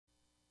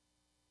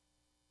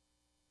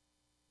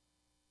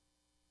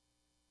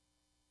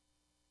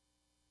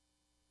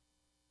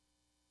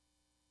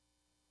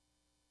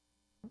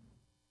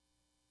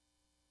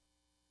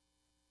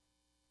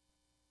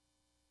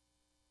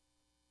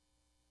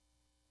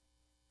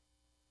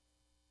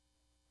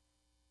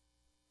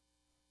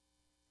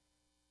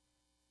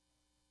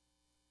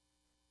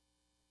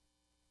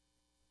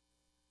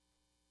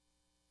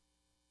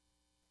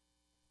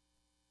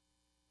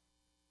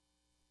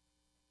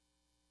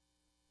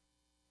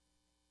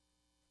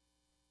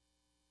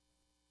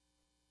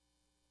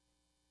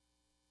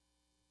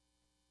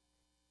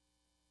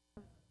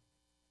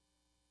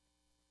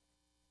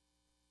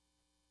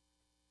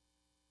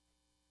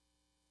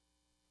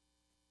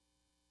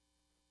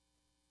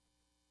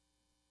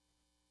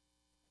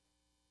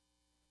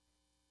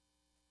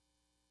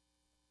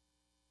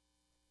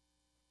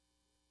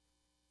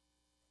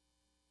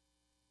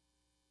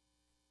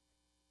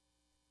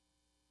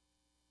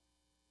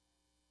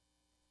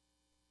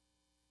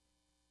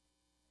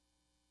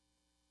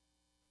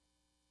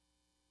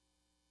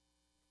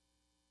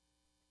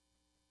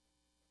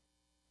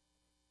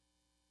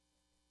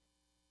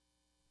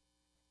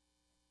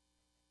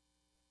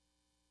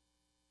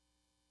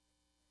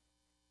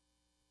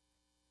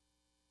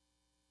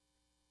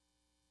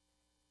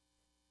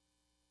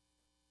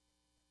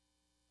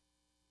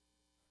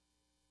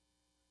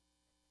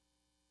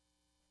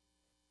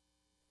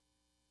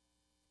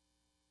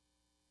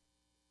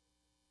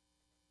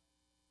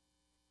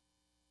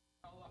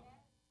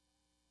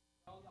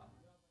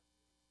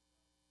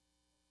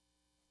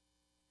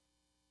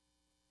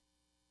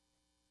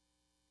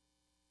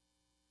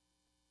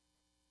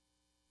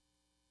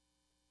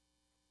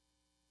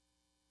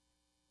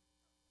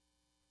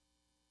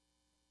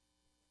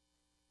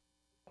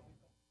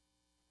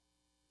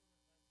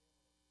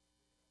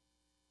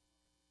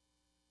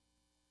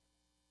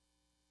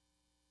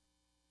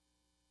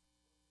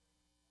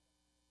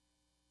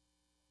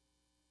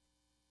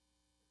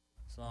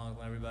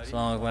Assalamu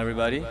alaikum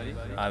everybody.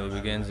 I will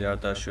begin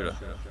Ziyarat al-Shura.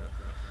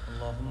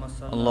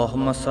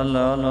 Allahumma salli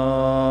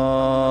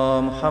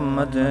ala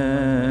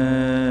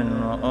Muhammadin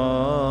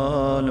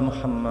wa ali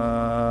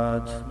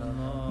Muhammad.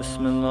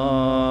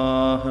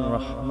 Bismillahir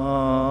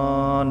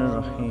Rahmanir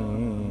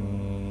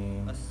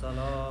Rahim.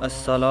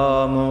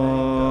 Assalamu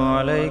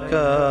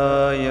alayka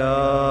ya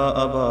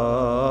Aba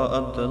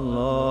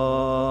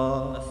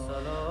Abdullah.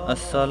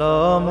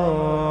 Assalamu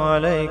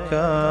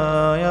alayka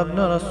ya ibn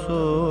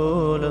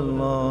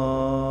Rasulullah.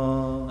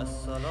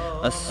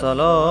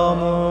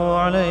 Assalamu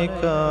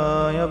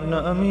alayka ya ibn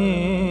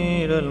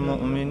Amir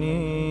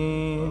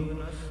al-Mu'minin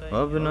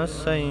wa ibn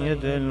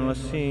Sayyid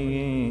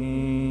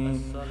al-Wasiyin.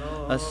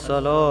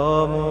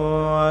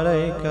 Assalamu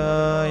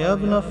alayka ya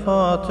ibn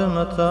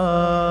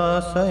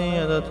Fatimata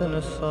Sayyidat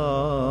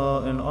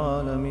Nisa'i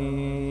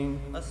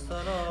al-Alamin.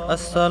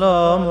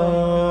 Assalamu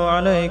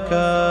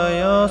alayka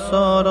ya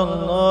Sar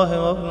Allah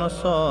wa ibn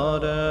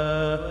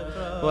Sarih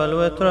wal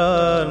witr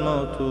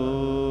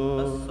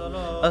al-mawtub.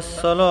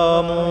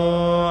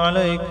 Assalamu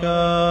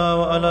alayka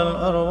wa ala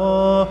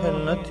al-arwah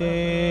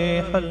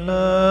allati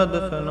hallat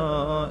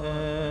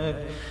bifana'ik.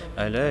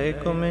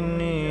 Alaykum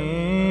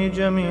minni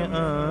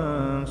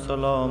jami'an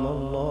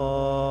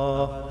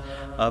salamullah.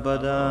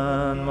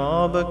 Abadan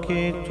ma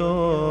bakitu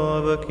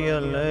bakiya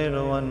al-layl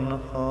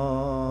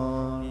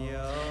wan-nahar.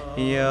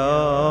 Ya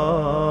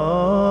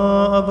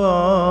Aba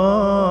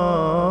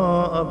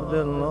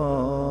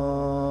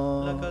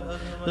Abdullah,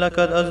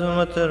 لقد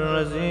أزمت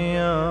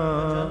الرزية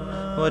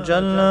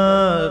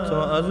وجلت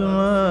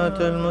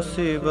وأزمت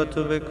المصيبة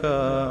بك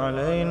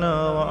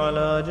علينا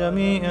وعلى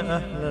جميع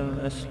أهل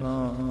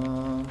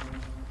الإسلام.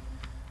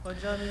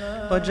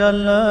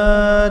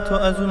 وجلت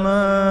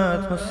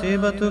وأزمت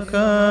مصيبتك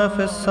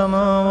في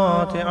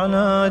السماوات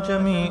على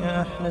جميع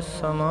أهل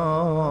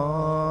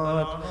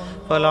السماوات.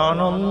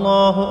 فلعن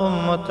الله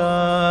أمة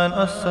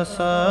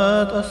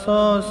أسست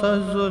أساس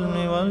الظلم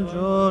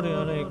والجور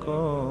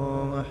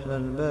عليكم أهل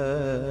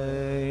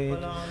البيت.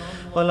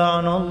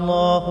 ولعن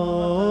الله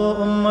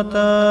أمة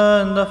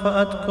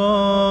دفعتكم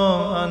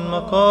عن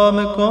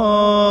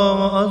مقامكم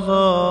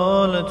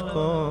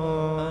وأزالتكم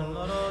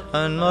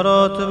عن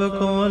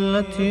مراتبكم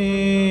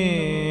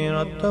التي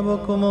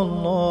رتبكم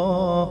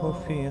الله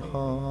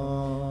فيها.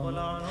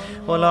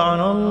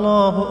 ولعن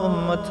الله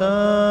أمة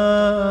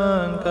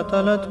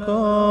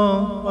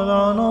قتلتكم.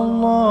 ولعن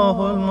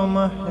الله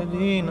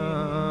الممهدين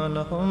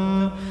لهم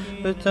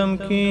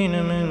بالتمكين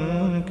من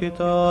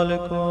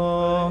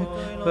قتالكم.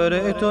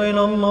 فرئت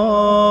إلى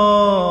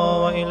الله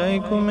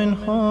وإليكم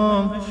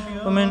منهم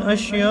ومن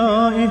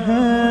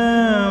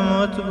أشيائهم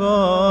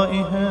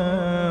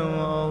وأتباعهم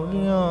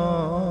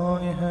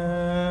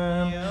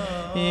وأوليائهم.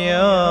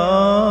 يا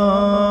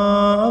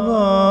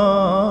أبا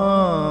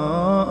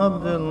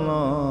عبد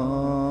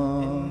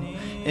الله،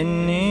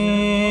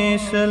 إني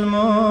سلم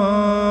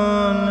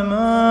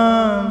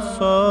لمن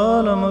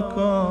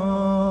صالمكم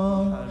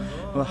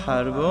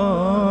وحرب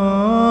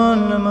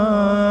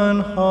لمن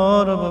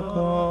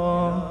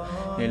حاربكم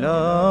إلى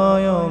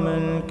يوم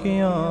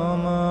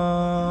القيامة.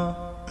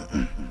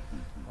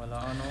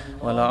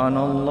 ولعن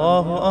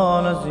الله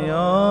آل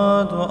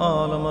زياد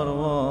وآل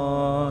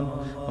مروان.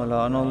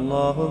 ولعن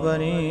الله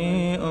بني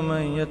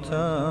أمية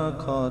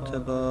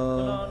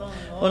كاتبا.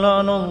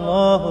 ولعن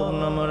الله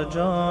ابن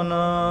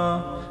مرجانا.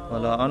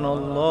 ولعن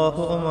الله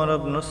عمر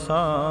بن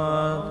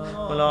سعد.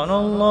 ولعن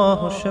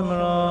الله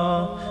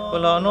شمرا.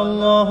 ولعن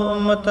الله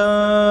أمة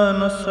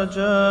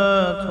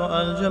نسجت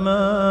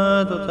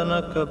وألجمت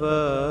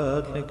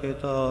وتنكبت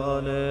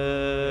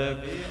لقتالك.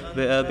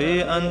 بأبي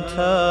أنت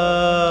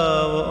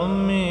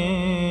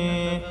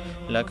وأمي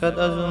لقد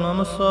أزم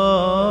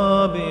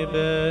مصابي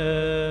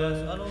بك.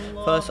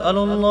 فأسأل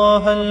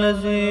الله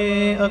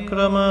الذي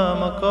أكرم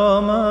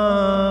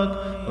مقامك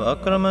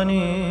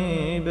وأكرمني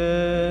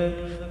بك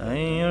أن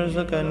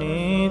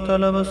يرزقني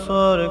طلب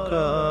صارك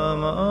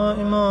مع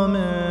إمام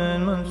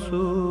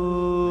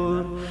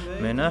منصور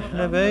من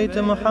أهل بيت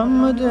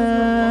محمد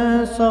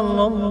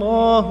صلى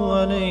الله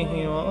عليه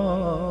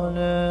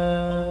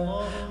وآله.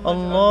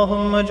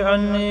 اللهم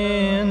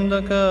اجعلني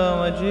عندك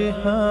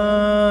وجيها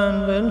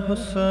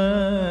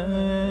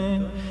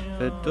بالحسين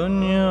في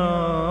الدنيا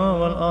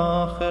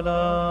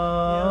والآخرة.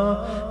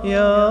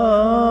 يا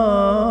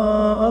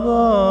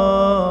أبا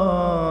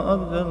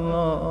عبد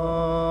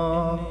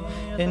الله،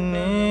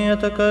 إني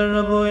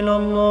أتقرب إلى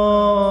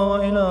الله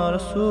وإلى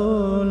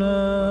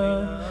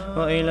رسوله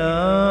وإلى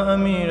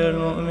أمير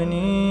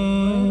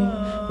المؤمنين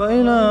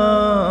وإلى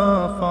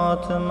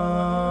فاطمة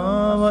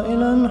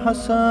وإلى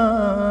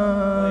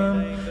الحسن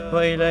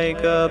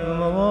وإليك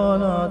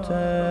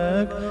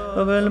بموالاتك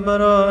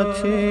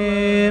وبالبراءة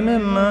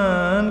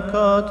ممن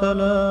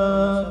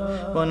قاتلك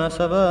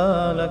ونسب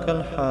لك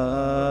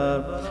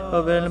الحرب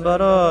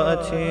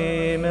وبالبراءة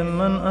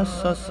ممن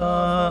أسس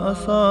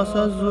أساس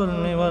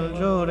الظلم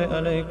والجور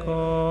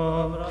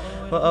عليكم.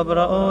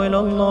 وأبرأ إلى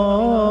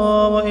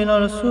الله وإلى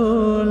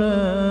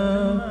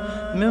رسوله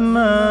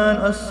ممن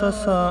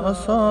أسس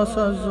أساس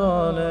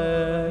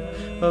الظالم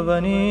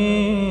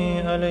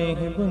وبني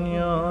عليه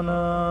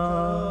بنيانا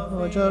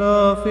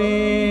وجرى في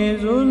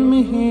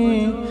ظلمه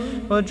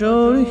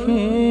وجوره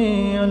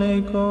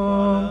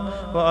عليكم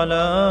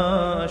وعلى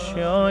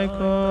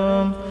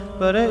أشيائكم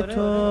برئت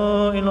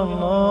إلى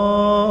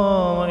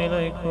الله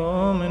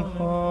وإليكم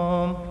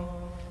منهم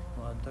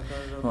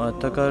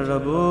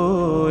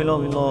وأتقربوا إلى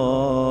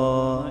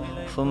الله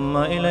ثم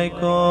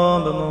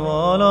إليكم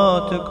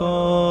بموالاتكم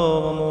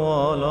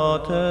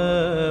وموالاة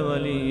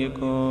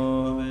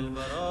وليكم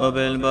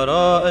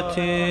وبالبراءة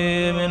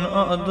من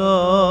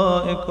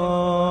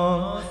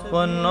أعدائكم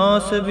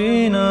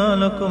والناصبين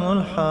لكم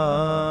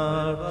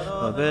الحرب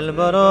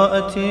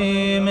وبالبراءة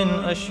من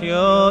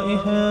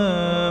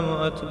أشيائهم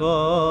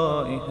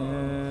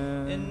وأتباعهم.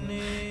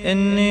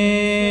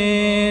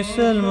 إني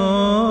سلم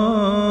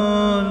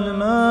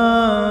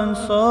لمن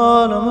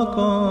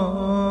صالمكم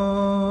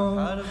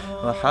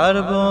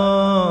وحرب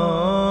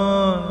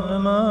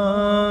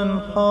لمن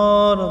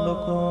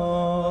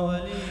حاربكم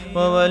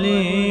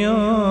وولي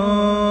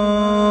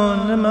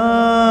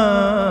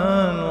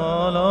لمن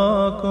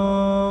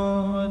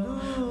والاكم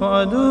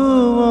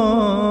وعدو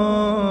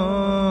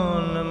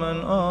لمن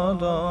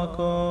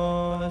آذاكم.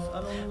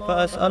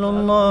 فأسأل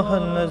الله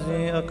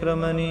الذي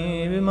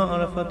أكرمني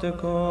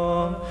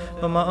بمعرفتكم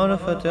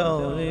ومعرفة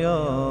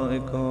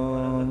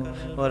أوليائكم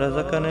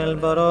ورزقني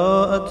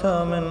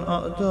البراءة من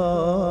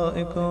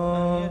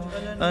أعدائكم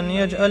أن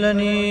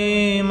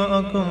يجعلني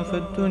معكم في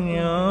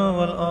الدنيا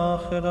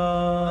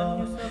والآخرة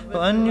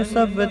وأن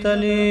يثبت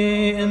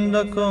لي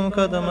عندكم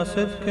قدم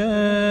صدق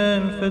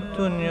في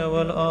الدنيا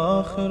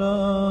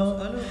والآخرة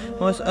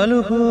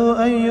وأسأله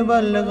أن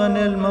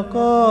يبلغني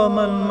المقام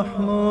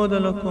المحمود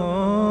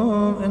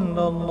لكم عند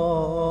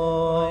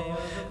الله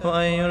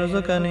وأن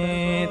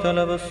يرزقني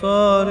طلب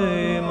الصار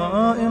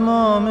مع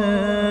إمام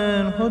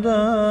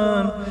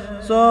هدى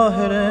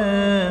ظاهر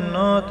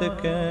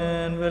ناطق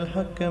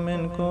بالحق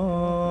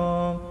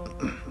منكم.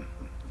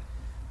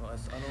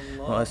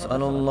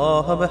 وأسأل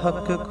الله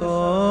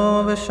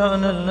بحقكم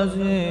بالشأن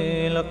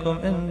الذي لكم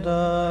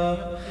عنده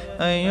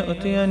أن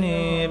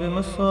يؤتيني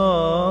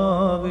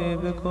بمصابي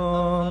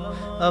بكم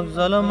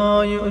أفضل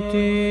ما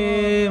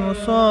يؤتي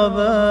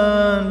مصابا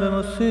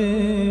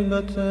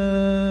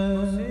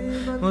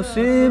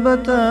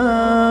مصيبة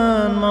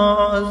ما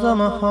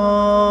أعظمها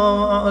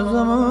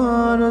وأعظم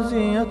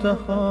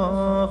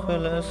رزيتها في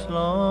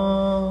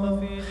الإسلام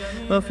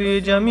وفي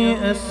جميع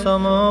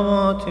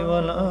السماوات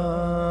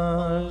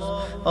والأرض.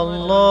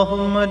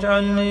 اللهم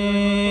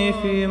اجعلني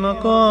في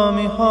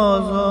مقامي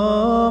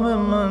هذا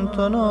ممن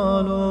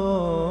تنال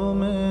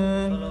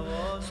من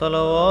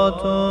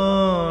صلوات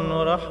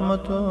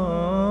ورحمة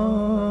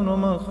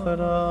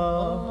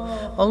ومغفرة.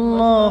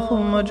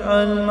 اللهم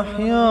اجعل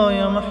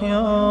محياي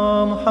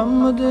محيا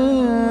محمد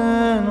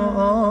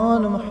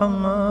وآل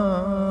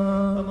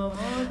محمد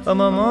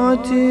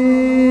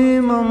ومماتي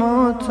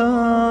ممات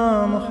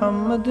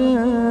محمد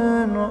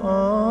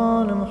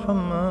وآل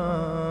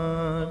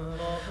محمد.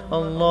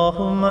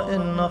 اللهم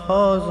إن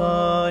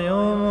هذا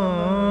يوم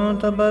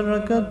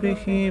تبركت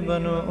به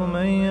بنو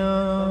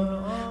أمية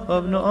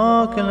وابن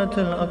آكلة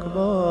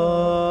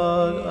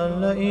الأكباد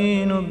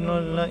اللئين ابن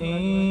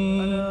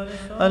اللئين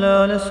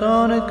على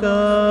لسانك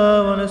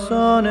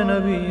ولسان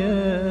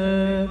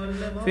نبيك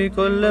في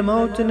كل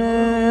موطن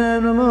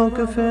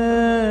وموقف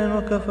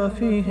وكفى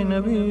فيه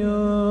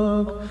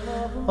نبيك.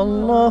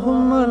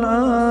 اللهم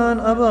الآن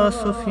أبا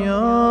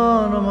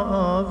سفيان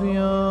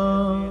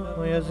ومعاوية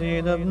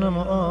ويزيد بن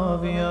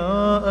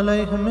معاوية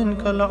عليه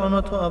منك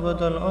لعنة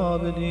أبد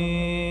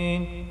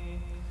العابدين.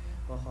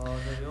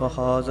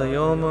 وهذا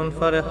يوم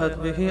فرحت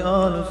به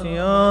آل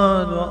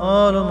زياد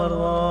وآل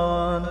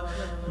مروان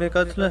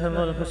بقتلهم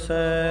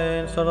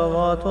الحسين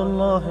صلوات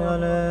الله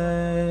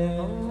عليه.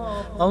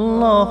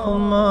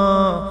 اللهم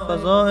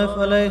فضاعف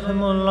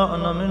عليهم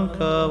اللعنة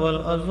منك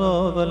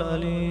والعذاب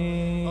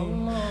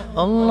الأليم.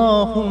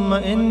 اللهم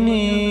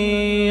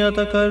إني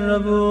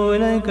أتقرب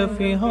إليك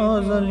في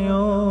هذا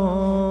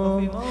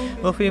اليوم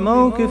وفي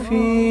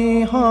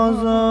موقفي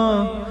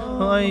هذا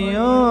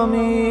وأيام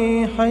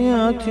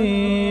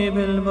حياتي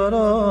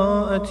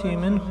بالبراءة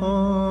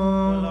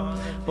منهم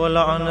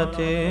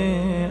ولعنتي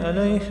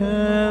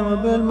عليهم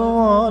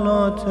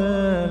وبالموالاة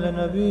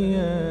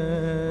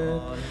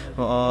لنبيك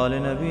وآل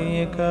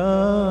نبيك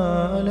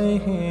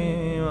عليه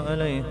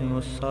وعليهم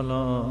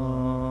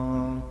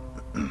السلام.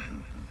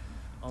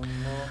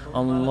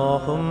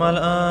 اللهم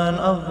الآن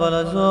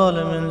أفضل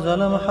ظالم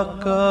ظلم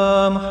حق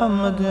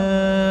محمد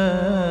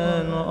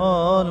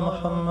وآل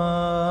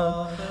محمد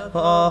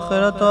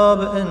وآخر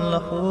تابع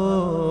له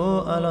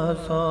على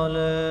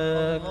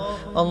ذلك.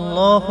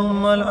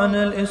 اللهم العن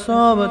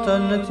الإصابة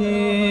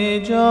التي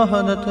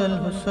جاهدت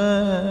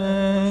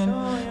الحسين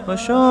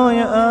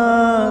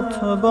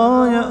وشايعت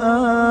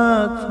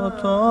وبايعت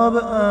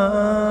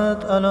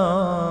وطابعت على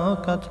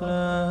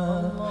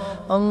قتله.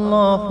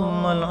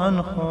 اللهم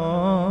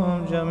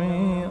العنهم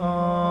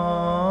جميعا.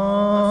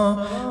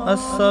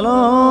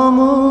 السلام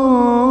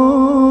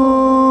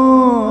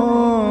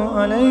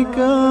عليك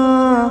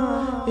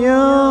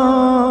يا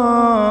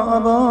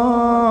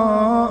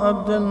أبا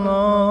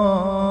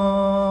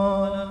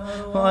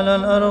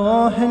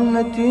الأرواح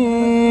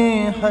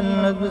التي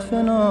حلت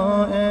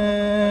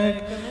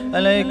بفنائك.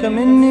 عليك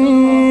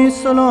مني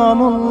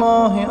سلام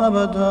الله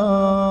أبدا،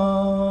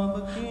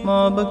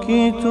 ما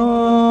بكيت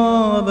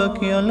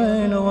وبكي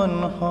الليل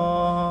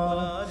والنهار،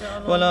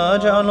 ولا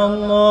جعل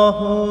الله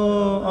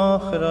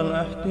آخر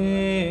العهد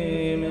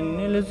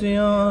مني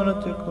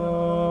لزيارتكم.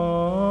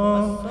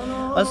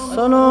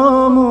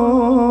 السلام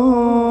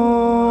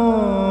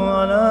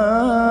على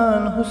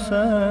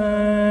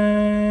الحسين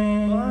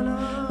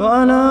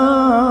وعلى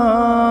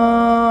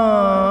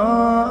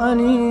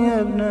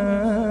علي بن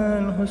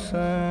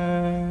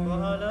الحسين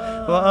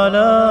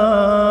وعلى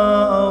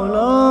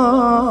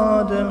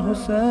أولاد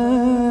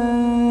الحسين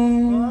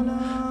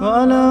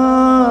وعلى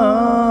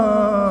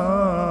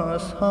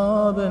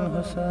أصحاب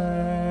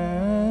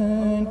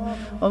الحسين.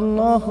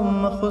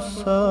 اللهم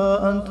خص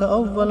أنت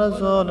أول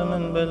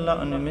ظالم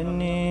باللعن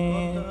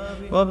مني،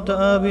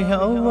 وابدأ به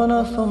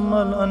أولا ثم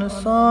الآن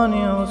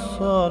الثاني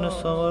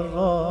والثالث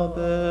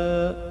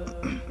والرابع.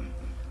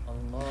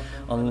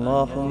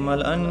 اللهم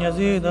الآن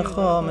يزيد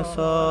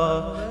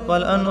خامسا،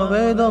 والآن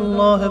عبيد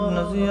الله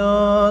بن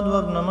زياد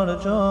وابن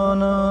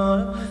مرجانا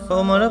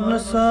وعمر بن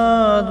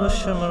سعد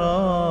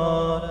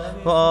والشمران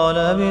وآل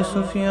أبي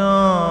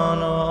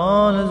سفيان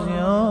وآل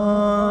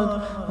زياد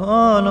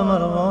وآل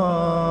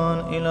مروان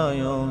إلى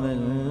يوم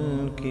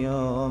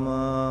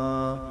القيامة.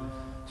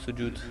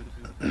 سجود.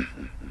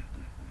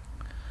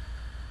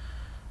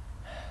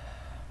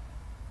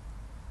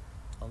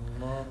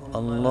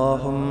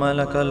 اللهم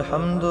لك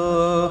الحمد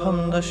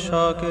حمد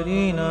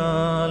الشاكرين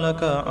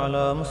لك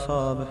على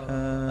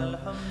مصابحه.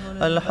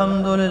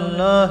 الحمد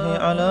لله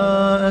على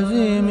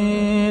عظيم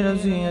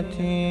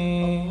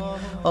رزيتي.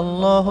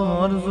 اللهم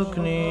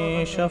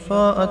ارزقني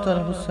شفاعة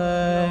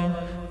الحسين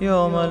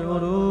يوم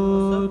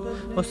الورود،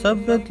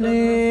 وثبت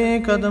لي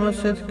قدم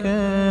صدق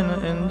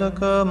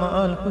عندك مع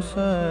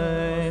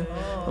الحسين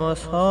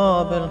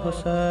وأصحاب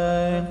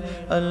الحسين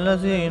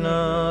الذين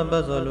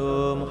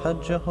بذلوا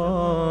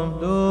محجهم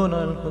دون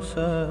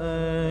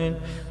الحسين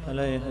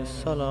عليه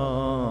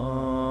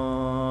السلام.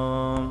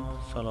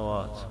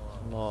 صلوات.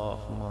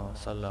 اللهم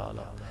صل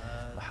على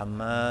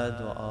محمد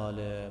وآل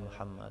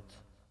محمد.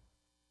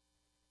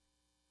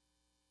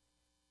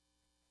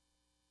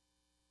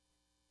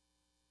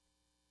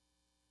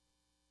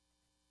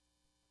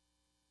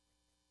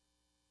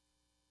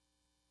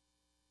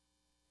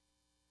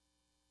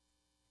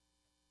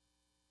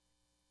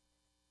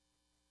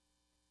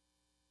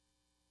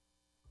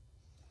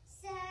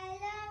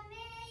 سلام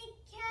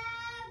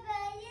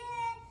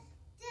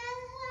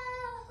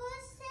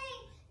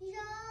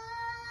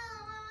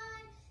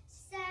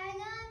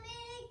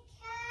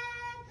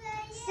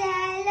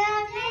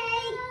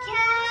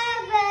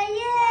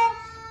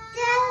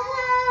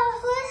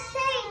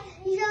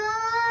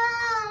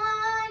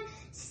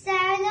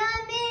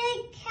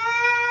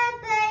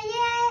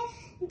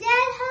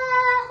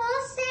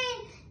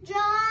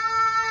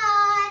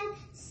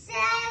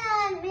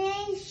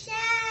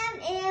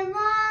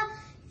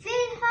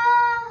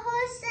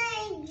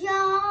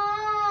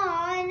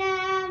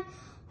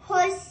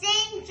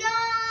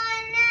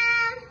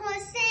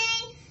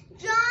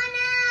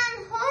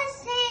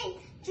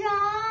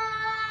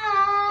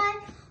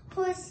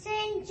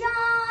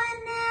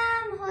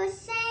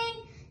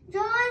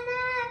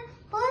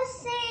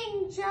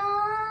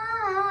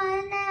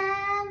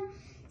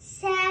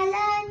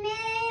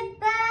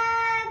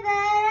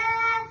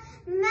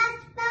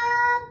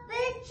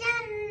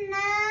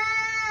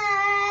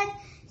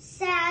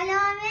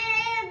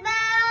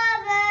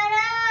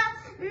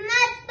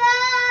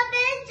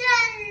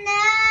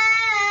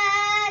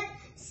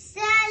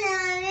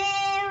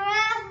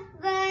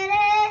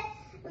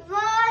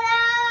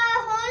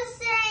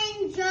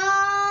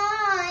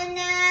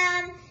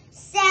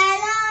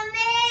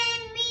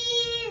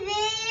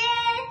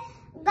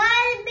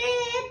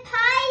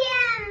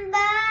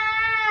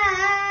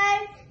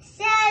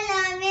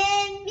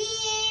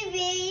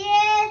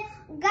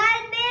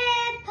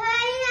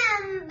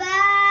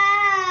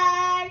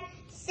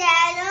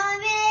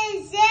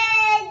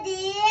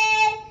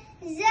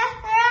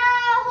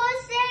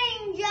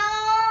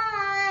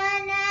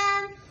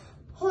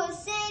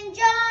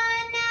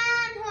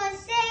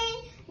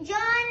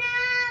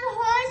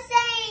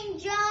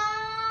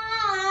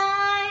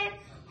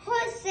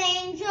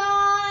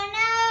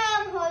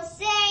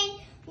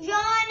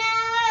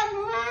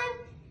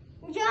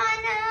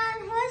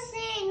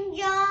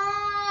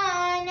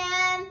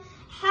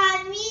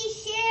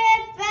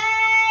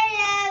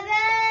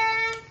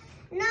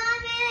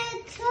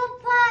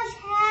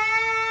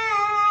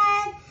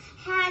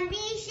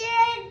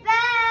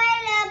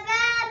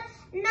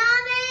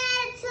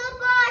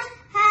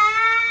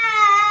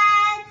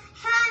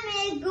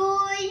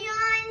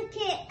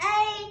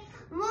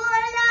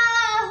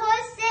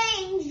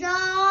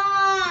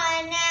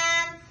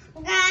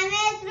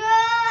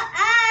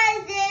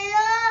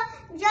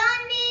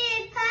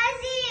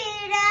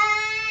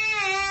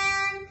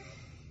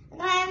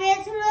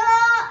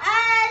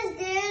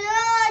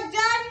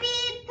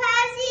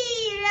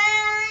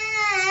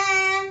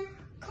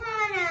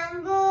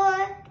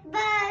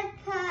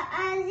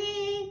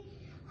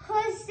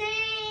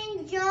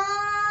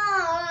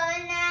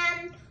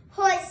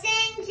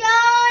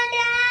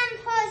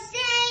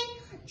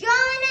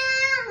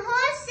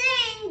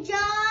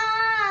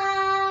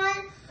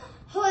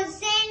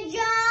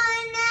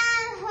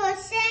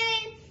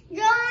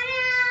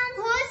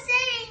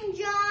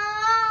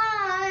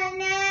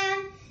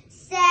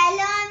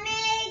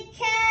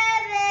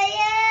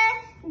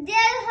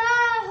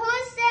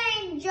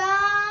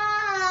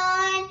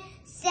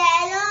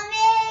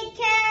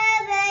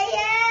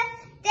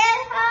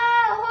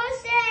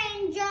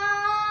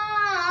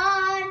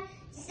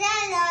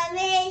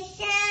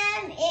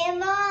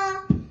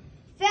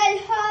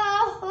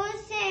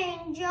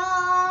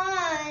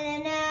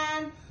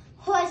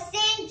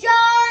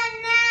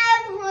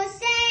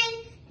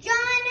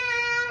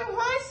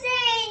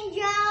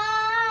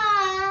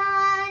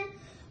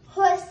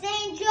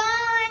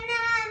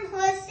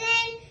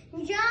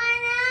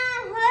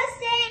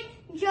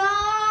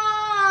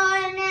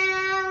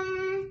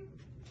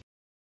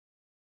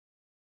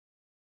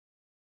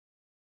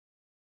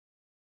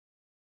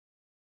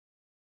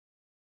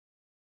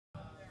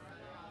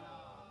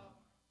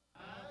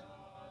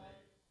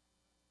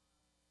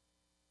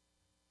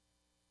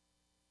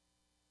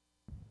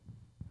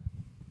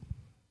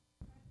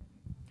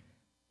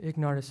ایک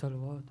نعرہ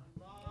صلوات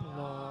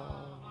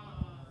اللہ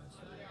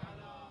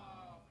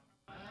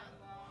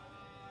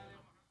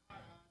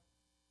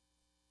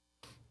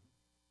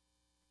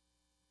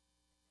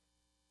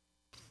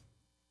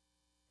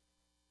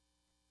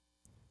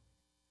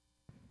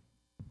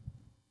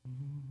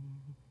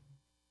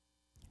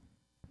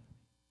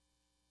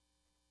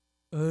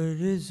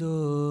عرض و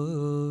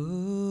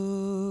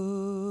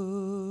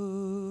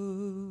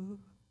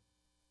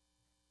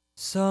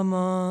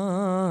سما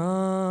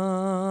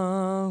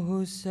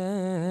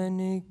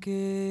حسین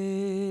کے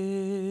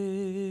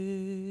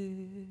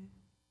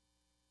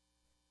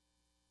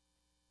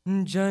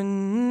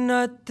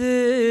جنت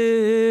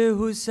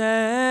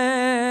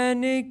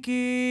حسین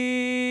کی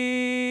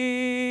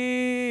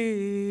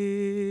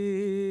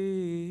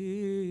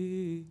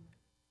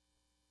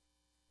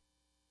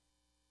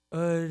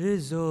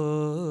عرض و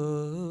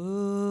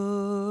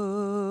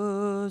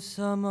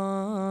سما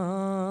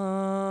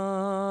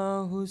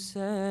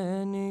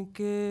حسین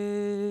کے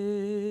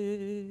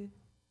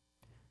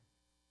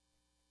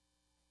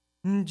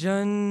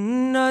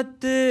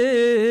جنت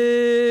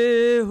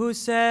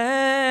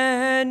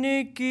حسین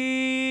کی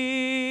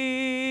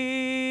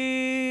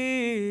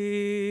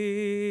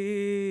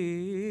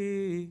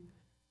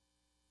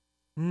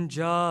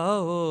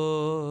جاؤ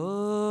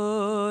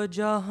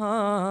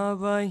جہاں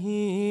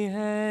وہی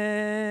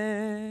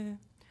ہے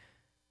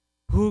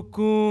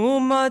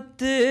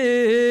حکومت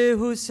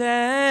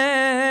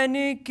حسین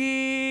کی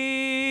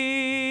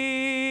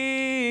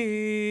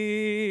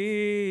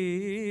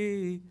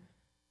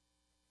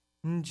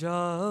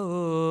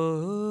جاؤ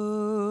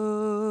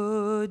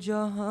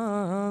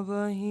جہاں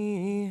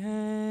وہی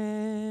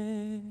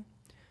ہے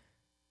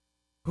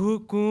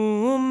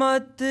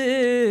حکومت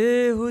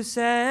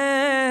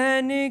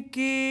حسین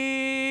کی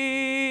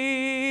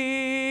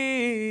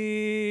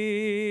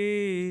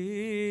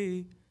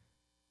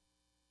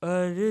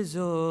عرض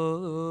و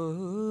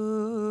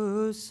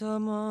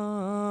سما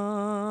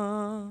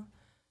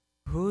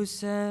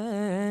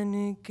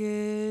حسین کے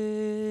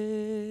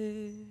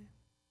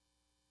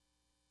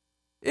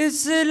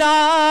اسلام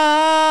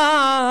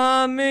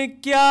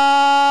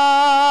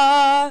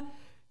کیا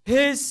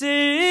ہے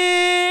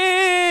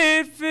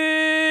صرف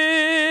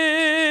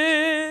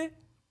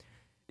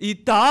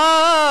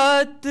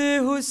اطاعت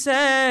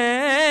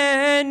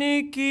حسین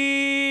کی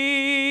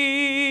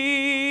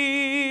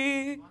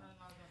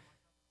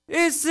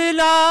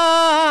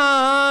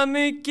اسلام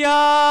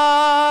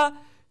کیا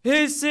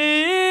ہے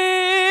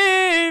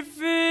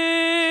صرف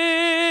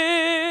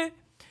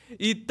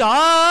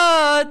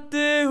اطاعت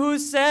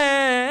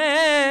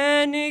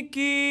حسین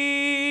کی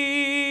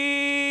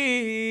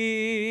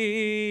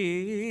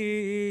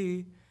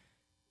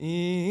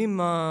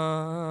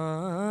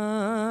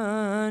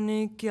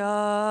ایمان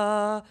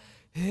کیا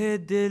ہے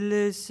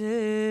دل سے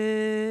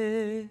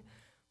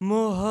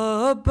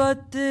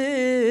محبت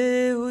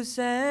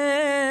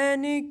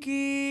حسین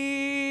کی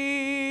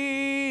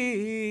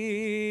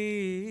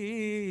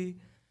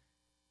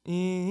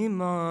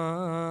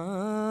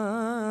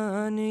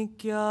ایمان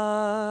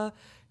کیا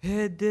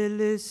ہے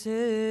دل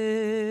سے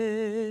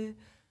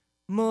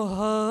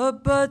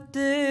محبت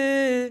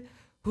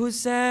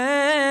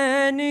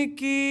حسین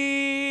کی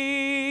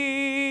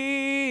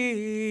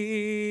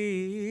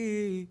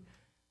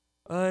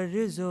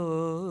عرض و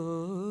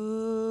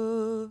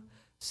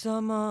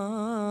سما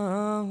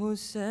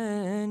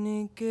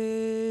حسین کے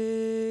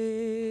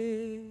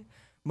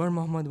بر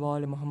محمد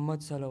وآل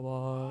محمد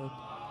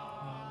صلوات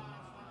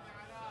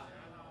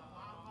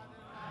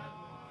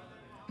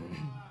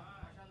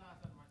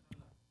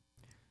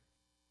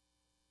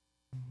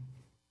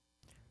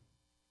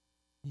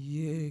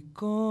یہ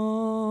کون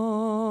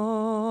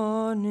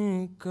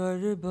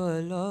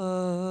کربلا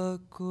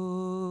کو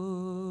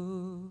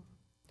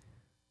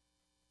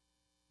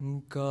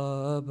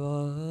کعبہ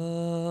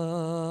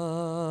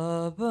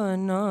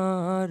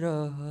بنا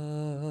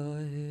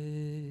رہا ہے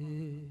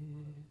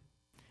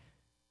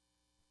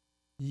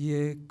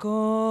یہ کون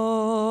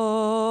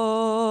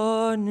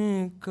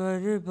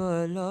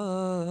کربلا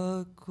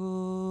کو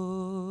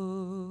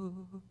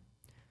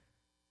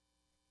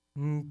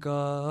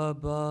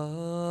کعبہ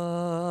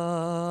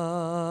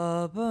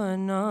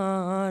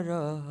بنا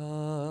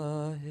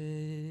رہا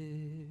ہے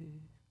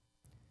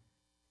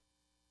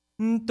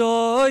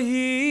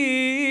توحید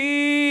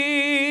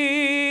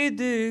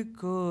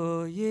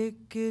کو یہ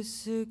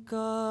کس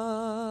کا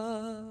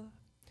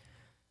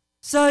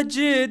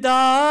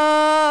سجدہ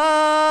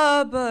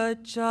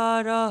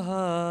بچا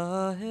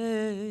رہا ہے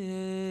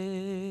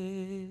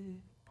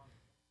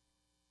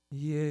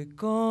یہ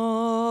کون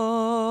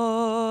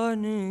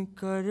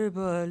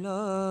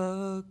کربلا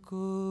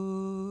کو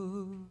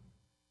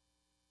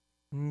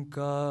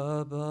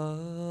کعبہ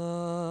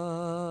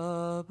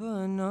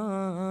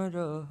بنا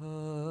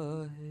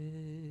رہا ہے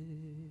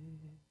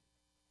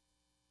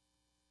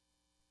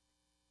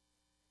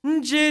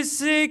جس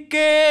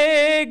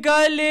کے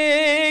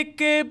گلے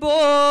کے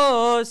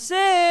بوسے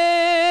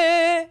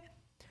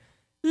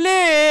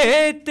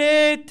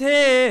لیتے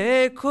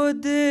تھے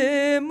خود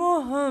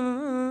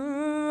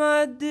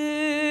محمد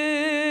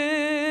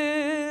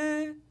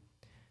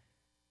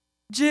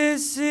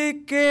جس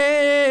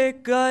کے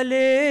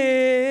گلے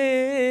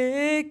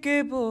کے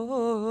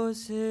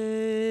بوسے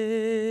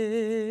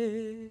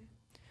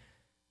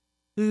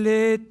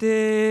لیتے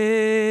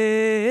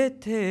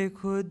تھے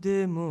خود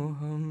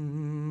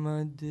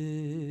محمد،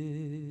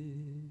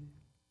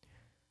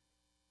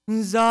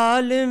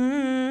 ظالم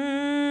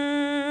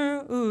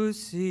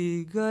اسی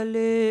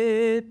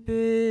گلے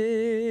پہ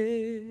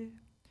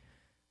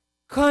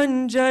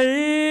خنجر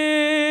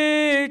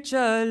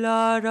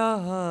چلا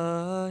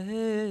رہا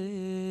ہے۔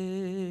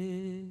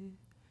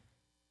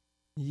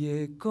 یہ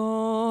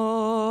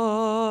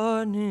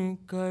کون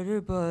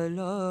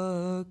کربلا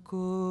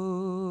کو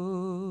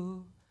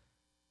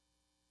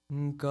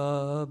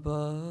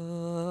کعبہ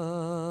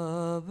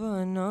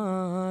بنا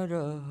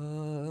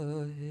رہا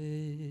ہے؟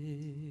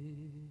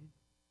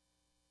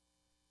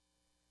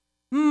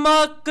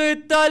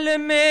 مقتل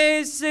میں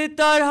اس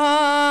طرح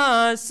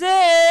سے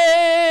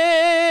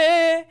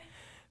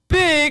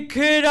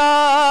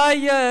بکھرا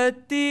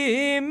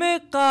یتیم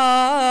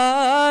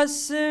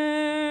قاسم،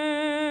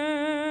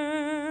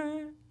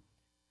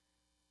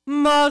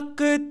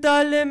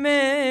 مقتل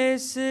میں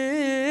اس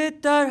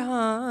طرح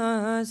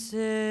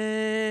سے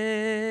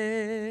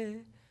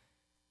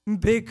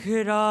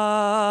بکھرا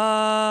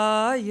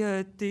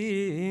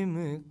یتیم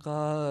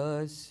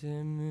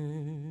قاسم،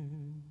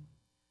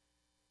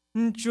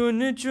 چن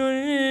چن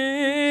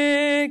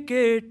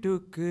کے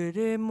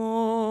ٹکڑے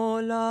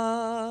مولا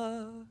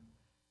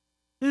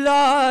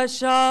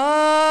لاشا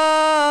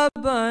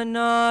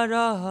بنا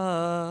رہا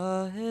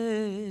ہے۔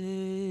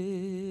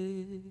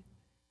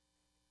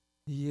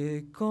 یہ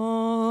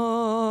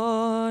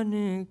کون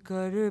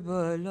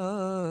کربلا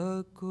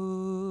کو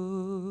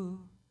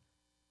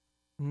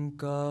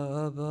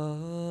کعبہ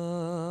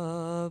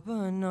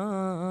بنا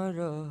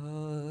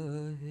رہا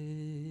ہے؟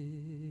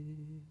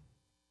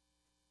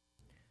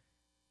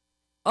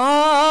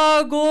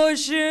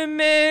 آغوش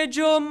میں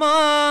جو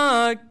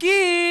ماں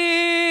کی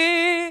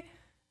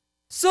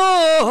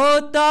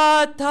سوتا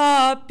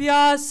تھا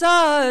پیاسا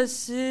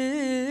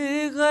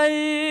اصغر،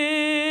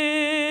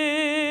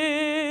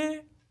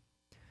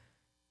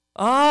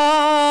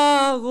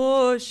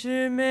 آغوش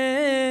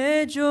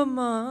میں جو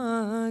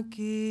ماں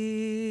کی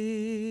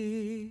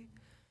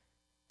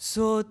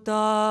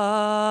سوتا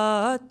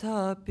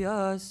تھا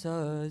پیاسا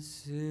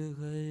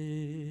اصغر،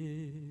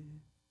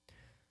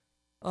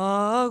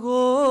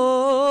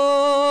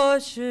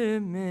 آغوش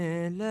میں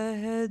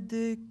لحد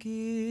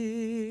کی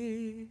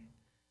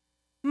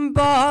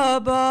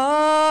بابا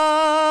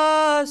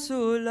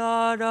سلا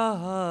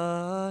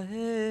رہا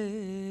ہے۔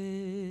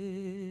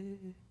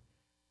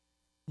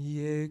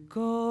 یہ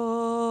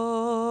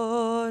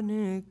کون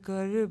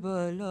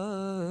کربلا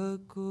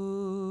کو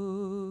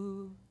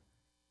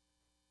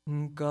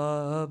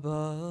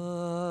کعبہ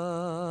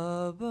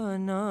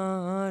بنا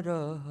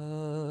رہا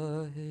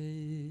ہے؟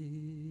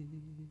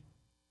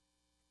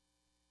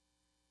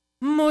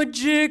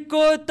 مجھ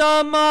کو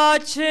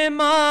تماچے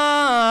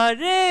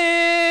مارے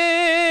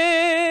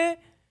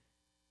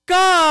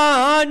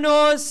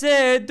کانوں سے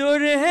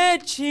درہیں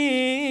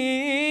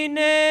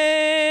چھینے،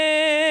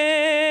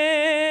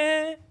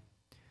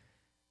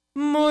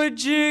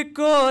 مجھ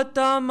کو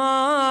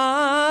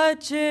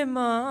تماچے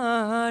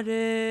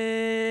مارے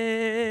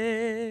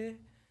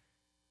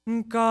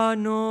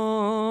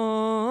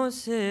کانوں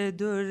سے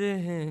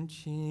درہیں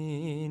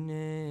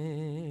چھینے،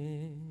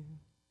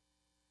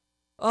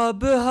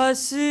 اب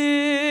ہنس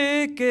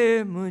کے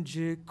مجھ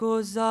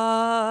کو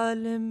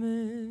ظالم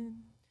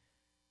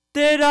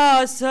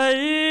تیرا سر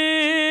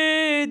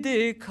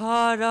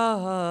دکھا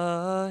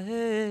رہا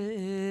ہے۔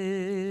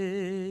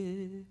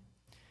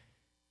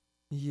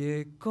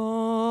 یہ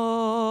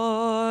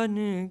کون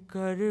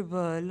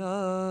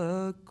کربلا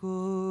کو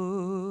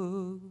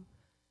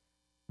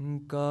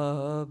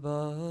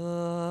کعبہ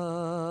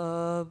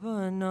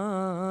بنا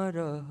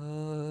رہا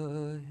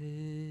ہے؟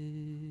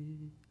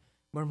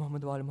 بر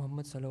محمد وآل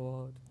محمد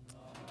صلوات۔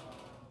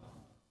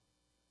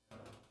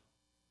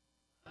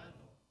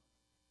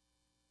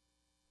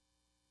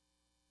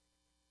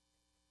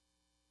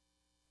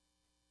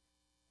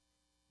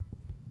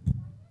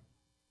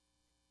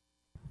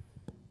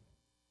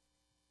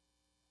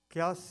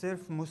 کیا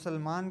صرف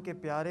مسلمان کے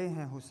پیارے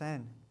ہیں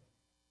حسین؟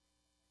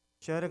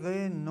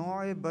 چرغے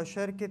نوع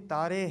بشر کے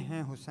تارے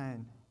ہیں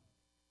حسین۔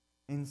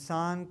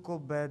 انسان کو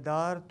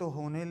بیدار تو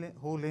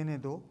ہو لینے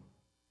دو،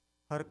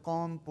 ہر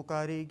قوم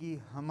پکارے گی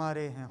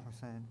ہمارے ہیں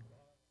حسین۔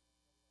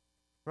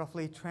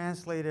 Roughly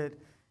translated,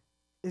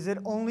 is it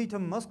only to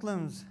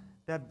Muslims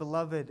that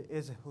beloved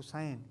is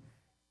Hussein?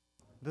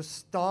 The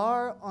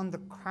star on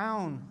the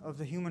crown of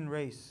the human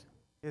race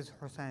is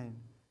Hussein.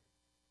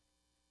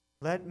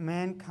 Let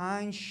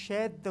mankind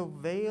shed the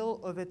veil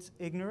of its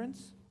ignorance.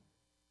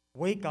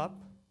 Wake up.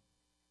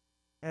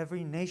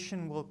 Every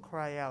nation will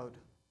cry out,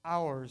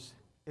 ours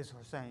is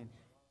Hussein.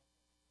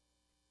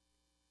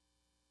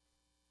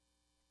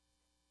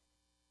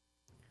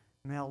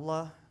 May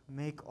Allah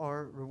make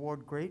our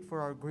reward great for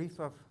our grief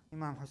of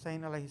Imam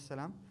Hussein alayhi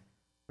salam.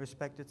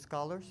 Respected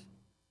scholars,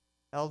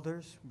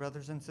 elders,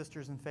 brothers and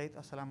sisters in faith,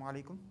 assalamu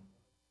alaikum.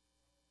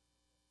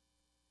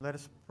 Let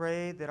us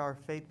pray that our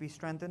faith be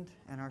strengthened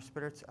and our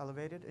spirits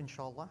elevated,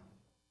 inshallah.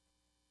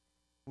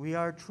 We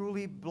are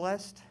truly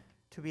blessed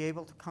to be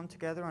able to come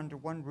together under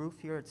one roof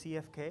here at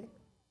CFK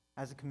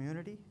as a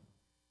community.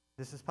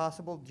 This is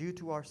possible due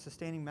to our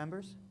sustaining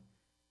members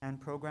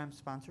and program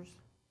sponsors.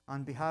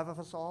 On behalf of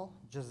us all,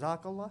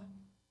 Jazakallah.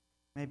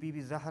 May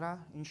Bibi Zahra,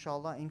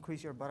 inshallah,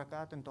 increase your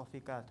barakat and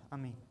tawfiqat.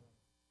 Ameen.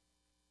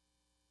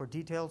 For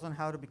details on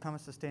how to become a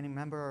sustaining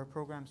member or a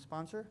program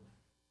sponsor,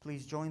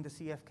 please join the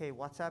CFK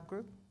WhatsApp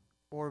group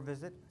or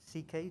visit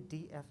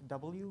ckdfw.org.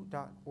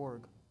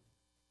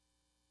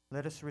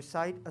 Let us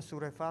recite a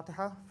Surah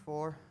Fatiha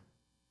for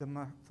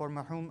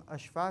Marhum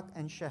Ashfaq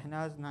and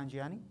Shahnaz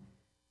Nanjiani,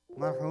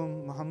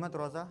 Marhum Muhammad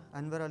Raza,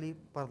 Anwar Ali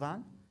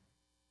Pardhan,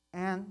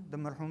 and the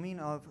Marhumin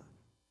of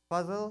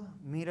Fazl,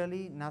 Mir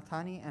Ali,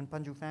 Nathani, and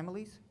Panju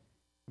families,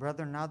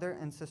 Brother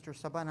Nader and Sister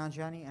Sabah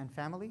Nanjiani and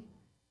family,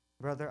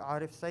 Brother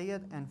Arif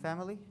Sayyid and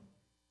family,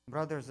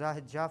 Brother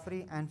Zahid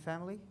Jafri and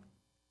family,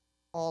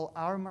 all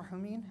our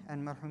marhumin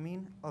and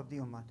marhumin of the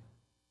ummah.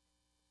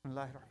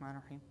 Bismillahir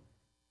Rahmanir Rahim.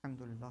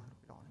 Alhamdulillah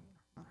Rabbil Alameen.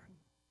 Rahmanir Rahim.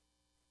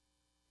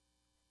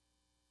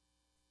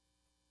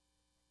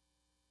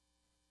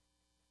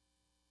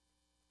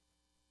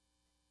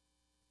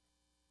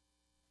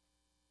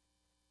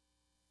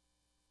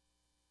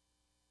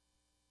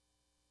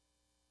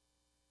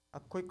 A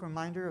quick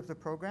reminder of the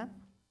program.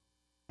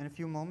 In a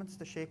few moments,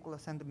 the Shaykh will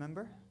ascend the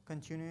member,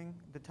 continuing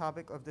the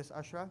topic of this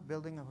Ashra,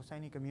 building a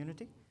Hussaini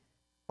community,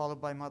 followed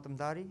by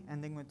Matamdari,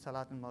 ending with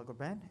Salat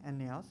al-Maghrib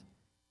and Niyaz.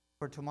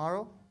 For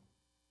tomorrow,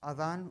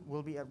 Adhan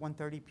will be at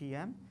 1:30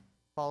 p.m.,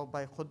 followed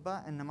by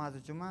Khutbah and Namaz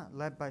al-Jummah,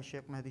 led by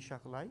Shaykh Mahdi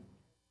Shakulai.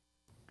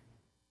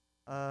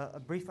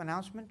 A brief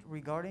announcement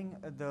regarding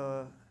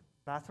the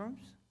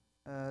bathrooms.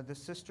 The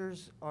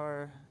sisters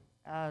are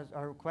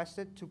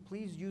requested to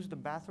please use the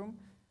bathroom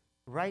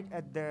right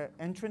at the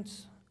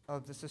entrance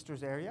of the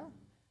sisters' area.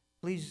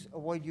 Please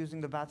avoid using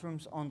the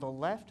bathrooms on the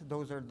left.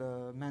 Those are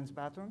the men's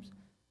bathrooms,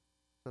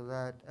 so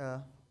that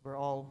we're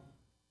all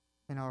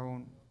in our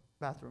own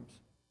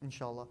bathrooms,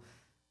 inshallah.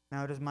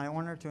 Now it is my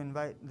honor to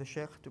invite the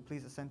Shaykh to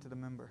please ascend to the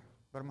member.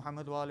 Bar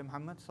Muhammad wa ali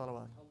Muhammad,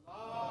 salawat.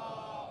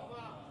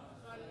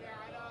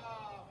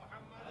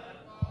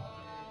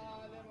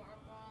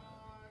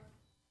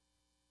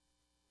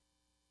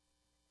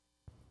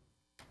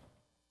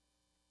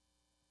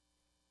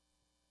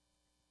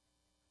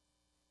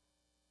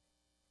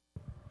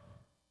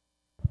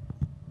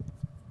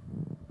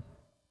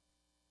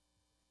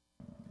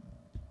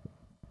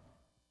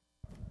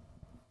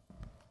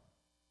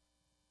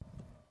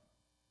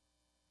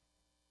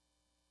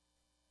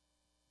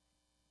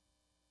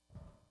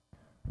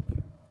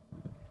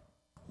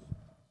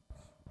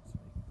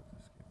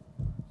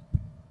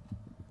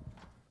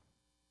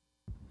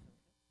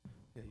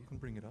 Yeah, you can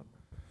bring it up.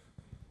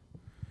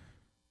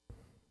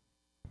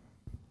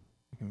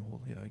 You can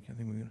hold. Yeah, I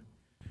think we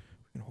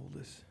can hold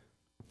this.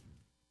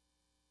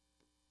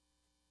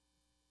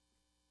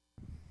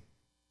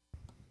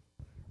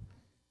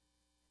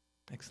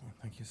 Excellent.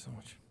 Thank you so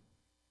much.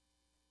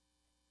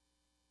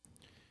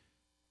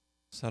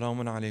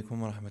 Assalamu alaikum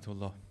wa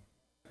rahmatullah.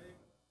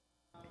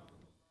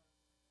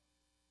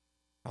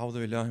 أعوذ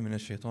بالله من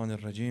الشيطان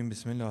الرجيم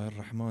بسم الله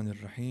الرحمن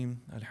الرحيم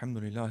الحمد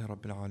لله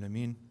رب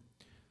العالمين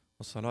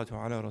والصلاة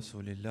على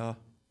رسول الله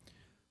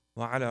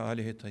وعلى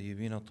آله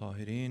الطيبين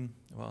الطاهرين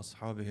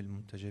وأصحابه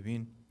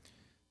المنتجبين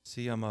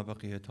سيما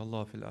بقية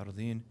الله في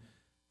الأرضين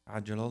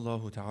عجل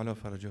الله تعالى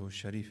فرجه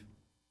الشريف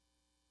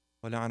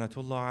ولعنة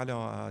الله على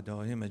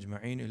أعدائهم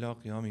أجمعين إلى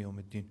قيام يوم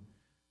الدين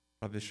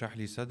رب اشرح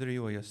لي صدري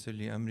ويسر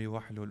لي أمري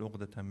واحلل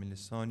عقدة من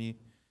لساني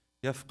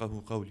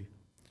يفقه قولي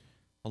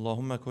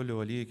اللهم كل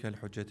وليك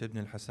الحجة ابن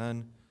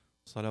الحسن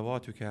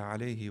صلواتك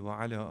عليه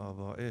وعلى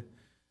آبائه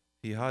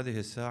في هذه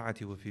الساعة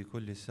وفي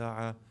كل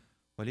ساعة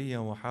وليا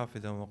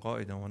وحافظا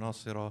وقائدا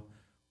وناصرا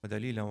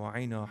ودليلا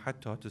وعينا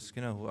حتى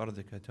تسكنه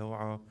أرضك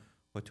توعا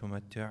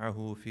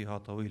وتمتعه فيها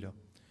طويلا.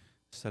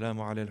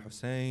 السلام على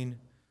الحسين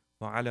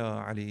وعلى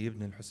علي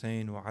بن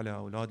الحسين وعلى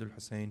أولاد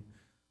الحسين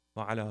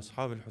وعلى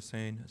أصحاب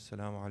الحسين.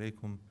 السلام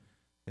عليكم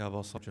يا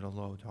أبا صاحب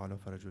الله تعالى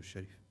فرجه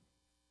الشريف.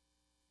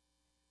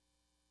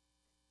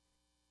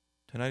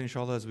 Tonight,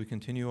 inshallah, as we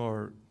continue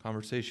our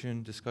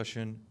conversation,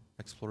 discussion,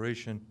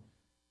 exploration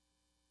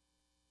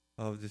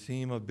of the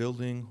theme of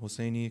building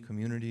Hussaini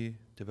community,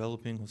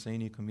 developing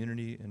Hussaini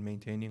community, and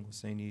maintaining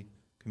Hussaini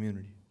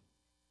community.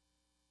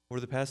 Over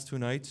the past 2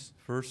 nights,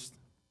 first,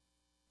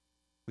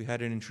 we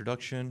had an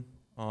introduction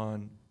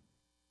on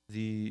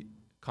the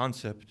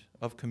concept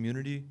of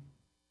community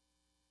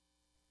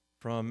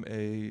from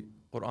a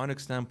Quranic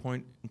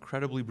standpoint,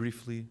 incredibly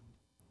briefly,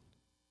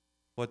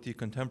 what the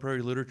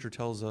contemporary literature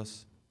tells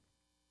us,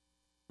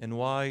 and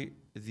why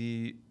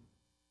the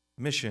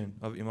mission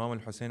of Imam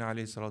al-Hussein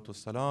alayhi salatu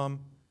wasalam,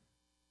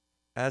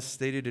 as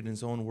stated in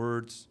his own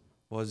words,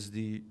 was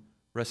the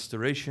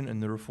restoration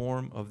and the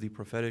reform of the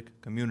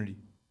prophetic community.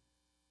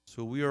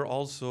 So we are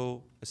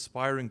also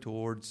aspiring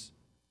towards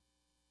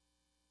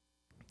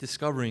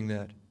discovering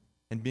that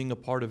and being a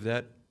part of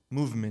that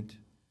movement,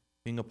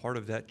 being a part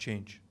of that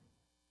change.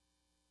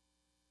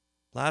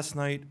 Last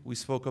night, we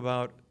spoke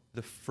about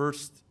the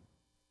first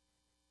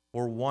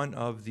or one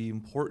of the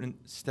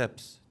important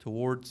steps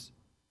towards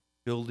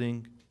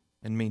building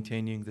and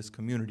maintaining this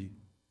community,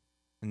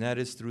 and that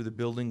is through the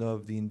building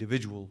of the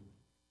individual.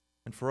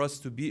 And for us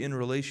to be in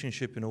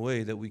relationship in a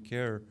way that we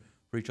care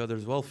for each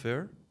other's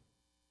welfare,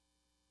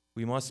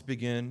 we must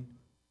begin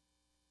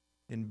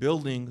in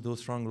building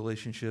those strong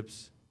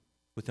relationships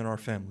within our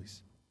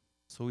families.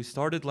 So we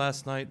started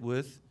last night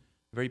with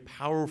a very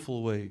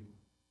powerful way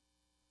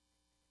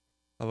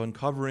of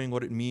uncovering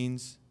what it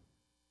means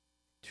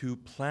to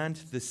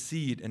plant the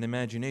seed and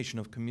imagination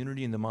of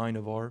community in the mind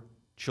of our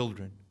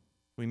children.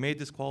 We made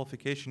this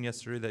qualification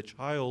yesterday that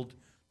child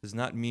does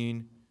not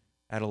mean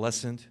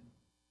adolescent.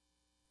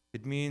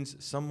 It means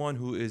someone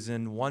who is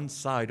in one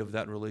side of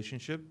that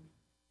relationship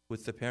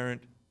with the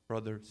parent,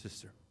 brother,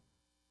 sister.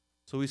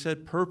 So we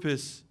said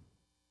purpose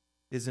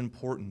is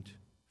important.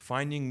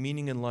 Finding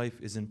meaning in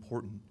life is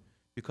important,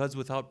 because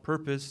without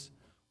purpose,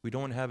 we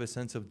don't have a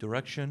sense of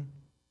direction,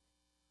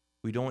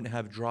 we don't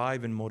have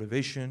drive and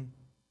motivation,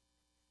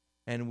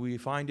 and we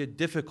find it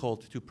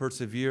difficult to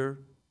persevere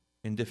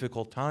in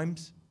difficult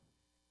times,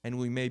 and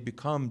we may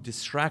become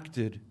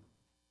distracted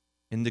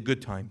in the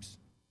good times.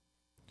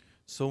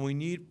 So we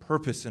need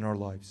purpose in our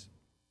lives.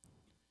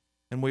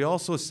 And we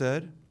also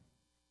said,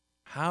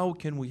 how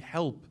can we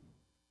help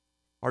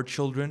our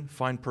children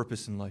find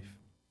purpose in life?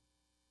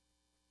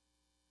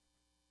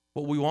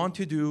 What we want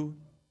to do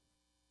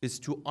is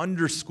to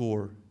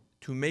underscore,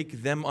 to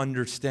make them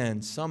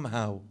understand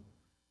somehow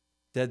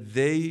that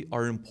they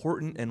are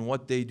important and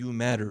what they do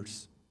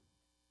matters.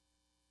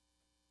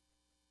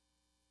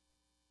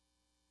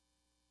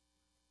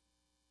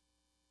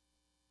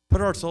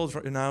 Put ourselves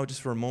right now,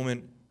 just for a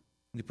moment,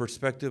 in the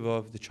perspective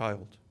of the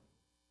child.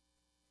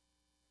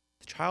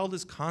 The child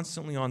is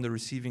constantly on the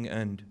receiving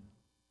end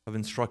of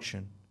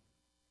instruction.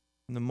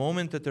 From the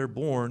moment that they're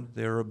born,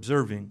 they're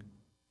observing.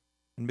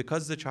 And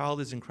because the child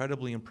is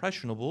incredibly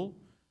impressionable,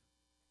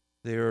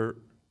 they're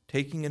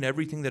taking in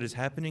everything that is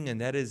happening,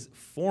 and that is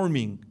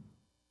forming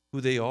who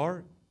they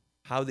are,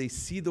 how they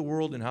see the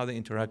world, and how they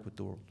interact with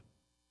the world.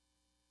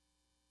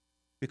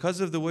 Because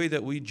of the way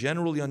that we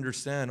generally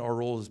understand our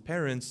role as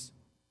parents,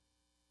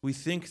 we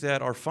think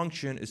that our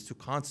function is to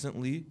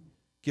constantly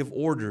give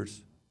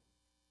orders,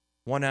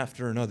 one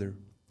after another.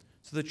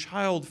 So the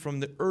child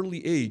from the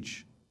early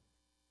age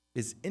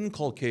is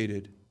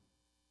inculcated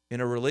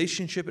in a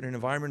relationship and an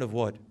environment of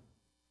what?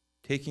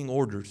 Taking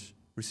orders,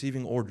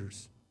 receiving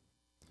orders.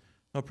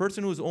 Now, a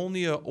person who is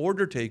only an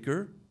order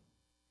taker,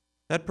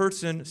 that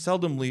person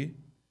seldomly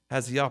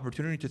has the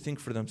opportunity to think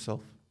for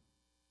themselves.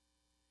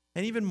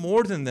 And even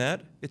more than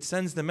that, it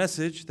sends the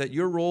message that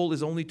your role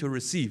is only to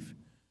receive.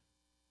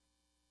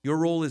 Your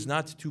role is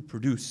not to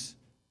produce.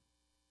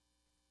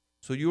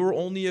 So you're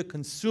only a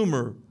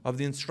consumer of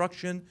the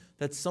instruction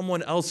that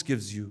someone else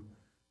gives you.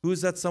 Who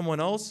is that someone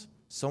else?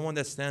 Someone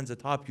that stands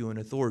atop you in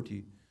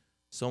authority.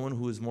 Someone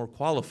who is more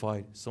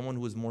qualified. Someone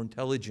who is more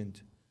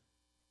intelligent.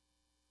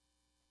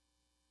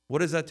 What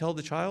does that tell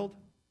the child?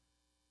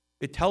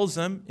 It tells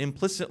them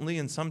implicitly,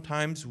 and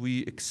sometimes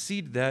we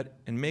exceed that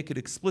and make it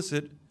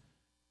explicit,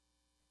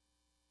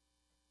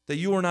 that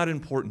you are not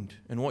important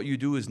and what you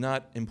do is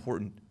not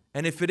important.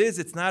 And if it is,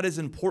 it's not as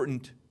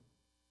important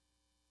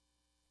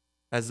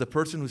as the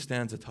person who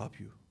stands atop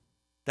you.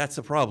 That's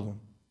a problem.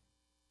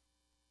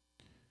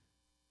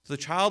 So the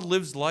child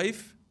lives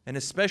life, and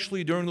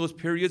especially during those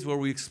periods where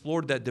we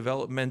explored that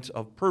development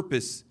of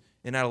purpose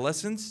in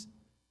adolescence,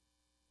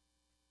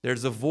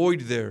 there's a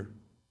void there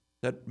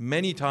that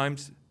many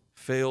times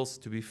fails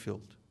to be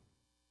filled.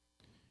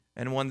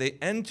 And when they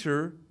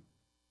enter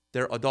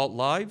their adult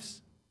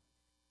lives,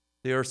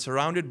 they are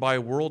surrounded by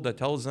a world that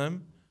tells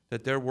them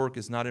that their work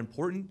is not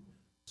important,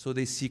 so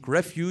they seek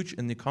refuge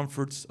in the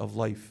comforts of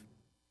life.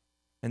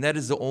 And that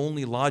is the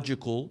only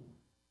logical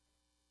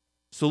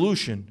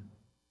solution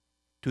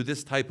to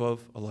this type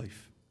of a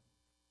life.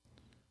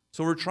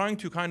 So we're trying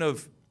to kind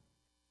of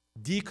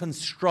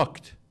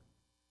deconstruct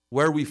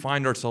where we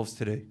find ourselves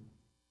today.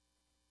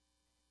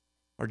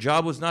 Our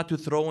job was not to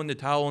throw in the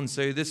towel and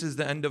say, this is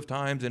the end of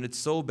times and it's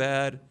so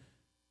bad,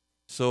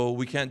 so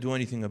we can't do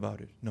anything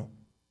about it. No.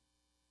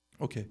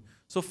 Okay.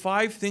 So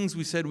 5 things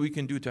we said we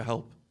can do to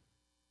help.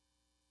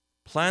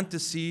 Plant the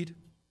seed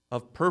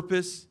of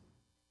purpose,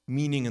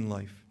 meaning in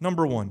life.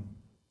 Number 1,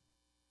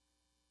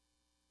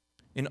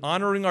 in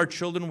honoring our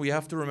children, we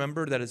have to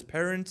remember that as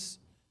parents,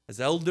 as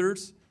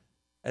elders,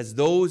 as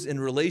those in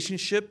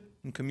relationship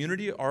and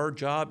community, our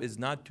job is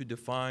not to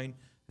define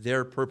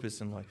their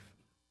purpose in life.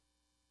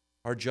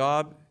 Our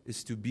job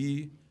is to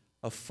be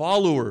a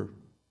follower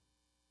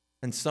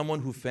and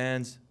someone who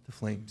fans the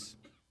flames.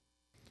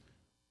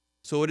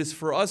 So it is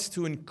for us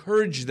to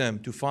encourage them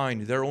to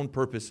find their own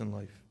purpose in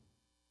life.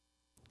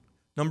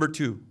 Number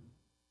 2,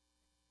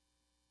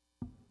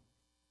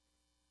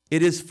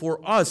 it is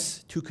for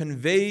us to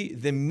convey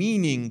the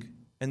meaning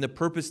and the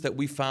purpose that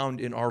we found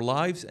in our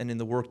lives and in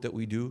the work that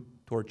we do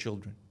to our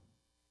children.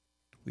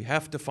 We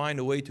have to find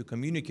a way to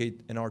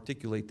communicate and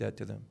articulate that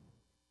to them.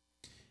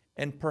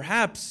 And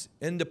perhaps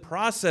in the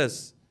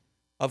process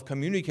of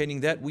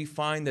communicating that, we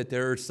find that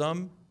there are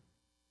some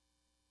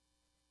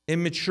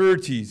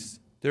immaturities.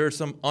 There are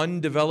some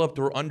undeveloped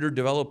or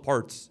underdeveloped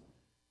parts,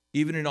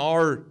 even in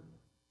our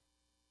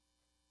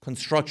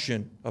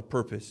construction of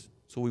purpose.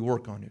 So we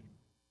work on it.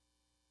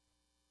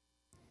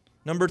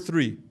 Number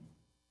 3,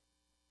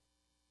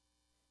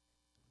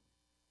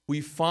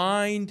 we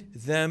find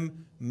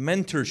them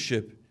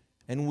mentorship,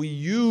 and we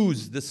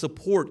use the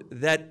support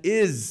that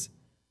is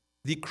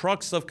the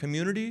crux of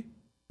community,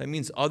 that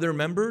means other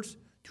members,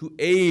 to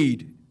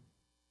aid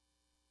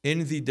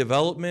in the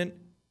development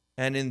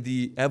and in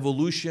the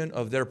evolution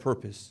of their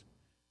purpose.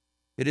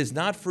 It is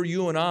not for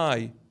you and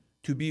I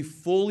to be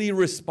fully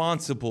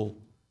responsible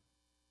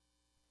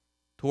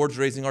towards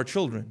raising our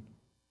children.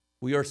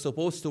 We are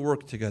supposed to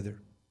work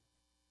together.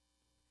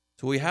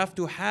 So we have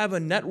to have a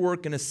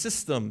network and a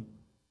system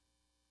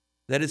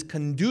that is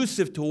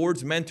conducive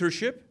towards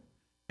mentorship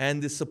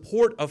and the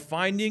support of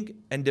finding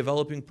and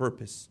developing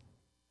purpose.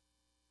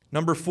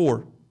 Number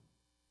 4,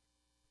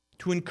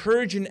 to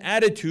encourage an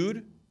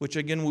attitude, which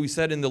again we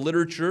said in the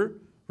literature,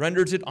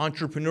 renders it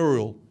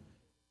entrepreneurial.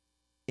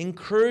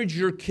 Encourage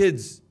your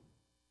kids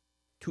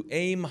to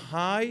aim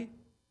high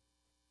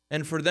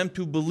and for them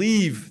to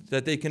believe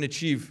that they can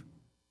achieve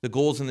the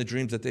goals and the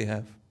dreams that they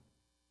have.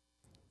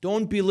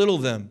 Don't belittle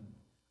them.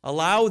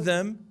 Allow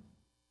them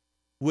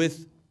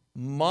with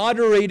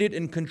moderated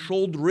and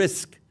controlled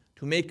risk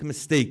to make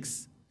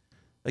mistakes.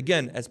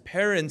 Again, as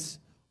parents,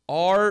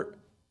 our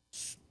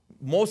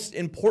most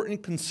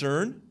important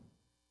concern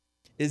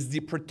is the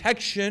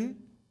protection,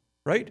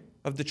 right,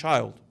 of the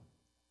child.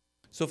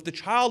 So if the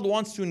child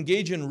wants to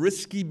engage in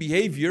risky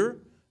behavior,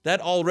 that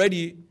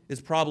already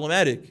is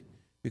problematic,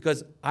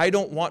 because I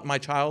don't want my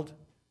child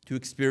to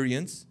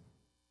experience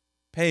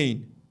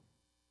pain.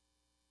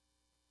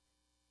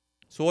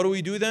 So what do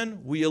we do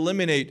then? We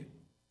eliminate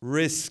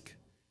risk.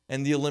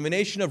 And the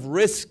elimination of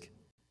risk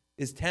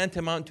is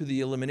tantamount to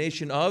the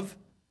elimination of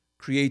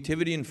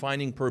creativity and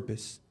finding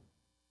purpose.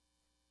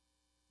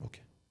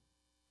 Okay.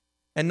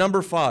 And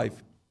number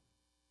 5.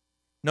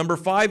 Number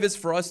 5 is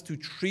for us to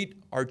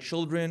treat our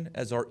children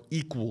as our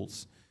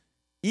equals.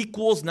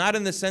 Equals not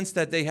in the sense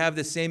that they have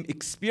the same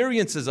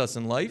experience as us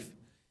in life,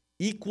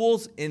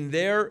 equals in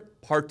their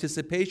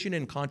participation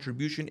and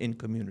contribution in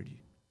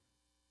community.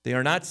 They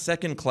are not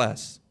second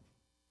class.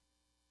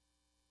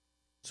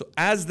 So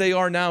as they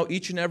are now,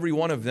 each and every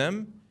one of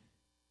them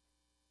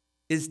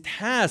is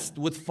tasked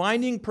with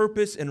finding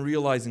purpose and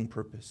realizing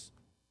purpose.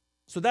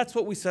 So that's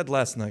what we said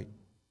last night.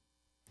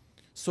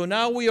 So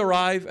now we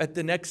arrive at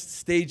the next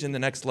stage and the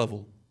next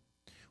level.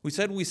 We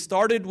said we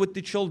started with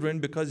the children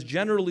because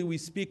generally we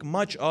speak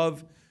much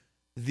of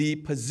the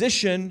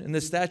position and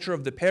the stature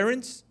of the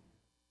parents,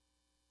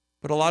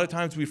 but a lot of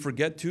times we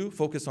forget to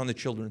focus on the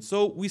children.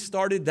 So we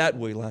started that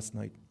way last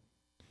night.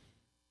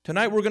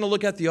 Tonight we're going to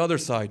look at the other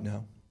side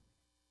now.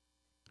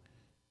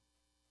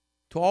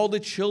 To all the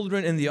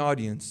children in the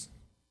audience,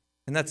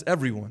 and that's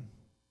everyone.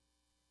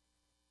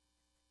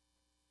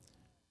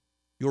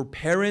 Your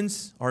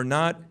parents are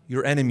not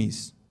your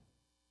enemies.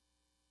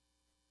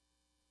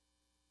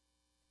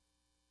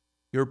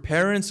 Your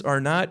parents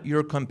are not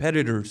your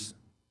competitors.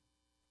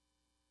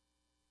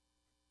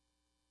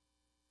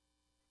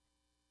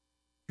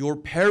 Your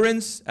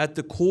parents at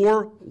the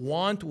core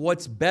want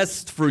what's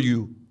best for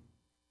you.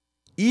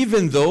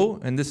 Even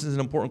though, and this is an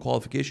important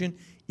qualification,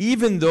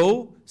 even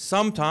though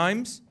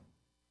sometimes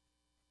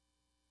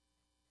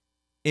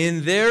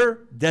in their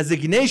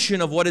designation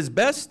of what is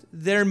best,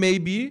 there may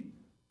be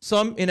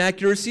some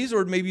inaccuracies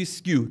or it may be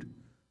skewed.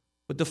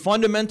 But the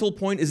fundamental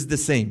point is the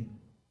same.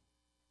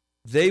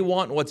 They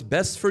want what's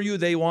best for you.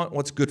 They want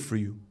what's good for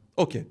you.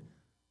 Okay.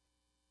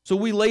 So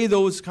we lay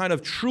those kind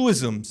of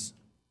truisms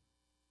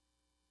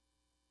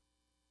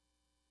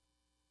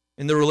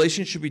in the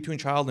relationship between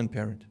child and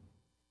parent.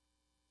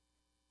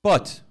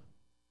 But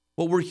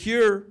what we're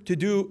here to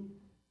do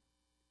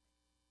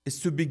is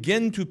to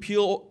begin to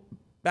peel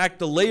back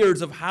the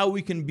layers of how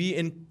we can be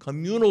in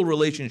communal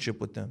relationship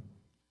with them,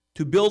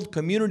 to build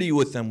community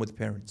with them, with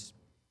parents.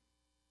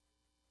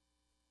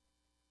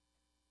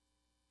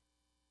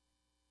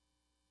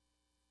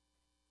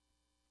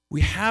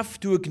 We have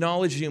to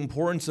acknowledge the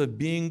importance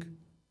of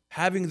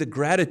having the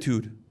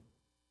gratitude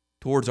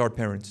towards our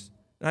parents.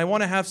 And I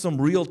want to have some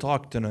real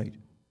talk tonight.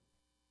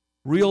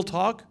 Real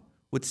talk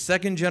with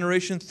second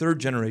generation, third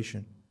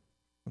generation.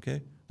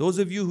 Okay? Those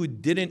of you who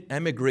didn't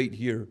emigrate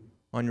here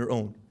on your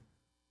own.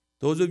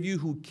 Those of you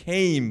who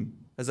came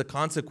as a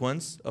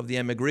consequence of the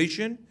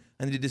emigration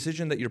and the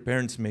decision that your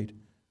parents made.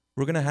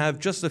 We're going to have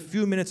just a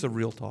few minutes of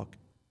real talk.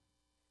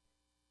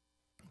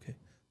 Okay.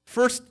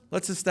 First,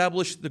 let's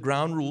establish the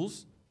ground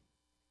rules.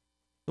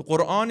 The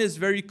Quran is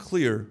very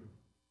clear.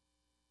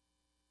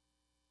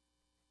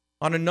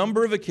 On a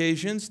number of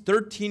occasions,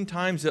 13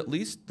 times at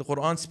least, the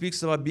Quran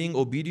speaks about being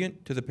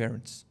obedient to the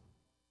parents.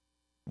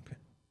 Okay.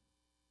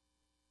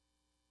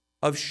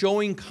 Of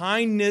showing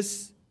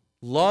kindness,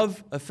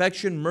 love,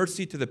 affection,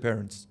 mercy to the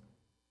parents.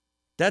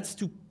 That's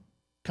to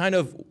kind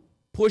of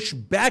push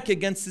back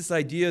against this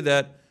idea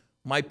that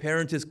my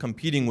parent is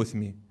competing with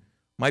me,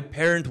 My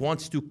parent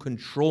wants to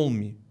control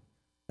me.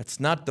 That's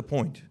not the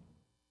point.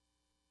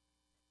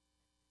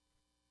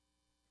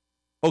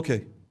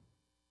 Okay.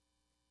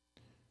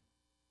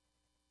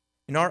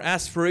 In our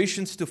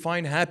aspirations to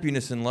find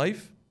happiness in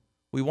life,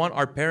 we want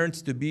our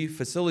parents to be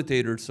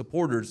facilitators,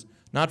 supporters,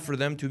 not for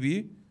them to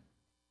be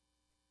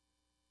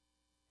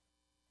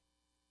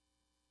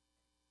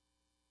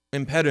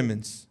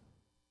impediments.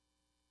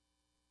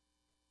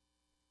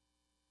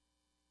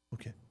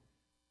 Okay.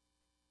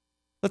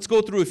 Let's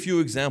go through a few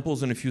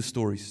examples and a few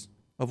stories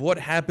of what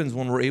happens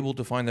when we're able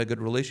to find that good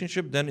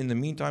relationship. Then in the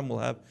meantime,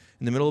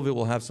 in the middle of it,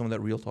 we'll have some of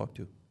that real talk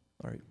too.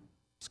 All right.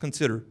 Let's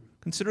consider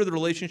the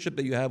relationship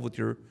that you have with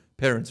your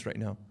parents right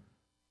now.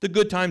 The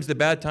good times, the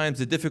bad times,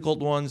 the difficult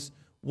ones,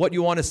 what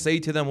you want to say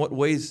to them, what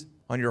weighs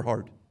on your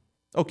heart.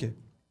 Okay.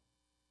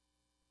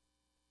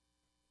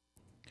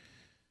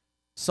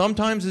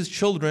 Sometimes as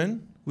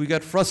children, we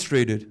get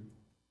frustrated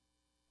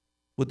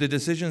with the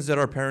decisions that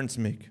our parents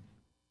make.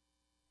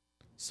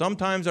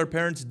 Sometimes our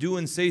parents do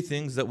and say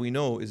things that we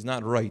know is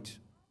not right.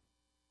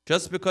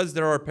 Just because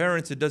they're our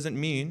parents, it doesn't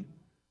mean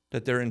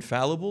that they're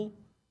infallible,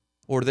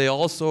 or they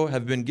also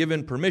have been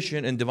given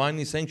permission and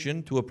divinely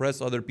sanctioned to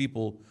oppress other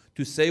people,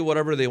 to say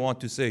whatever they want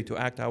to say, to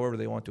act however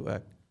they want to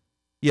act.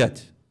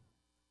 Yet,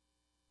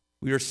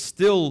 we are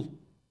still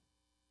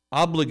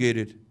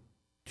obligated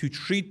to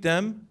treat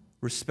them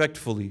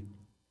respectfully.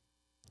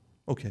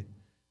 Okay.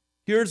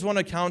 Here's one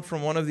account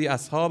from one of the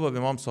ashab of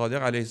Imam Sadiq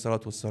alayhi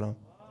salatu wassalam.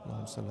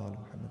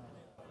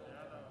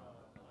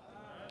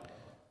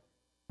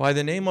 By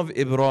the name of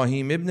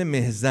Ibrahim ibn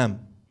Mihzam.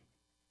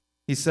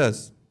 He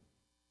says,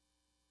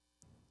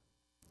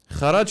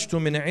 خرجت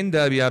من عند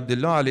أبي عبد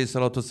الله عليه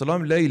الصلاة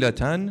والسلام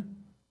ليلة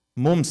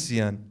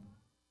ممسيا.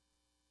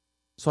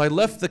 So I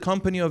left the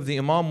company of the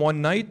Imam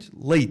one night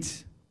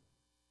late.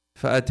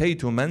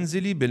 فأتيت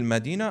منزلي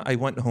بالمدينة. I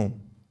went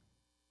home.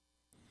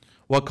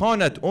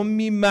 وكانت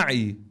أمي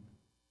معي.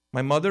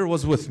 My mother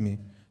was with me.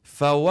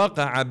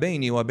 فوقع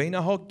بيني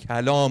وبينها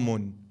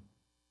كلام.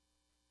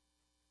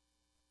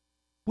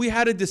 We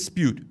had a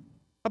dispute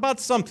about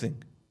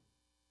something.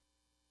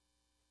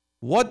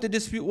 What the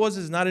dispute was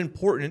is not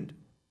important,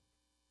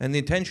 and the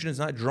attention is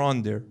not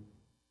drawn there.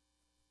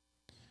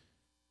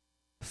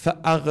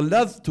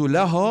 فأغلظت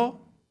لها.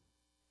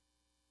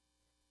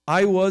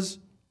 I was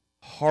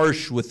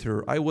harsh with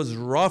her. I was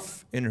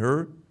rough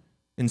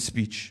in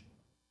speech.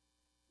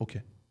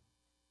 Okay.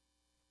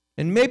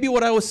 And maybe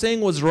what I was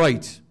saying was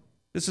right.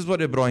 This is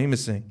what Ibrahim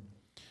is saying.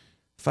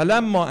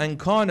 فلما أن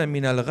كان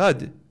من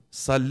الغد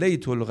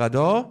صليت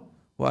الغداء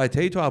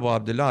وأتيت أبا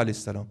عبد الله عليه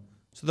السلام.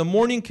 So the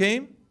morning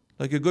came,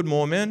 like a good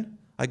mu'min.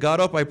 I got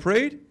up, I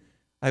prayed.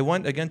 I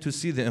went again to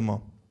see the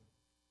Imam.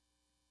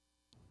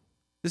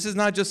 This is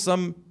not just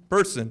some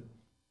person,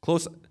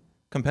 close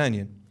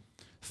companion.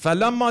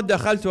 فلما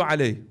دخلت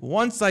عليه.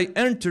 Once I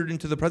entered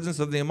into the presence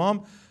of the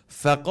Imam,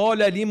 فقال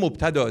لي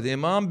مبتدأ. The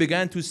Imam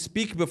began to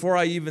speak before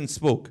I even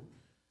spoke.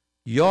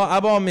 يا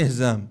أبا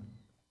مهزم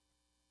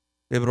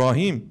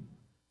إبراهيم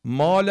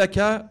ما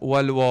لك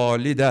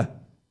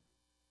والوالدة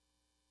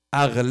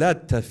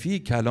أغلدت في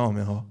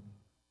كلامها.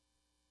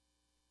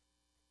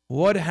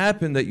 What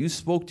happened that you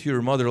spoke to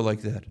your mother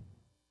like that?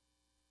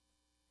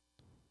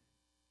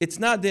 It's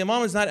not, the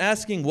Imam is not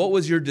asking what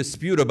was your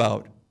dispute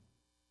about.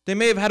 They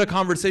may have had a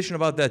conversation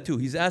about that too.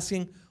 He's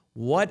asking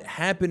what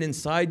happened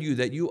inside you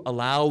that you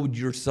allowed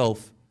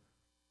yourself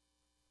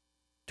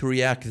to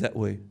react that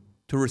way,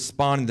 to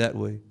respond that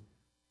way.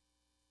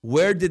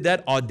 Where did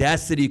that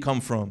audacity come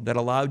from that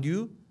allowed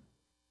you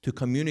to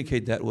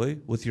communicate that way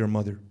with your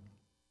mother?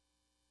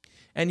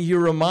 And he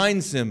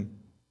reminds him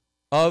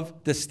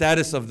of the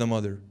status of the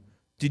mother.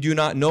 Did you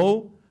not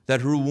know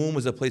that her womb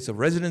was a place of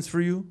residence for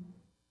you?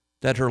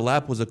 That her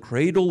lap was a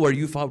cradle where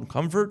you found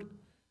comfort?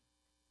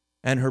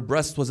 And her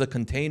breast was a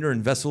container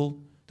and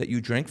vessel that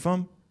you drank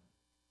from?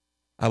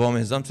 Abu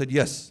Mihzam said,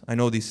 yes, I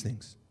know these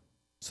things.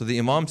 So the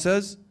Imam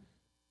says,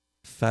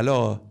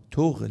 فَلَا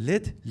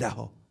تُغْلِدْ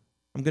لَهَا.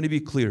 I'm going to be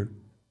clear.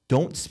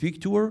 Don't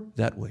speak to her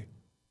that way.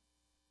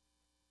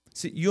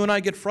 See, you and I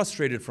get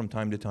frustrated from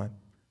time to time.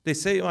 They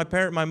say,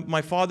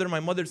 my father, my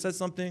mother says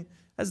something,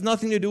 has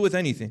nothing to do with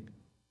anything.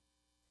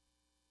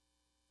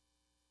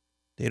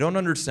 They don't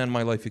understand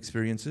my life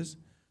experiences.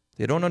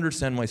 They don't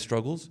understand my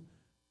struggles.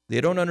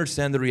 They don't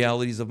understand the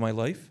realities of my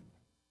life.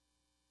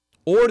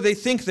 Or they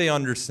think they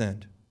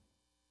understand.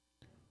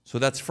 So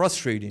that's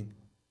frustrating.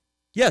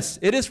 Yes,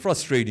 it is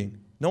frustrating.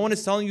 No one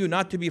is telling you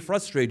not to be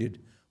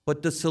frustrated.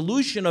 But the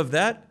solution of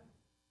that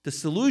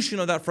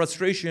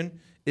frustration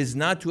is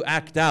not to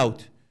act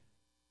out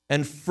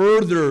and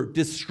further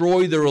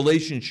destroy the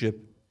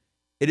relationship.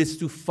 It is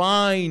to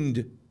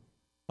find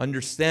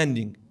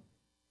understanding.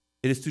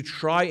 It is to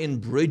try and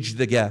bridge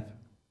the gap.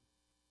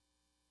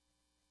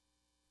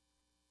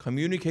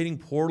 Communicating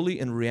poorly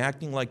and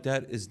reacting like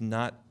that is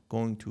not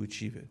going to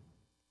achieve it.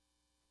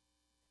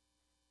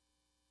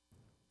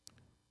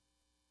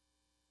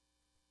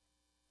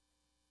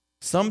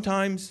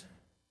 Sometimes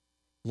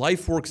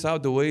life works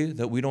out the way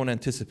that we don't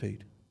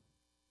anticipate.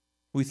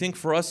 We think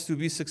for us to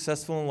be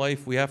successful in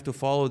life, we have to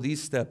follow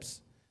these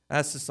steps.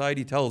 as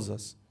society tells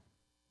us.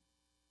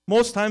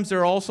 Most times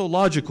they're also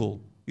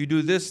logical. You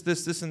do this,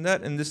 this, this, and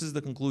that, and this is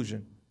the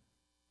conclusion.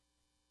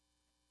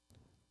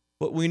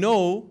 But we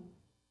know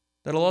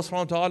that Allah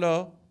subhanahu wa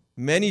ta'ala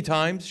many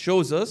times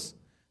shows us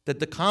that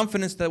the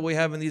confidence that we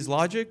have in these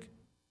logic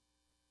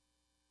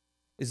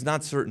is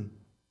not certain.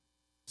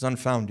 It's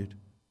unfounded.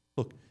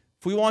 Look,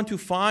 if we want to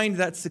find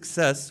that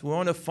success, we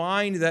want to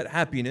find that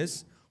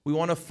happiness, we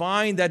want to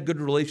find that good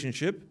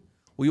relationship,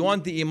 we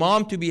want the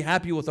Imam to be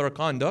happy with our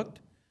conduct,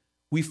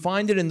 we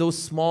find it in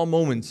those small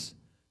moments,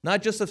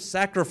 not just of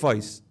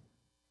sacrifice,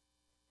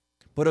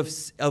 but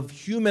of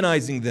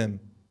humanizing them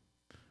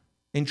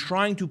and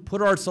trying to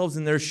put ourselves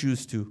in their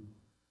shoes too.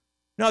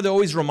 Now they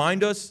always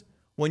remind us,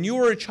 when you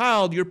were a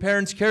child, your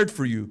parents cared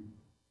for you.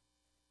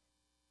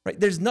 Right?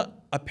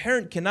 A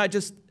parent cannot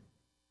just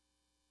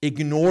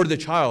ignore the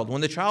child.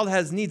 When the child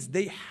has needs,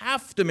 they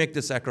have to make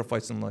the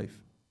sacrifice in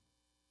life.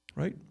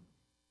 Right?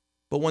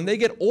 But when they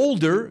get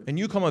older and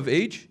you come of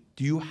age,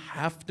 do you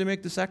have to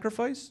make the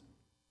sacrifice?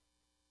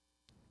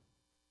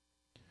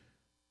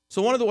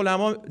 So one of the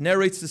ulama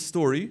narrates this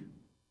story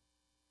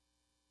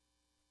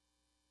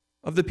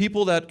of the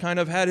people that kind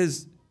of had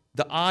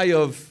the eye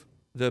of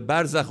the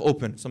barzakh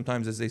open,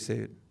 sometimes as they say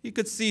it. He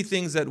could see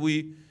things that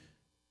we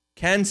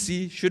can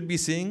see, should be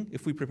seeing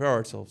if we prepare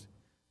ourselves.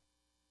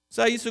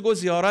 So I used to go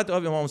ziyarat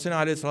of Imam Hussain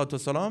alayhi salatu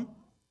wasalam.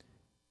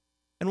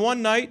 And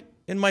one night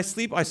in my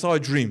sleep, I saw a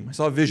dream, I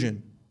saw a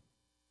vision.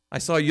 I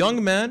saw a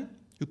young man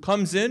who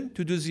comes in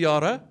to do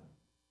ziyarah.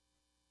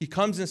 He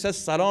comes and says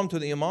salam to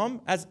the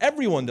Imam, as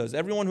everyone does.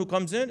 Everyone who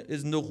comes in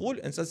is nukhul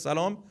and says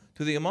salam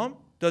to the Imam,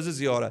 does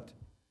a ziyarat.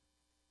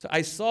 So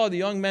I saw the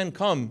young man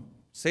come,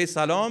 say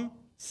salam,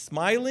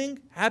 smiling,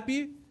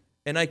 happy,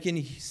 and I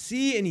can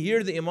see and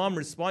hear the Imam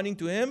responding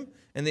to him,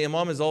 and the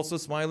Imam is also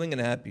smiling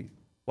and happy.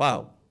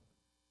 Wow.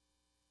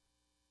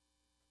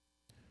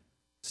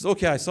 He says,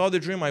 okay, I saw the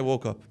dream, I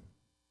woke up.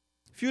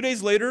 A few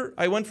days later,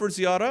 I went for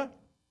ziyarah,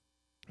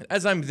 and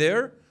as I'm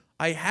there,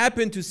 I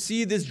happen to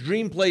see this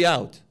dream play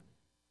out.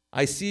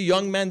 I see a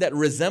young man that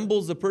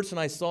resembles the person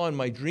I saw in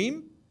my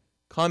dream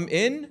come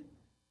in.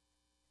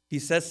 He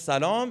says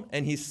salam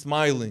and he's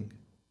smiling.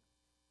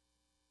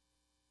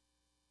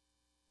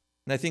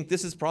 And I think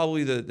this is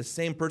probably the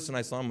same person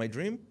I saw in my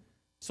dream.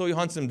 So he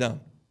hunts him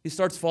down. He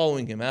starts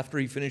following him after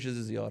he finishes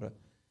his ziyarah.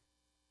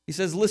 He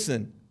says,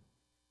 listen,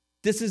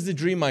 this is the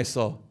dream I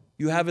saw.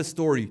 You have a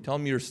story. Tell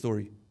me your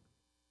story.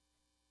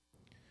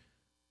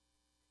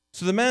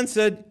 So the man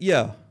said,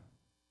 yeah,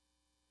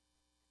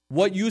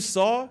 what you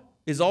saw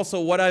is also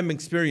what I'm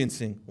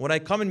experiencing. When I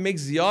come and make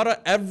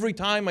ziyarah, every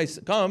time I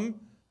come,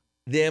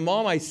 the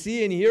Imam, I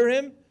see and hear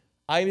him,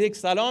 I make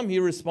salam, he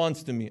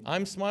responds to me.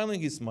 I'm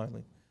smiling, he's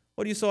smiling.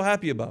 What are you so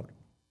happy about?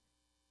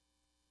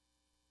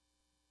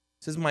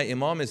 He says, my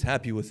Imam is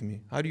happy with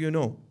me. How do you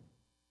know?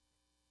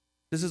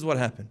 This is what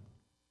happened.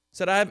 He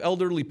said, I have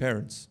elderly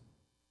parents.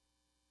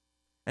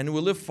 And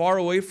we live far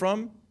away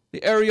from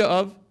the area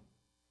of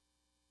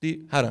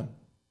the haram.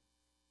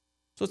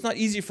 So it's not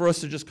easy for us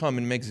to just come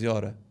and make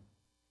ziyarah.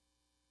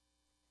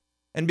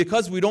 And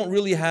because we don't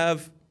really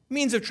have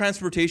means of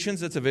transportation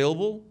that's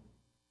available,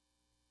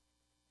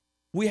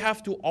 we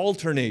have to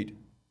alternate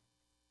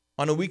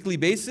on a weekly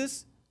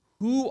basis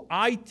who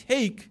I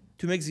take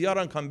to make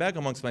ziyarah and come back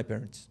amongst my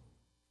parents.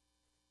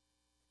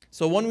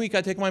 So 1 week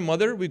I take my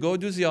mother, we go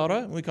do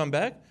ziyarah, and we come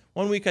back.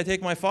 1 week I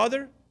take my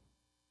father,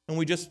 and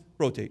we just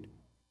rotate.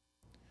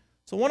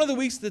 So one of the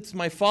weeks it's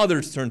my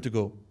father's turn to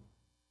go.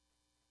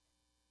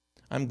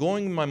 I'm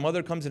going, my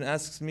mother comes and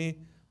asks me,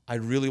 I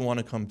really want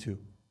to come too.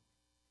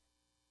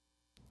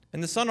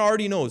 And the son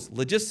already knows,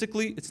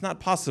 logistically, it's not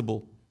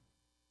possible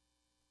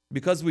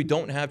because we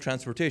don't have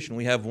transportation.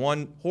 We have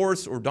one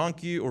horse or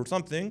donkey or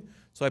something,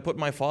 so I put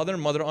my father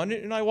and mother on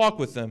it and I walk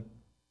with them.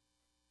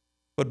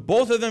 But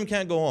both of them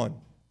can't go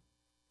on.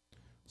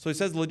 So he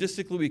says,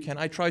 logistically, we can.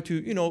 I try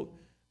to,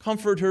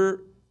 comfort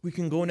her. We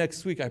can go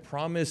next week. I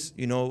promise,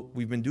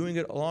 we've been doing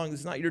it along.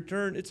 It's not your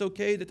turn. It's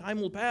okay. The time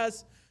will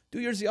pass. Do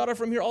your ziyarah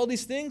from here. All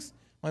these things.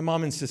 My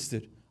mom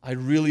insisted. I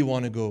really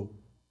want to go.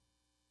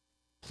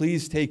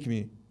 Please take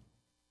me.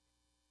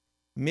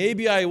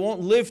 Maybe I won't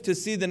live to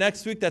see the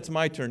next week. That's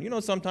my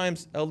turn.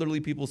 Sometimes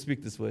elderly people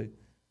speak this way.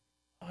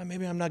 Oh,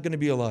 maybe I'm not going to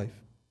be alive.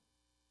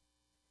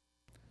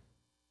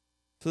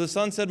 So the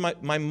son said,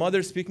 my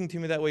mother speaking to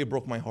me that way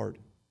broke my heart.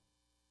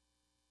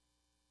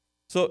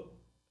 So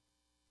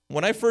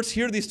when I first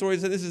hear these stories,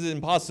 I said, this is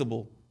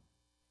impossible.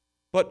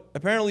 But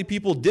apparently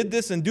people did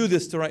this and do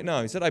this to right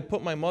now. He said, I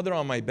put my mother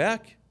on my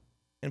back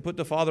and put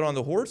the father on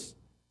the horse,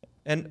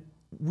 and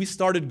we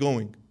started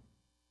going.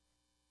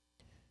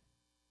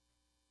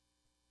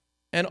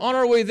 And on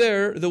our way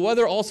there, the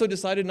weather also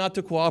decided not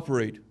to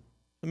cooperate.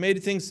 It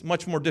made things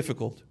much more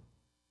difficult.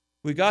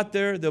 We got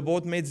there, they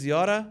both made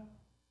ziyarah.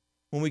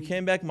 When we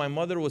came back, my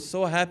mother was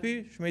so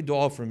happy, she made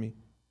dua for me.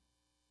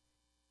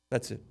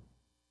 That's it.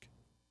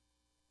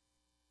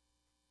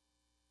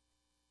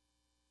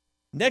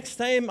 Next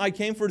time I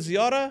came for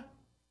ziyarah,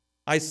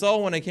 I saw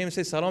when I came to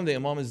say salam, the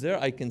Imam is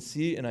there, I can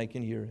see and I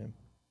can hear him.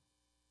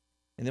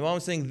 And the Imam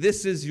is saying,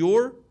 this is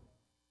your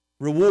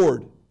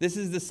reward. This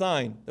is the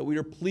sign that we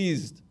are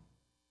pleased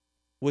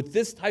with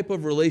this type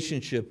of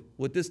relationship,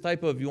 with this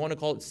type of, you want to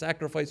call it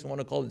sacrifice, you want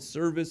to call it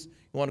service,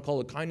 you want to call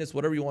it kindness,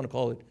 whatever you want to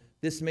call it.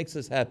 This makes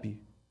us happy.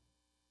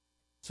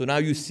 So now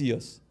you see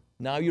us.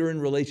 Now you're in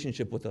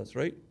relationship with us,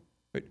 right?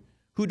 Right?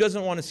 Who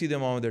doesn't want to see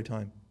them all of their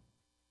time?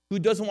 Who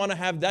doesn't want to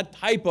have that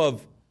type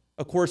of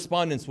a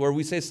correspondence where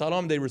we say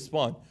salam, they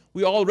respond?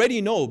 We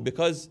already know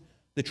because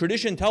the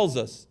tradition tells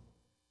us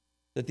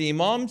that the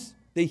imams,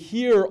 they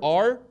hear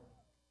our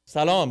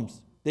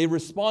salams. They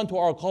respond to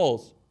our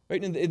calls.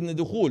 Right? In the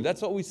dukhul,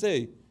 that's what we say.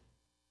 You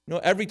know,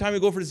 every time we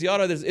go for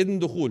ziyarah, there's idn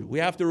dukhul. We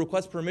have to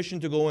request permission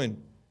to go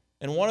in.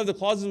 And one of the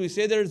clauses we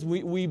say there is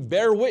we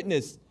bear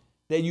witness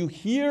that you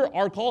hear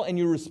our call and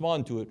you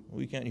respond to it.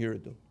 We can't hear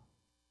it though.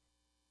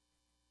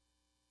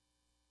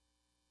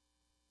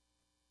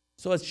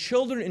 So as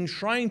children, in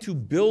trying to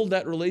build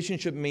that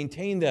relationship,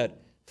 maintain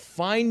that,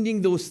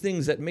 finding those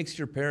things that makes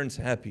your parents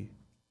happy.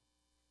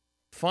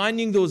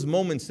 Finding those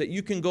moments that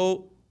you can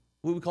go,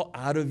 what we call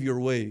out of your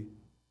way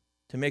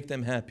to make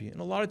them happy. And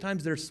a lot of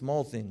times they're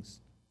small things.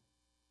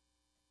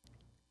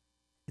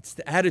 It's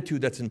the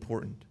attitude that's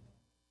important.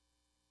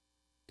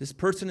 This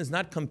person is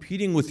not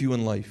competing with you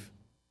in life.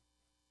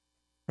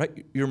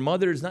 Right? Your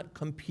mother is not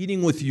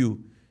competing with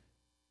you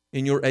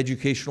in your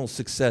educational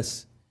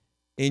success,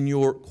 in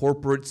your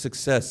corporate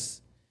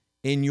success,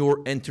 in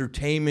your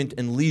entertainment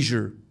and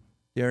leisure.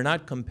 They are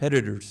not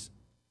competitors.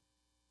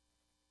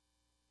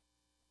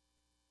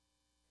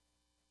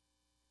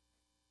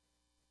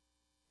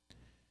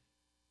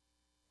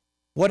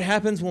 What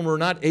happens when we're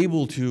not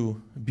able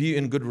to be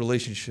in good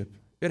relationship?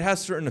 It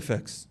has certain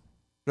effects.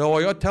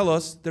 Rawayat tell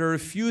us there are a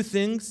few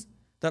things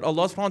that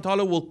Allah subhanahu wa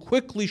ta'ala will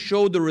quickly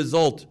show the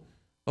result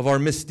of our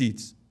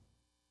misdeeds.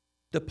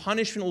 The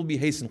punishment will be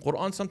hastened.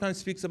 Quran sometimes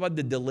speaks about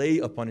the delay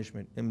of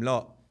punishment.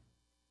 Imla.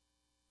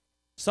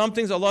 Some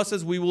things Allah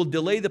says we will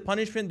delay the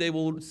punishment. They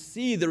will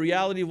see the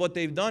reality of what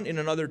they've done in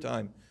another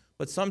time.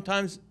 But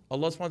sometimes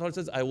Allah subhanahu wa ta'ala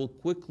says, I will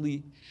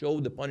quickly show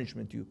the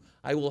punishment to you.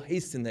 I will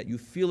hasten that. You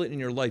feel it in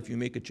your life. You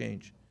make a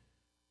change.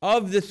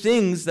 Of the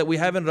things that we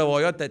have in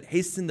rawayat that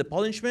hasten the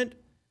punishment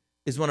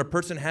is when a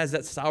person has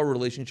that sour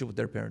relationship with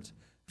their parents.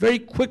 Very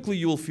quickly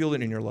you will feel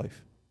it in your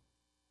life.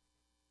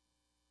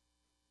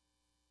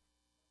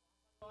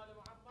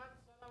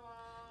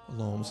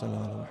 Allahumma salli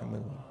ala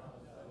Muhammad.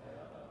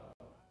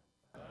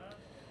 I'm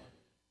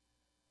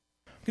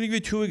going to give you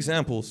two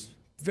examples,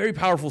 very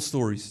powerful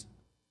stories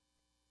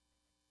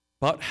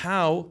about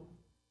how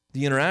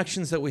the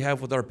interactions that we have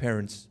with our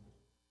parents,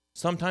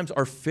 sometimes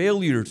our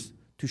failures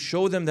to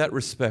show them that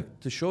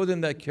respect, to show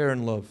them that care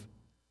and love,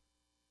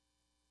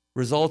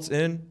 results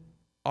in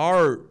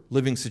our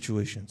living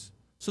situations.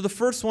 So the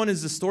first one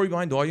is the story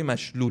behind Dua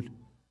Mashlul.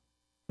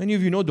 Many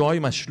of you know Dua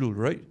Mashlul,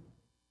 right?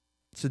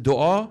 It's a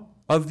dua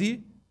of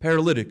the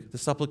paralytic, the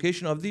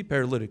supplication of the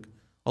paralytic.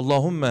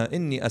 Allahumma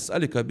inni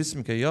as'alika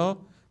bismika ya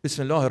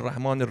bismillahir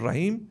rahmanir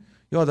rahim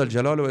ya dal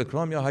jalal wa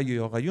ikram ya hayyu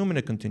ya qayyum, and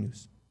it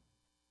continues.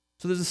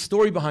 So there's a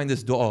story behind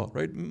this dua,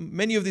 right?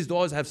 Many of these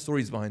duas have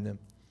stories behind them.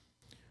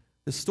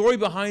 The story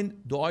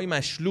behind Dua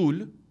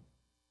Mashlul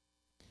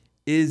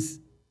is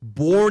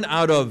born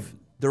out of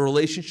the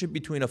relationship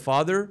between a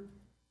father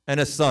and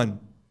a son.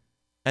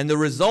 And the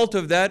result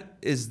of that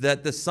is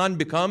that the son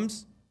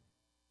becomes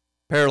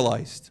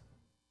paralyzed.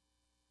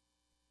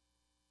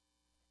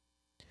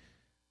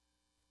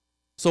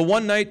 So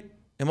one night,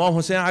 Imam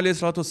Hussein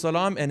alayhi salatu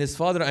wasalam and his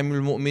father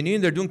Amir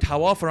al-Mu'mineen, they're doing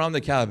tawaf around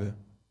the Kaaba.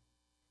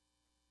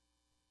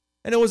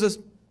 And it was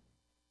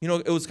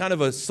it was kind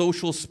of a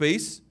social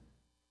space.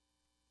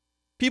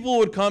 People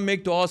would come,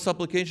 make dua,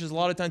 supplications. A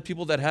lot of times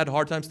people that had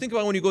hard times. Think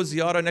about when you go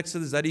ziyarah next to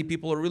the zadi,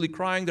 people are really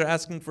crying. They're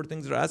asking for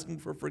things. They're asking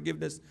for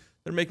forgiveness.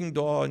 They're making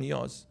dua and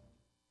niyaz.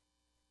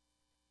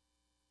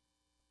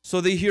 So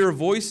they hear a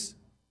voice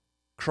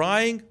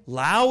crying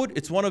loud.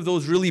 It's one of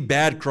those really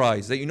bad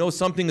cries that you know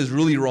something is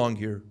really wrong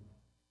here.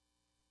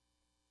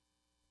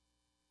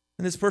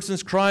 And this person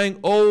is crying,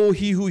 "Oh,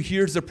 he who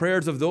hears the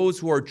prayers of those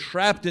who are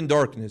trapped in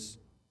darkness."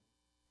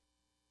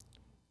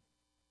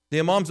 The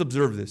Imams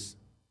observe this.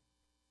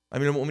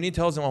 Amir al-Mu'mineen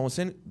tells Imam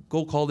Hussein,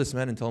 "Go call this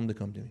man and tell him to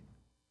come to me."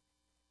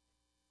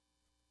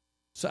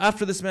 So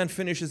after this man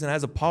finishes and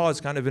has a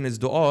pause kind of in his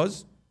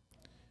du'as,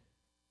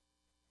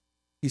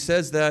 he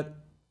says that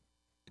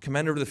the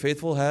commander of the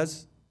faithful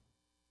has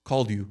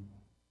called you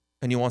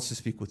and he wants to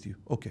speak with you.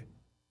 Okay.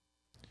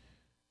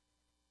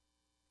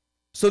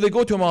 So they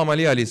go to Imam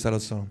Ali alayhi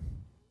salatu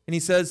and he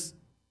says,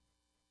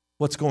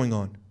 "What's going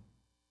on?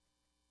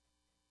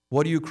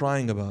 What are you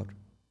crying about?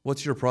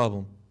 What's your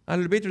problem?"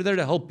 Ahlul Bayt are there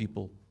to help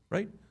people,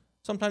 right?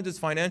 Sometimes it's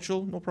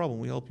financial, no problem,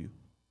 we help you.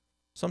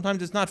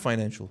 Sometimes it's not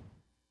financial.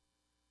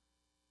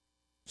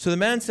 So the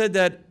man said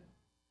that,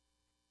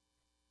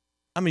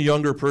 "I'm a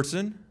younger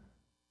person.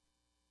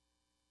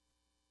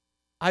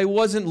 I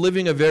wasn't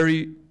living a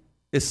very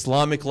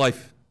Islamic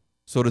life,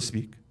 so to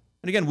speak."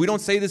 And again, we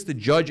don't say this to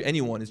judge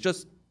anyone. It's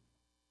just, it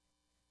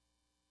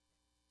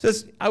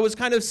says, I was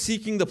kind of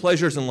seeking the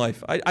pleasures in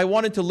life. I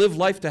wanted to live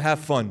life to have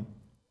fun.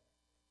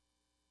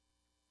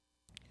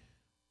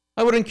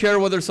 I wouldn't care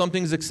whether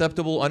something's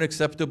acceptable,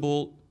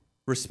 unacceptable,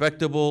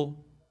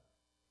 respectable.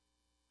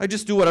 I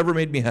just do whatever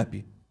made me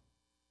happy.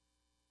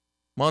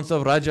 Month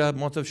of Rajab,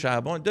 month of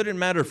Sha'ban, didn't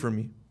matter for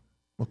me.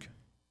 Okay.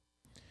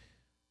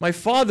 My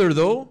father,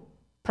 though,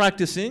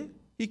 practicing,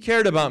 he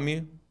cared about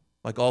me,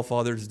 like all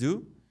fathers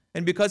do.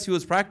 And because he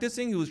was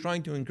practicing, he was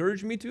trying to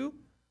encourage me to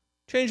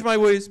change my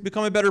ways,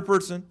 become a better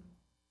person.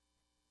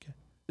 Okay.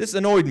 This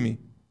annoyed me.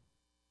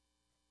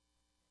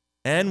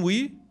 And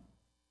we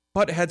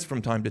butt heads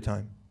from time to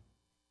time.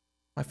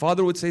 My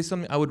father would say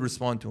something, I would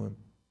respond to him.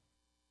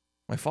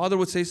 My father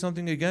would say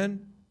something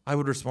again, I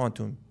would respond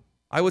to him.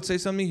 I would say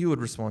something, he would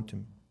respond to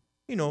me.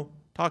 You know,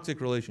 toxic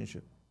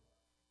relationship.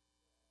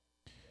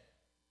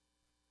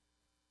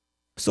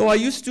 So I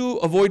used to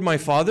avoid my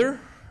father,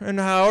 and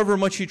however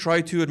much he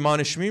tried to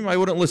admonish me, I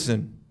wouldn't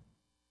listen.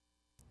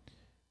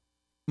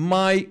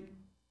 My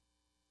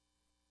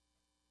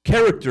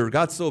character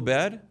got so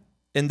bad,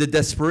 and the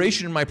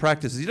desperation in my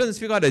practices, he doesn't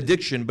speak about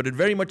addiction, but it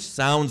very much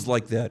sounds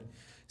like that.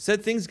 He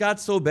said things got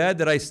so bad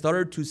that I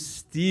started to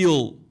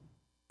steal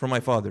from my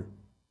father.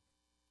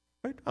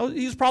 Right?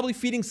 He was probably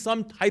feeding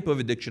some type of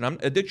addiction.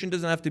 Addiction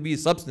doesn't have to be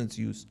substance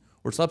use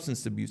or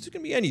substance abuse. It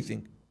can be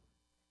anything.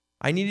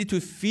 I needed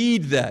to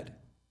feed that.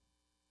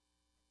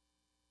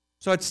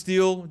 So I'd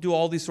steal, do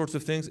all these sorts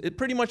of things. It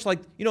pretty much like,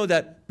 you know,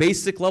 that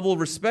basic level of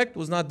respect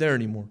was not there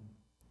anymore.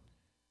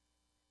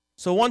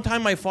 So one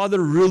time my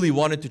father really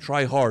wanted to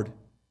try hard.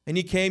 And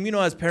he came, you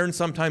know, as parents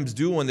sometimes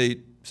do when they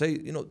say,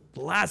 you know,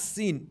 the last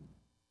scene.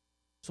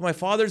 So my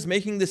father's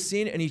making this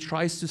scene and he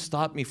tries to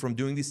stop me from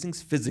doing these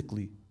things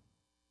physically.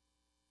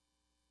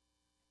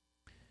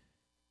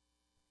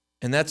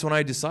 And that's when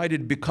I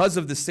decided, because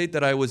of the state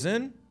that I was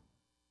in,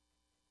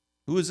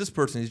 who is this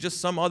person? He's just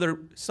some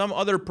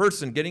other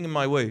person getting in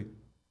my way.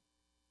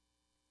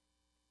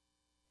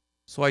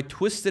 So I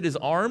twisted his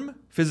arm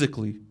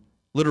physically,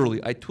 literally.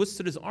 I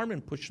twisted his arm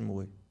and pushed him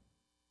away.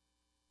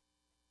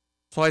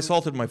 So I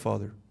assaulted my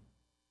father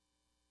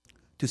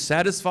to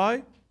satisfy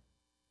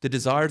the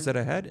desires that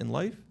I had in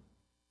life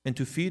and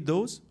to feed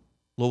those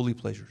lowly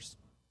pleasures.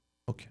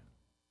 Okay.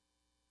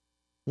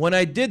 When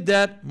I did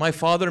that, my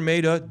father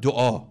made a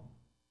dua,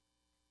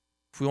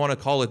 if we want to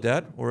call it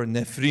that, or a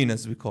nefrin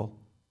as we call.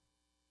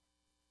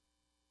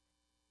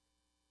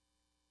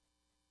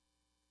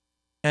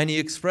 And he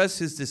expressed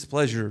his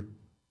displeasure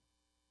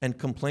and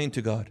complained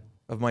to God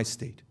of my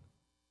state.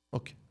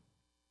 Okay.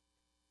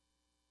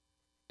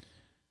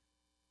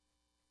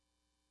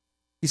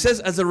 He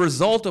says, as a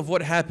result of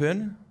what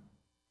happened,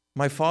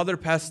 my father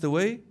passed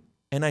away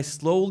and I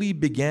slowly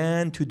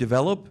began to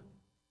develop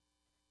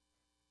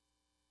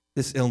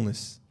this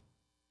illness.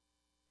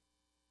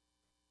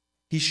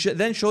 He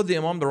then showed the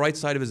Imam the right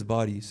side of his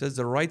body. He says,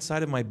 the right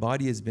side of my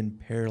body has been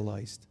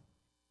paralyzed.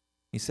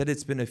 He said,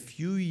 it's been a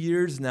few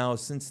years now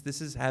since this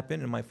has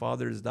happened and my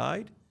father has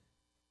died.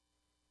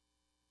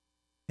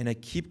 And I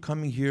keep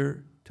coming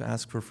here to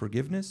ask for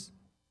forgiveness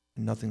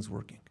and nothing's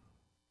working.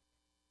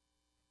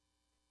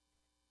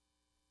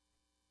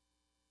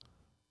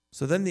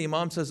 So then the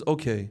Imam says,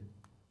 okay,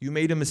 you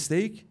made a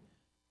mistake.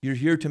 You're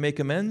here to make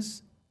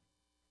amends.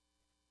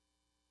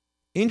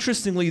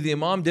 Interestingly, the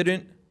Imam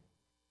didn't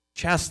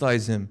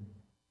chastise him.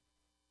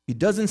 He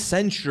doesn't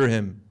censure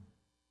him.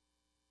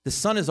 The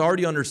son has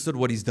already understood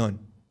what he's done.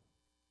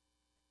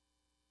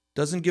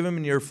 Doesn't give him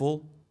an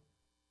earful.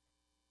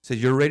 Said,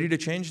 you're ready to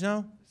change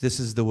now? This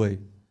is the way.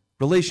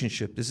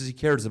 Relationship. He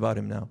cares about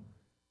him now.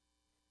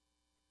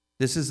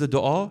 This is the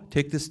dua.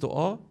 Take this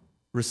dua,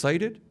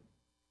 recite it,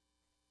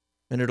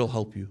 and it'll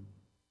help you.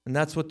 And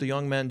that's what the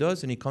young man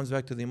does, and he comes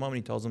back to the Imam and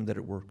he tells him that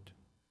it worked.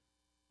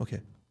 Okay.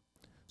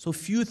 So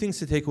few things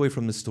to take away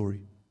from this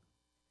story.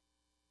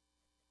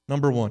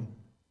 Number one,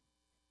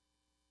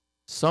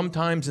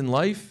 sometimes in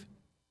life,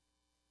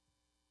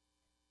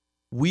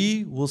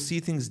 we will see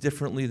things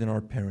differently than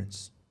our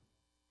parents.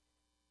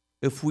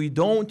 If we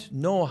don't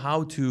know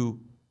how to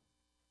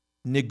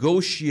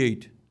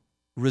negotiate,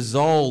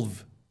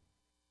 resolve,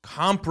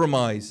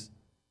 compromise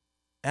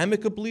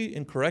amicably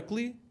and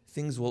correctly,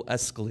 things will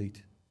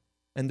escalate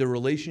and the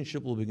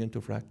relationship will begin to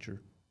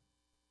fracture.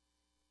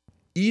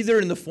 Either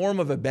in the form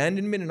of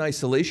abandonment and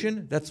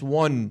isolation, that's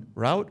one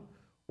route,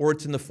 or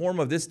it's in the form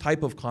of this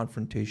type of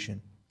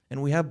confrontation.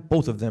 And we have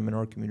both of them in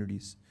our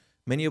communities.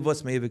 Many of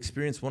us may have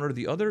experienced one or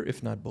the other,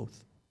 if not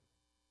both.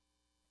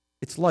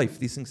 It's life.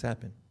 These things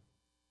happen.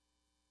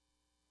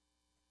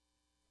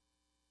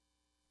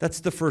 That's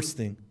the first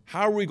thing.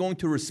 How are we going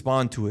to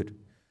respond to it?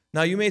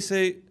 Now, you may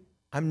say,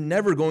 I'm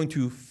never going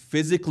to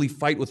physically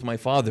fight with my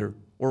father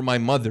or my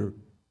mother.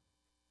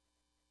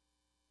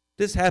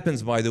 This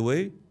happens, by the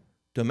way.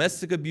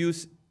 Domestic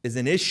abuse is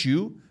an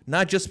issue,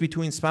 not just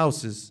between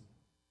spouses,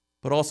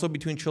 but also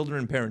between children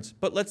and parents.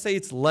 But let's say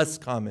it's less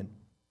common.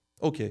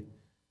 Okay.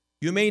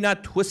 You may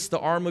not twist the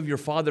arm of your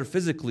father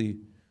physically,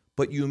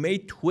 but you may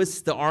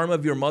twist the arm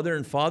of your mother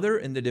and father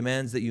in the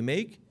demands that you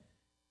make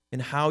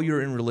and how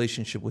you're in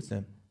relationship with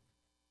them.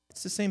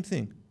 It's the same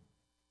thing.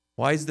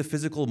 Why is the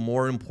physical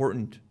more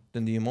important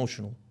than the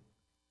emotional?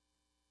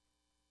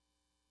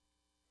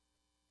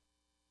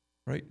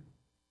 Right?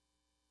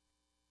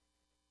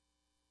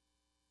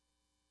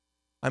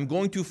 I'm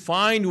going to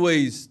find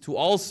ways to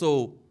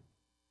also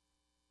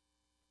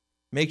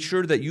make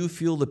sure that you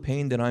feel the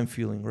pain that I'm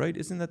feeling, right?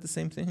 Isn't that the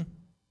same thing?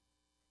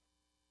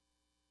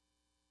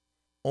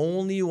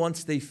 Only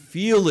once they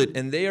feel it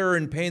and they are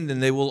in pain, then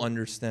they will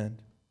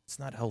understand. It's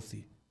not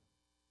healthy.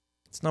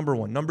 It's number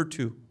one. Number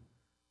two,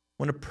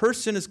 when a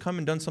person has come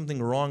and done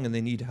something wrong and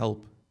they need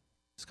help,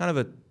 it's kind of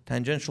a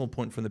tangential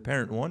point from the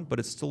parent one, but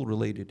it's still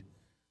related.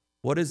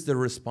 What is the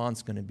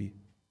response going to be?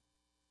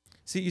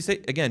 See, you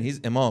say, again,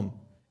 he's Imam.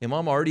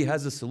 Imam already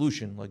has a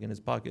solution, like in his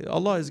pocket.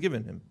 Allah has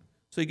given him.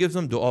 So he gives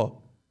them dua.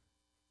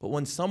 But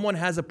when someone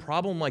has a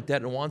problem like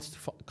that and wants to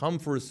come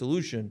for a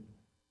solution,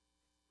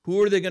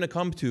 who are they going to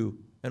come to?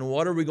 And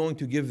what are we going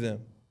to give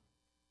them?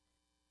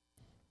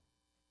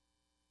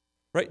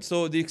 Right?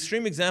 So the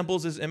extreme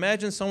examples is,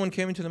 imagine someone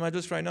came into the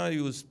majlis right now, he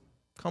was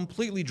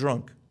completely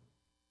drunk.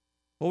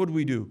 What would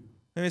we do?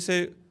 And we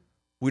say,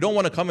 we don't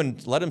want to come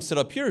and let him sit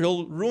up here.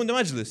 He'll ruin the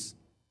majlis.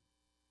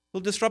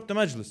 He'll disrupt the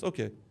majlis.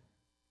 Okay.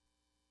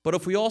 But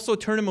if we also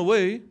turn him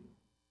away,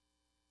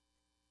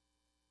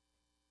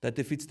 that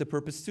defeats the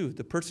purpose too.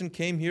 The person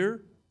came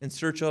here in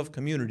search of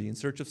community, in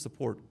search of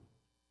support.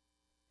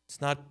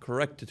 It's not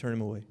correct to turn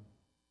him away.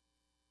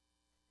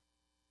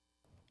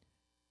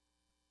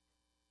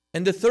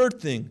 And the third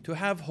thing, to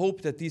have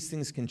hope that these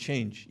things can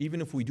change,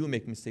 even if we do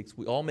make mistakes.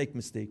 We all make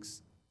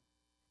mistakes.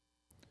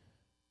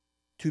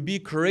 To be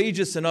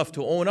courageous enough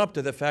to own up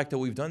to the fact that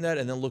we've done that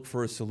and then look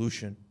for a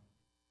solution.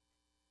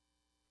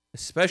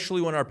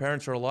 Especially when our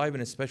parents are alive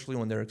and especially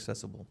when they're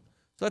accessible.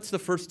 So that's the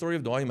first story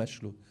of Du'a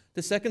Mashlu.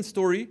 The second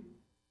story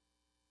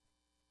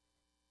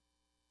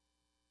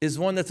is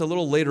one that's a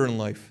little later in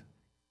life.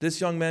 This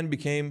young man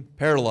became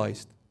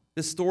paralyzed.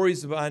 This story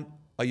is about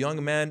a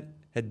young man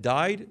had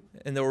died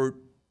and they were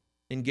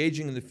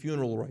engaging in the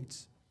funeral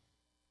rites.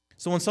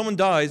 So when someone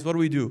dies, what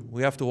do?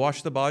 We have to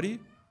wash the body,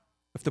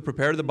 we have to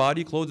prepare the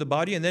body, clothe the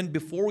body, and then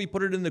before we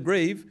put it in the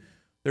grave,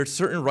 there are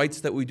certain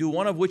rites that we do,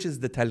 one of which is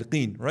the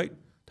talqeen, right?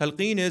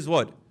 Talqeen is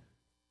what?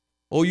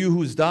 O you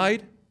who's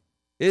died,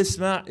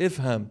 isma'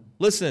 ifham.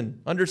 Listen,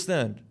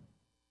 understand.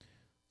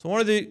 So one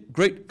of the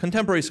great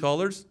contemporary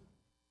scholars,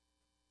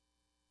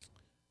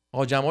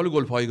 Jamal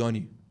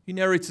Golpaigani, he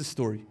narrates a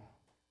story.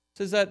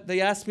 Says that they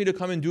asked me to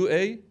come and do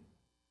a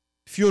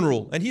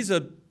funeral. And he's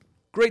a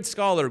great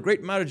scholar,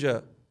 great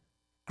marja,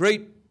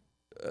 great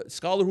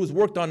scholar who's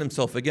worked on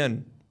himself.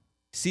 Again,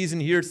 sees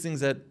and hears things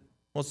that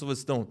most of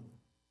us don't.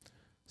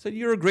 Said,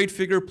 you're a great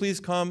figure, please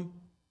come.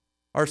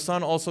 Our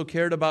son also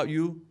cared about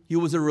you. He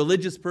was a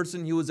religious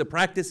person. He was a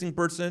practicing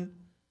person.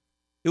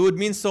 It would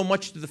mean so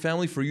much to the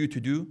family for you to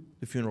do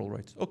the funeral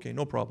rites. Okay,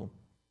 no problem.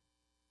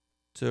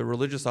 It's a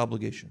religious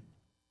obligation.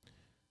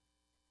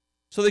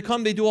 So they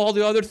come, they do all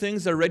the other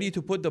things. They're ready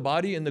to put the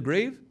body in the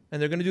grave,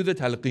 and they're going to do the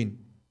talqeen.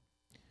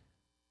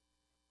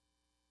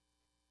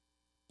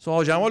 So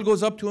Al-Jamal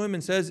goes up to him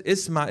and says,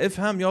 Isma'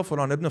 ifham ya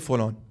fulan ibn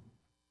fulan.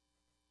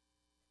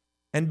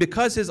 And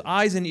because his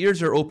eyes and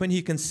ears are open,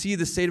 he can see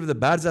the state of the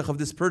barzakh of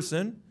this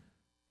person.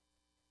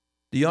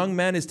 The young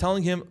man is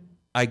telling him,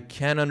 I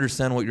can't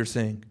understand what you're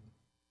saying.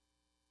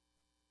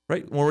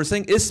 Right? When we're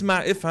saying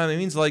Isma' ifham, it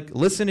means like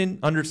listen and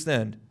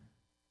understand.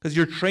 Because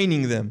you're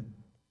training them.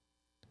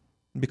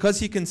 Because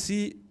he can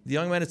see, the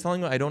young man is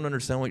telling him, I don't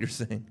understand what you're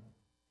saying.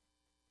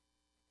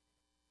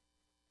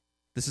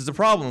 This is a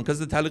problem because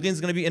the talqeen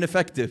is going to be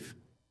ineffective.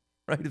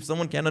 Right? If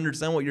someone can't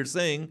understand what you're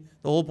saying,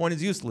 the whole point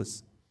is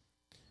useless.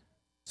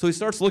 So he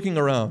starts looking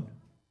around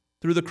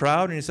through the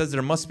crowd and he says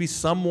there must be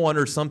someone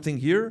or something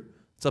here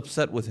that's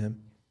upset with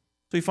him.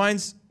 So he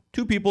finds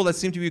two people that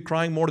seem to be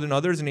crying more than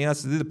others and he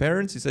asks, are they the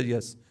parents? He said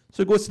yes.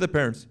 So he goes to the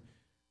parents.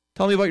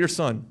 Tell me about your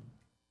son.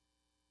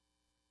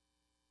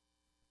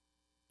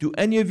 Do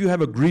any of you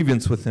have a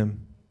grievance with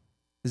him?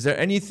 Is there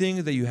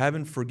anything that you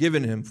haven't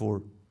forgiven him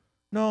for?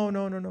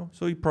 No.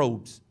 So he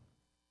probes.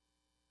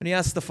 And he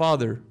asks the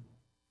father,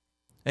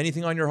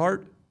 anything on your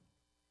heart?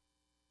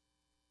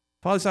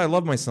 Father said, I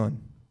love my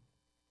son.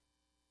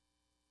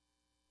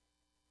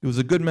 He was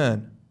a good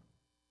man.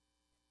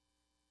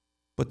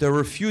 But there were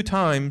a few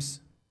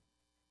times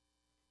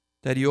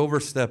that he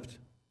overstepped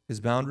his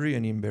boundary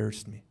and he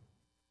embarrassed me.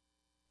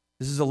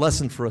 This is a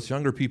lesson for us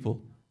younger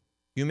people.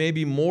 You may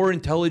be more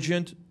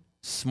intelligent,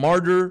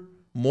 smarter,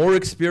 more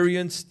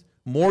experienced,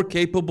 more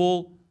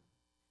capable.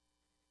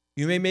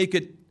 You may make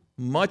it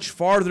much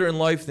farther in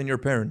life than your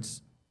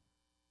parents.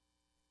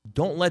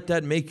 Don't let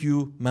that make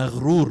you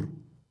maghrur.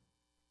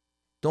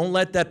 Don't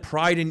let that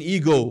pride and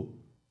ego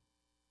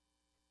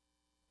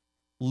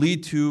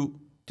lead to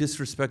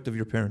disrespect of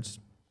your parents.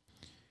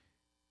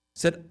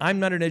 Said, I'm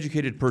not an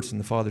educated person,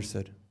 the father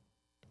said,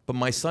 but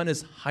my son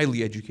is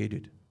highly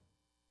educated.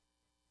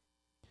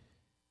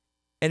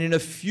 And in a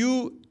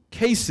few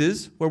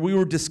cases where we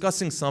were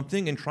discussing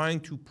something and trying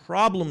to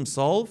problem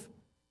solve,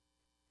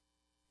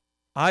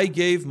 I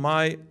gave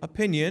my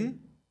opinion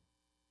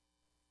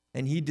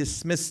and he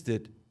dismissed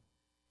it.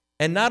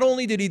 And not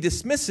only did he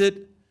dismiss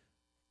it,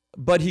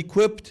 but he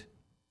quipped,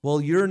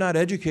 well, you're not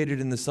educated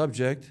in the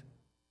subject.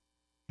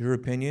 Your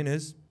opinion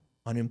is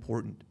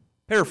unimportant.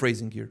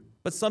 Paraphrasing here,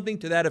 but something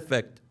to that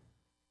effect.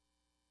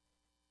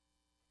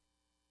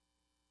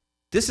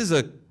 This is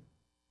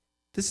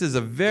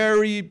a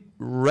very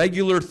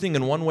regular thing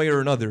in one way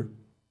or another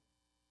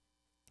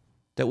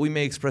that we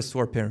may express to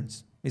our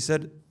parents. He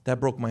said, that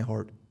broke my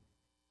heart.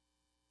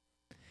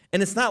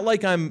 And it's not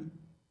like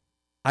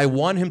I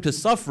want him to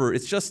suffer.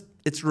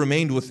 It's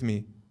remained with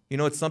me. You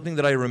know, it's something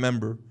that I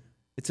remember.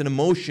 It's an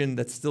emotion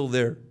that's still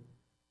there.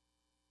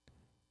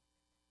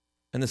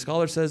 And the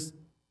scholar says,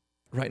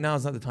 right now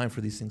is not the time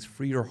for these things.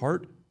 Free your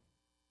heart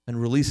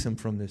and release him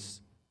from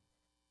this.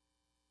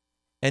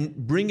 And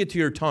bring it to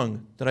your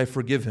tongue that I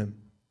forgive him.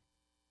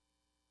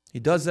 He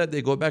does that.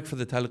 They go back for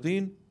the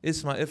talqeen.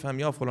 Isma ifham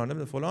ya fulan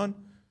ibn fulan.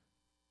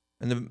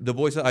 And the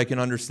boy said, I can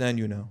understand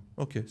you now.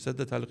 Okay, said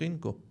the talqeen,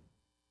 go.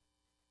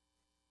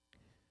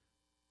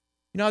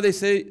 You know how they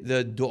say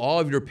the dua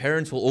of your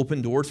parents will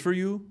open doors for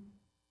you?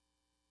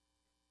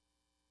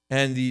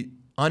 And the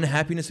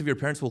unhappiness of your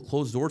parents will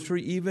close doors for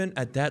you, even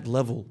at that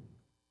level.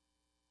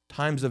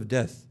 Times of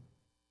death.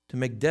 To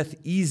make death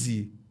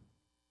easy,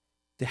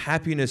 the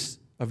happiness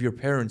of your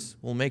parents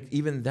will make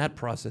even that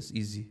process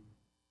easy.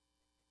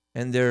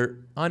 And their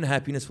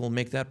unhappiness will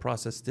make that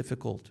process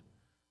difficult.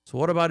 So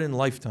what about in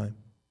lifetime?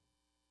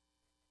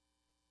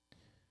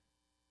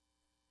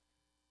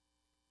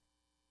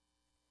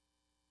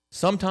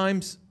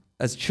 Sometimes,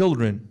 as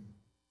children,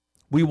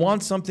 we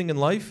want something in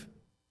life,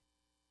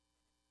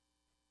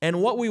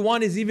 and what we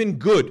want is even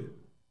good.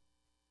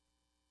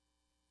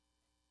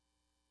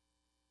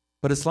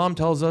 But Islam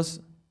tells us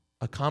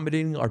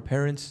accommodating our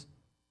parents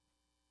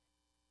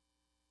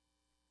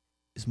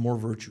is more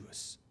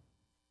virtuous.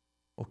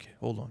 Okay,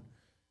 hold on.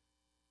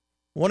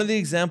 One of the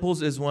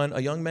examples is when a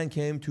young man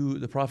came to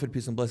the Prophet,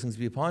 peace and blessings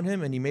be upon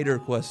him, and he made a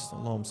request.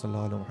 Allahumma salli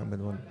ala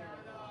Muhammad wa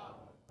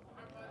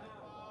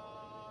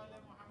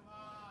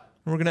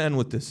and we're going to end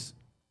with this.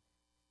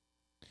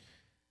 It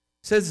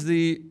says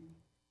the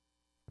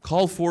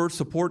call for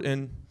support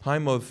in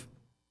time of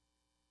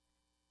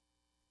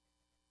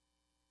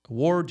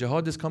war,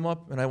 jihad has come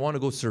up, and I want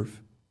to go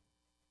serve.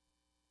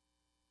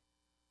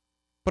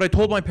 But I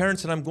told my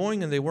parents that I'm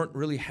going, and they weren't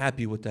really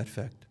happy with that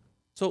fact.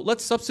 So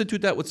let's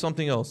substitute that with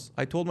something else.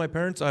 I told my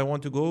parents I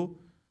want to go,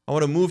 I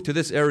want to move to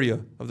this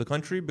area of the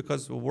country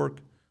because of work.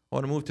 I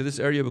want to move to this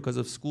area because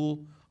of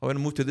school. I want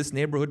to move to this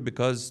neighborhood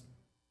because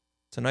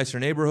it's a nicer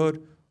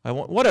neighborhood. I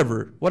want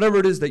whatever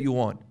it is that you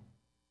want.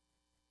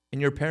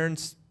 And your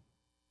parents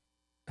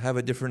have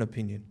a different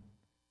opinion.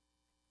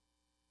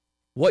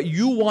 What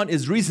you want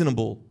is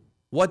reasonable.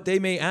 What they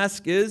may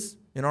ask is,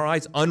 in our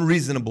eyes,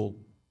 unreasonable.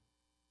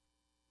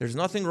 There's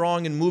nothing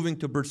wrong in moving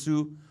to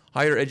pursue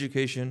higher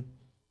education.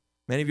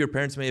 Many of your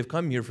parents may have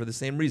come here for the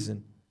same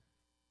reason.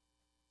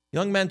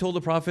 Young man told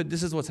the Prophet,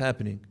 this is what's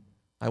happening.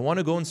 I want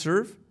to go and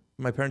serve,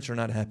 my parents are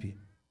not happy.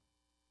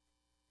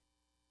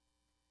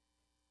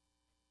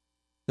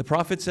 The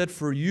Prophet said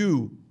for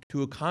you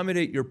to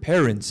accommodate your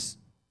parents,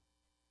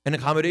 and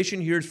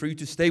accommodation here is for you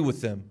to stay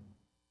with them,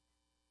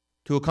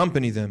 to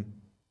accompany them.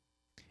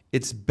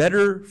 It's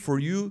better for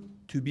you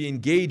to be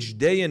engaged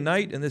day and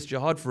night in this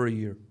jihad for a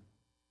year.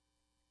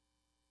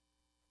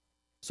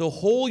 So a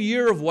whole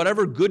year of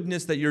whatever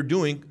goodness that you're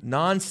doing,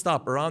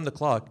 non-stop, around the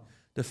clock,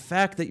 the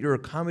fact that you're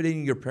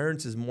accommodating your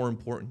parents is more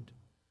important.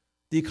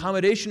 The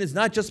accommodation is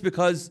not just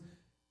because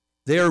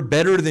they are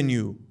better than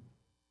you.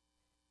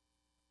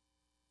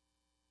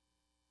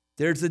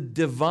 There's a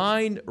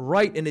divine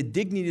right and a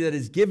dignity that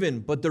is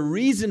given, but the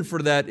reason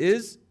for that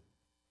is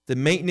the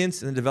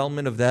maintenance and the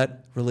development of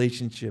that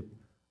relationship,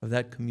 of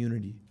that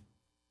community.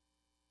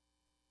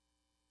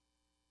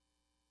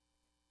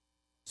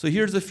 So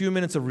here's a few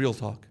minutes of real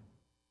talk.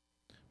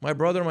 My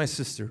brother and my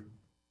sister,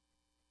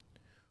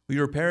 who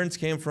your parents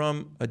came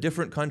from a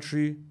different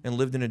country and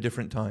lived in a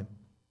different time.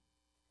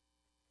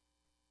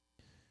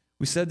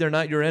 We said they're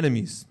not your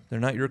enemies. They're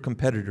not your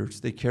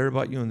competitors. They care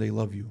about you and they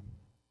love you.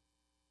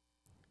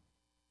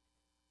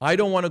 I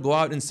don't want to go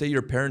out and say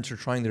your parents are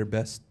trying their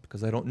best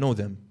because I don't know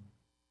them.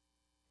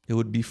 It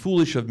would be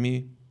foolish of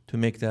me to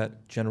make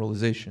that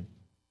generalization.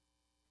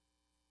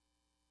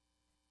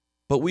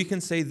 But we can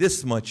say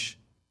this much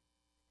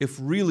if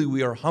really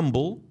we are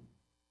humble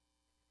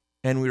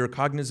and we are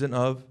cognizant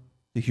of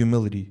the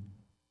humility.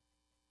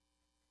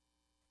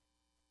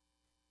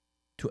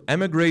 To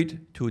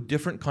emigrate to a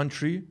different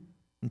country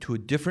and to a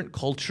different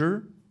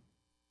culture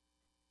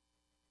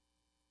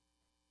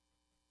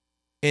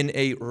in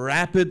a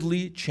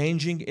rapidly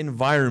changing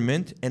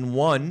environment and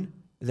one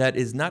that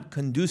is not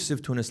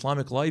conducive to an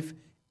Islamic life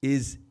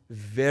is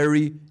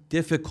very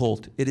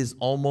difficult. It is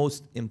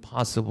almost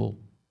impossible.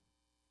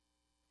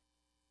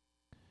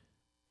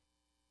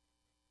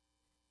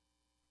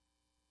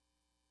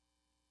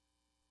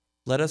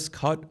 Let us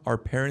cut our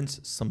parents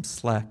some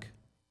slack.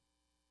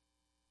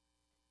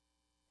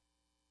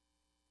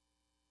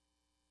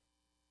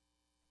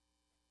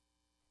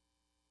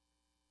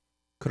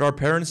 Could our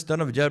parents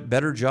done a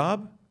better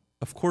job?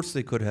 Of course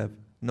they could have.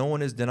 No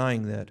one is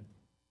denying that.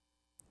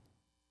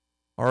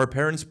 Are our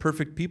parents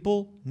perfect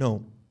people?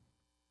 No.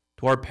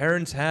 Do our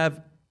parents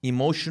have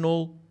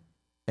emotional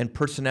and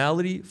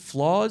personality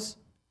flaws?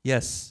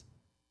 Yes.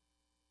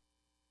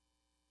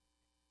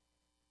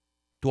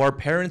 Do our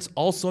parents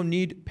also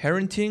need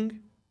parenting?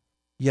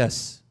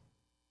 Yes.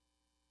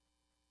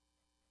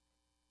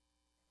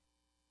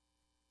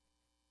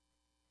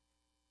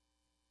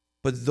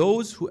 But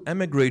those who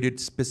emigrated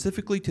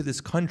specifically to this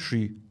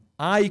country,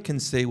 I can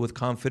say with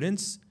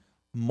confidence,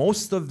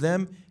 most of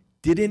them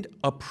didn't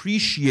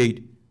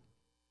appreciate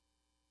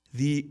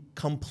the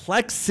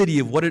complexity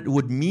of what it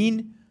would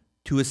mean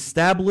to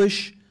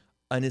establish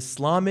an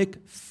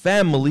Islamic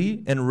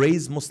family and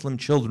raise Muslim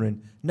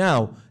children.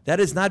 Now, that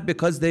is not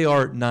because they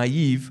are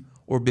naive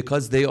or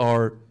because they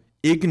are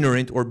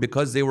ignorant or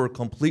because they were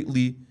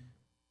completely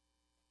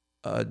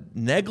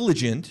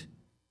negligent.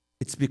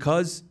 It's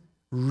because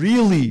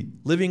really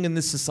living in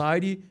this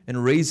society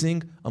and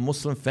raising a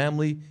Muslim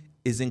family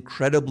is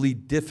incredibly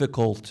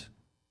difficult.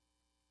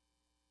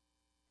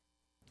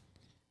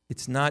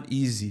 It's not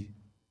easy.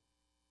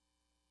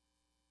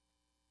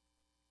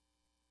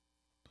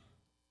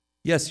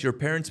 Yes, your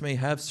parents may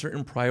have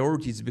certain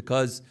priorities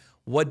because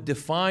what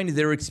defined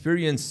their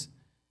experience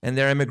and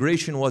their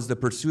emigration was the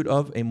pursuit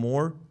of a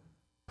more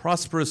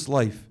prosperous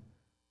life.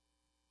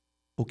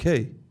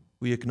 Okay,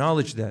 we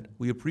acknowledge that.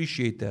 We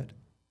appreciate that.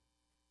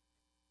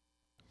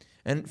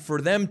 And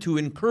for them to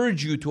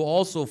encourage you to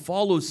also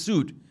follow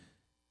suit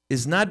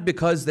is not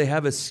because they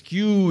have a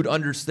skewed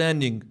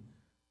understanding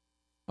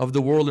of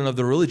the world and of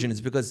the religion. It's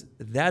because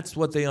that's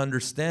what they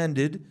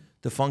understood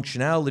the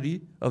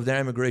functionality of their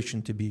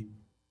emigration to be.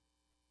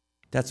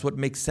 That's what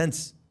makes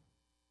sense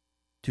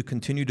to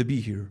continue to be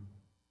here.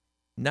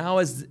 Now,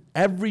 as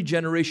every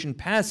generation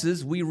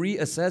passes, we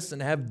reassess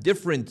and have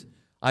different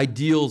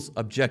ideals,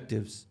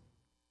 objectives.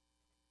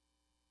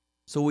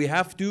 So we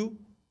have to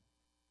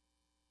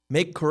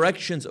make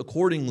corrections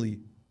accordingly.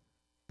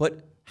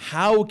 But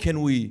how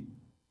can we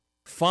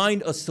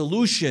find a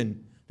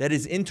solution that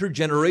is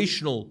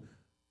intergenerational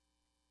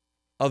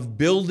of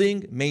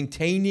building,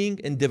 maintaining,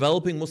 and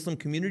developing Muslim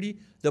community?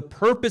 The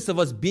purpose of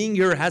us being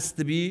here has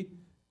to be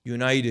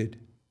united.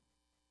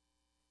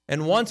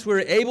 And once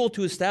we're able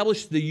to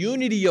establish the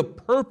unity of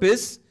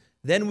purpose,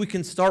 then we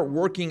can start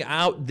working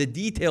out the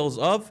details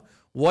of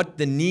what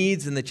the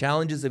needs and the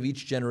challenges of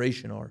each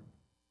generation are.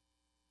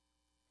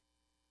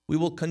 We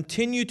will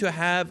continue to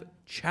have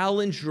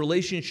challenged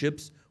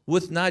relationships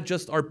with not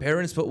just our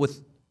parents, but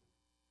with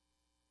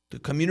the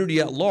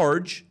community at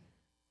large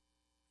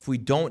if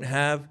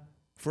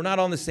we're not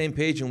on the same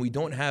page and we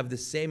don't have the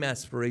same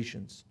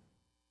aspirations.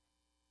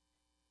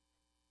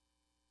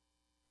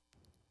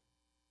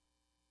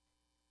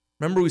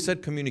 Remember, we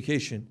said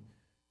communication.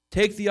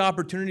 Take the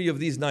opportunity of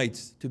these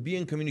nights to be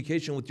in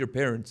communication with your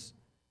parents.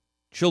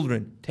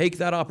 Children, take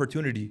that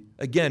opportunity.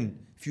 Again,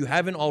 if you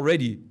haven't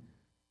already,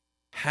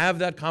 have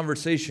that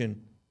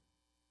conversation.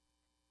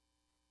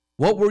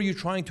 What were you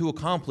trying to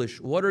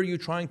accomplish? What are you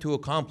trying to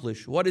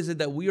accomplish? What is it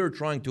that we are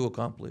trying to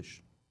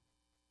accomplish?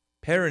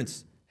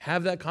 Parents,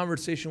 have that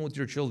conversation with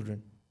your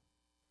children.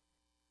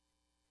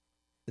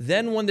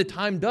 Then when the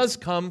time does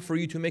come for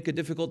you to make a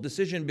difficult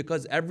decision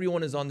because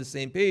everyone is on the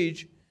same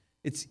page,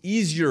 it's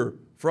easier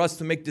for us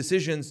to make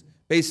decisions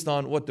based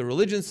on what the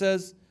religion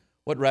says,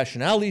 what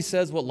rationality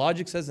says, what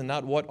logic says, and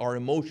not what our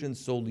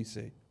emotions solely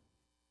say.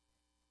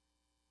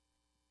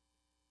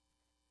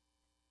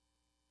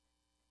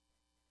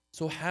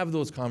 So have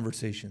those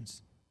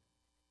conversations.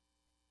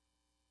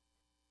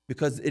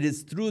 Because it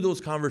is through those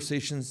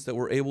conversations that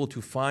we're able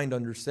to find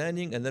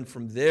understanding, and then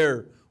from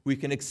there we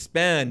can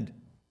expand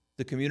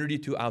the community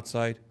to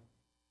outside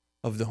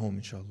of the home,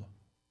 inshallah.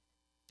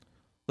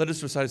 Let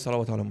us recite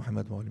salawat ala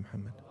Muhammad wa ali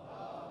Muhammad.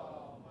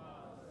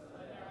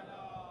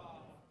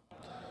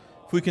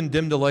 If we can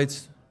dim the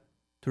lights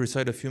to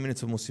recite a few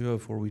minutes of musibah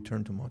before we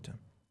turn to matam.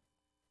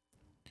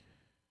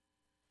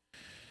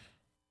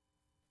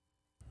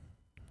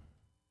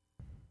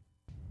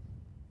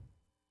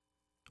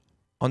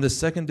 On the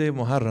second day of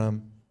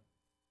Muharram,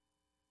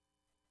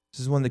 this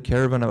is when the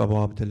caravan of Abu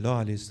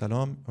Abdullah alayhi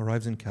salam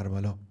arrives in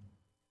Karbala.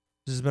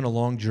 This has been a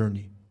long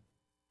journey.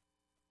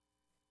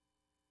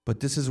 But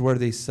this is where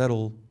they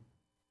settle.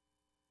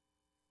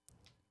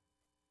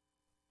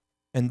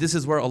 And this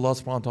is where Allah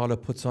subhanahu wa ta'ala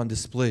puts on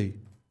display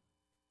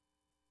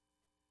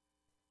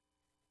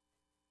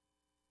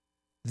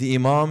the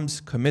Imam's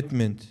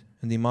commitment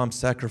and the Imam's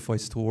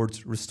sacrifice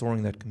towards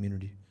restoring that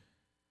community.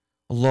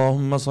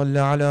 Allahumma salli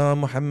ala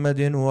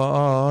Muhammadin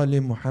wa ali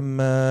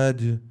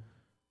Muhammad.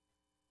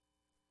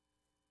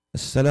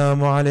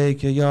 Assalamu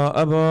alayka ya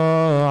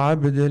Aba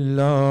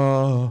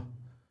Abdullah.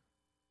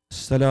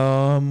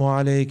 Assalamu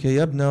alayka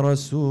ya ibna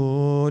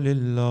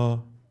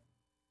Rasulillah.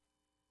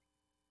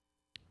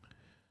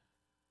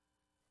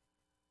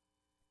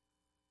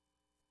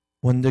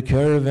 When the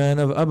caravan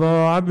of Abu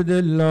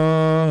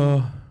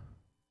Abdullah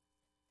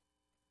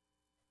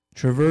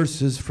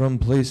traverses from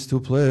place to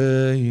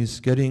place,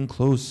 getting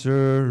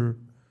closer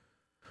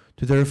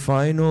to their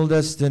final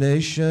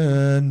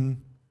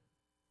destination,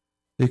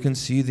 they can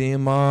see the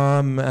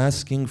Imam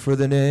asking for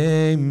the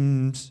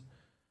names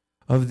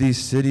of these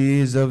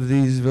cities, of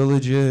these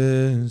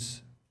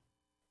villages.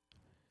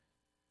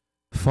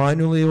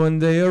 Finally, when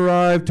they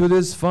arrive to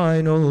this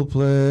final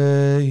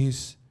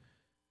place,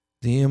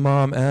 The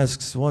Imam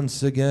asks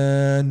once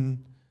again,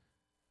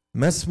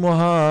 ما اسم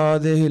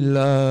هذه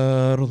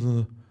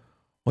الأرض?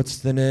 What's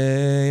the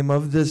name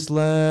of this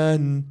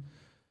land?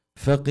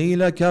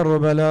 فقيل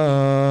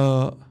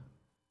Karbala.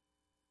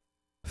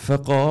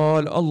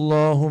 فقال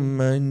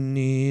اللهم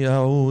إني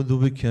أعوذ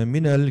بك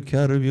من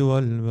الكرب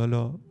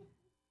والبلاء.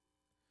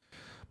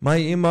 My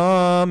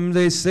Imam,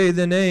 they say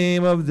the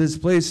name of this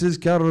place is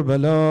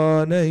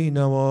Karbala,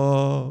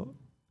 Nainawa.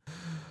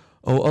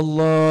 Oh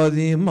Allah,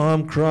 the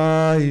Imam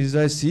cries,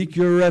 I seek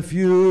your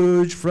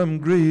refuge from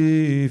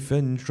grief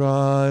and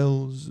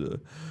trials,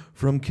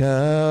 from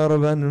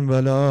Karb and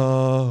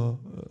Bala.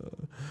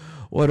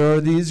 What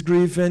are these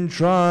grief and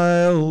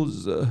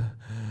trials?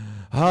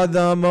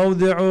 هذا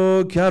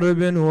موضع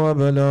كرب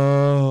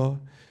وبلاء.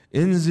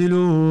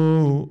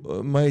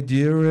 انزلوا, my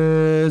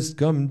dearest,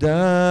 come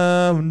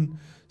down,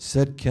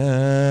 set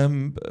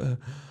camp.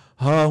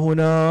 ها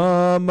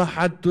هنا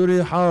محط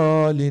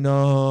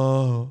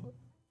رحالنا.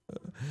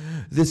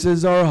 This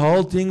is our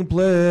halting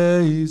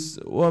place.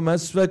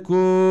 ومسفك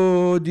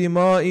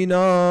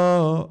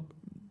دمائنا.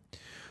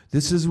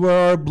 This is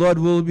where our blood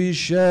will be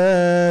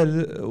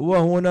shed.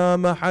 وهنا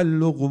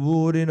Mahal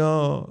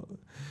قبورنا.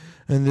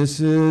 And this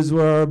is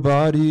where our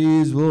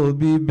bodies will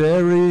be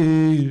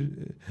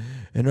buried,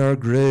 and our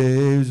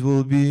graves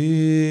will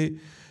be.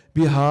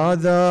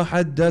 بهذا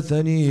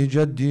حدثني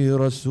جدي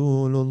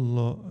رسول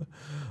الله.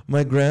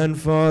 My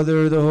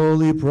grandfather, the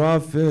Holy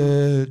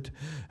Prophet,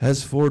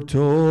 has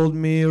foretold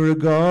me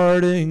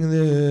regarding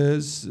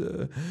this.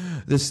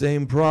 The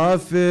same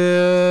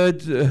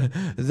prophet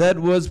that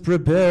was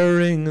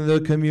preparing the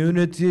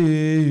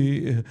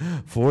community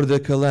for the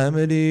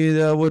calamity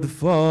that would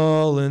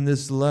fall in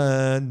this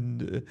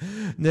land.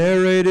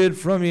 Narrated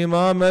from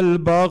Imam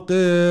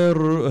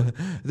al-Baqir,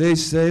 they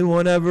say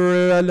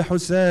whenever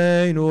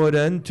al-Hussein would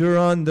enter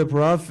on the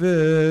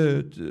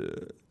prophet,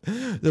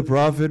 the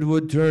Prophet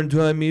would turn to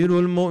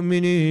Amirul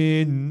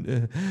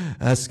Mu'mineen,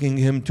 asking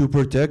him to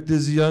protect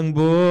his young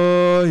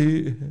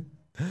boy.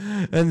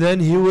 And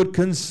then he would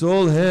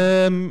console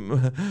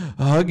him,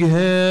 hug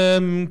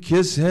him,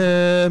 kiss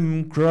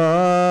him,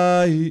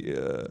 cry.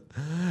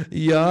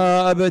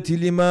 Ya abati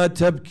lima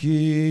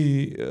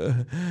tabki.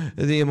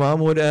 The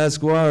Imam would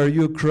ask, why are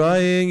you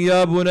crying?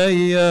 Ya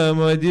bunayya,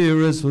 my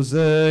dearest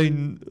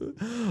Hussein.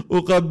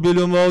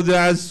 أقبل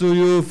موضع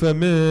السيوف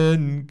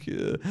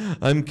منك.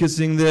 I'm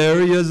kissing the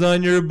areas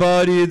on your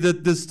body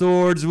that the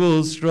swords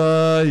will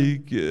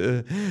strike.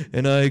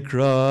 And I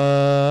cry.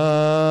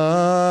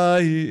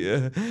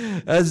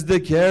 As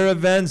the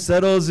caravan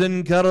settles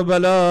in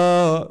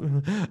Karbala,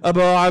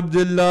 Abu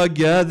Abdullah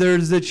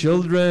gathers the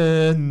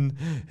children,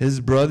 his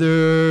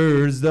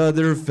brothers, the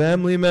other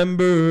family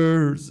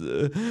members.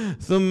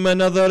 ثم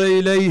نظر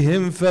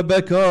إليهم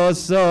فبكى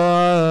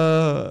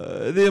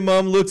ساعة. The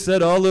Imam looks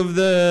at all of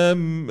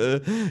them,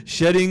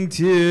 shedding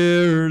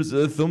tears.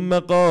 ثم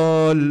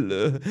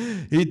قال,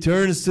 he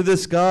turns to the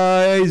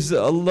skies,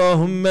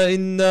 اللهم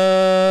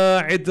إنا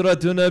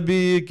عترة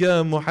نبيك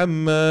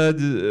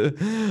محمد.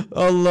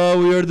 Allah,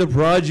 we are the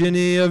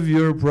progeny of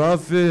your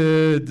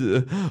Prophet.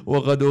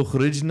 وقد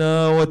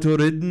أخرجنا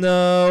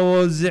وتردنا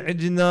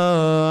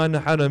وزعجنا عن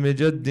حرم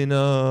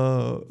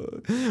جدنا.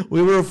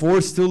 We were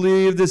forced to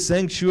leave the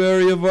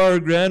sanctuary of our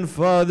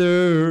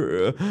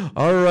grandfather.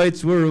 Our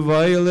rights were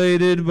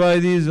violated by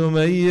these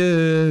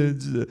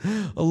Umayyads.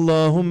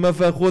 اللهم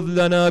فخذ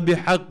لنا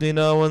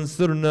بحقنا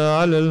وانصرنا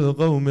على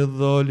القوم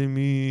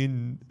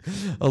الظالمين.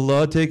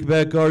 Allah, take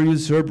back our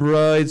usurped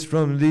rights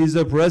from these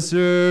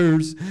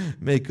oppressors.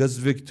 Make us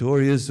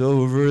victorious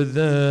over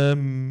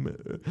them.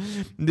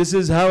 This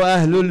is how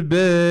Ahlul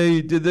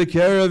Bayt, the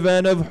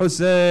caravan of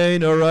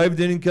Hussein,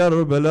 arrived in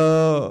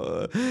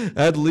Karbala.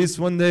 At least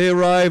when they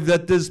arrived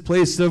at this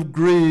place of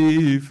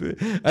grief,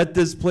 at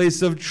this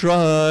place of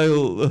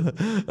trial,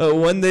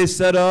 when they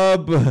set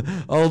up,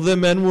 all the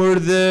men were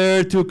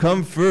there to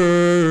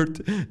comfort,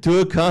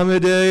 to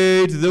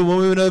accommodate the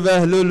women of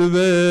Ahlul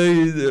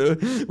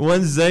Bayt.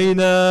 When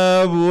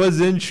Zainab was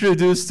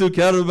introduced to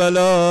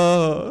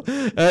Karbala,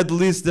 at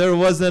least there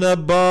was an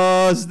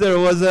Abbas, there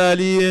was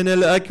Ali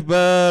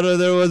al-Akbar,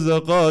 there was a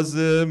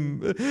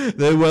Qasim.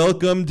 They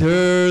welcomed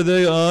her,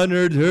 they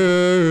honored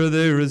her,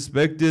 they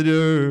respected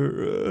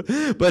her.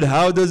 But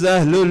how does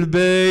Ahlul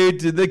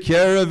Bayt, the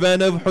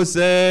caravan of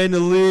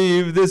Hussein,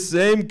 leave the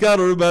same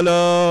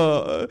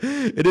Karbala?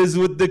 It is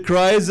with the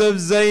cries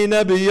of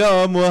Zainab,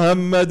 Ya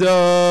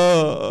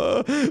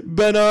Muhammada,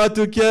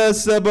 Banatuka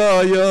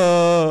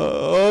Sabaya.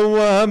 Oh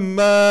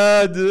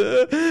Muhammad,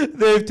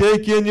 they've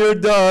taken your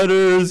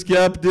daughters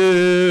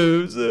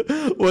captives.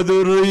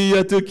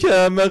 وذريتك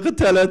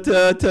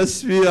مقتلة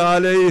تسفي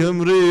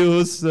عليهم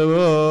ريح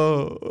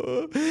السماء.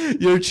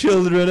 Your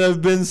children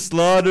have been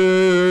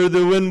slaughtered.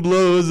 The wind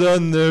blows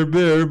on their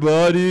bare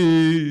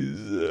bodies.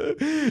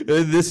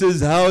 This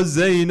is how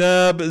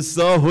Zainab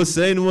saw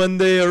Hussein when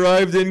they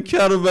arrived in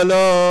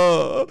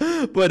Karbala.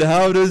 But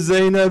how does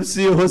Zainab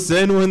see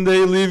Hussein when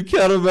they leave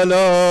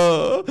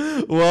Karbala?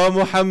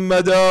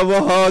 ومحمدا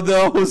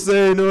وهذا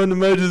حسين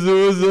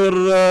مجزوز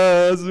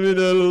الراس من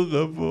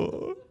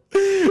الغفور.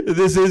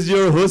 This is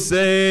your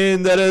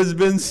Hussein that has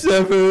been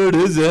severed,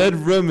 his head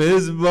from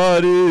his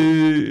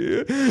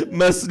body.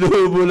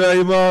 Maslub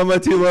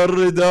al-imamati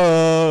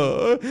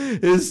wal-rida,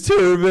 his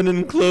turban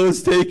and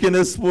clothes taken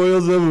as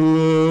spoils of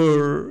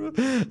war.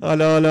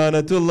 Ala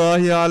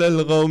lanatullahi ala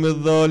al-qawmi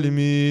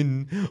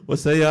al-zalimin. Wa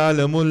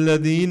sayalamu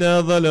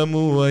alladhina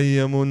zalamu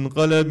ayya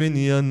munqalabin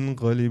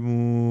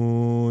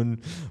yanqalibun.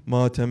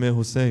 Matam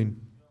Hussein.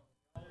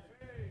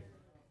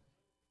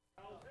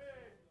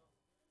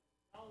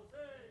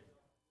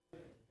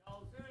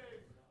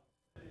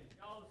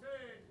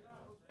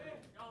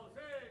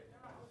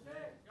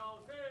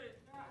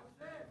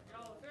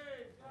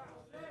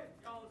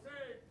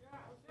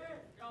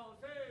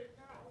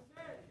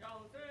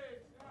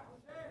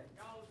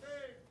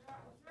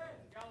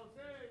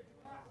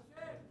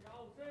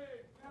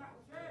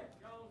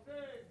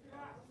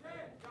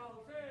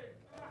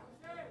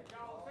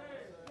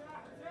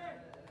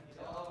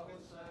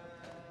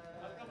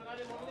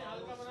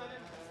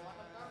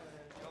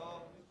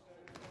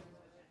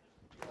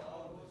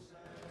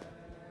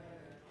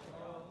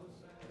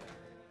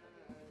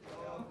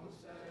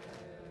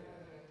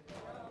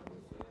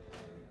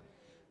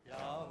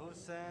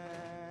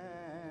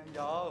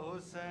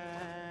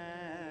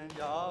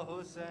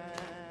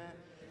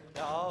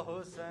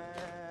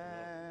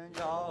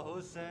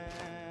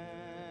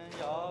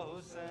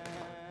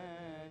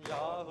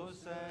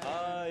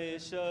 آئے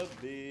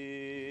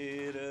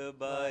شبیر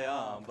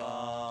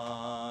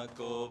بیاباں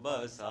کو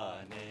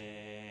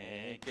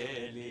بسانے کے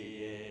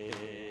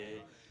لیے،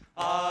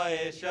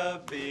 آئے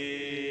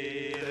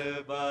شبیر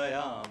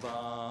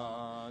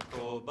بیاباں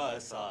کو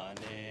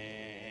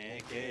بسانے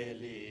کے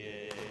لیے،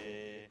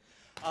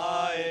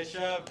 آئے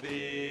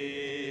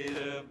شبیر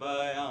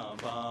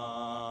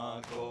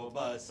بیاباں کو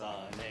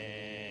بسانے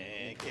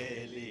کے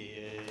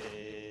لیے،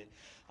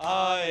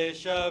 آئے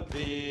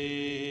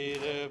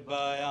شبیر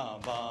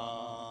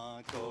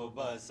بیاباں کو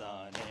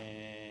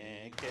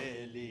بسانے کے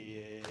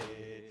لیے،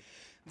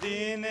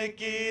 دین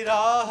کی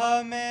راہ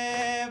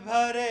میں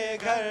بھرے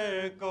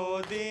گھر کو،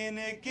 دین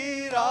کی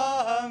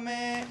راہ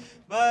میں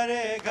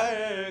بھرے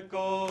گھر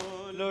کو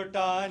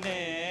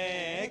لٹانے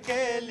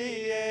کے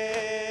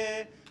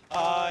لیے،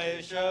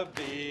 آئے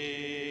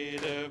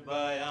شبیر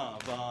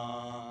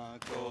بیاباں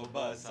کو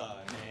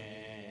بسانے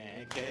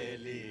کے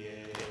لیے،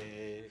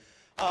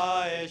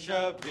 آئے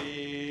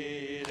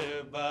شبیر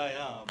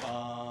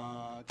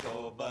بیاباں کو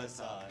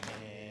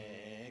بسانے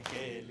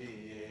کے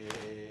لیے،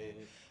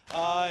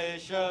 آئے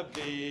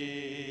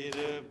شبیر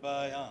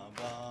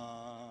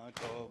بیاباں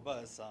کو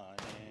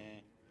بسانے،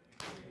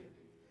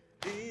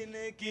 دین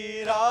کی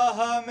راہ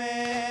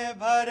میں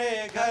بھرے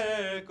گھر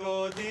کو،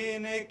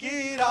 دین کی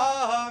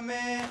راہ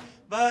میں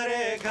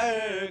بھرے گھر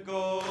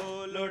کو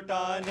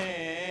لٹانے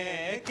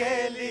کے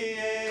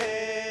لیے،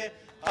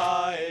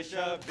 آئے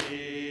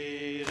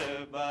شبیر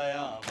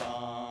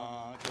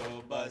بیاباں کو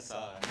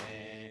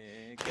بسانے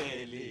کے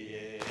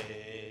لیے،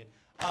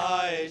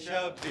 آئے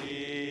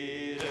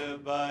شبیر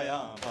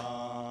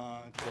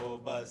بیاباں کو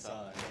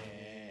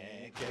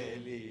بسانے کے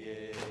لیے،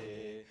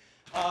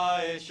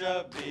 آئے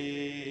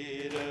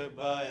شبیر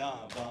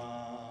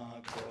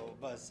بیاباں کو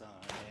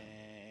بسانے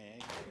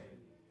کے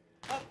لیے،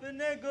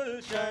 اپنے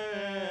گلشن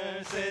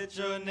سے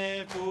چنے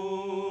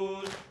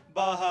پھول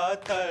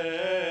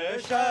 72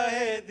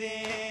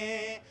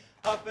 شاہدیں،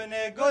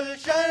 اپنے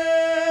گلشن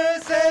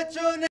سے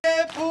چنے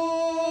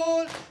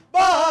پھول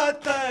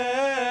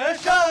 72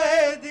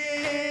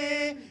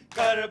 شاہدیں،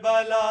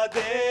 کربلا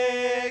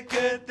دیکھ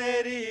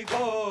تیری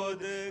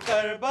گود،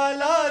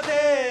 کربلا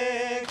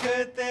دیکھ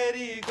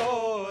تیری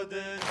گود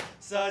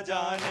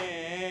سجانے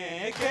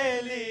کے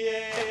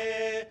لیے،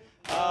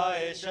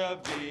 آئے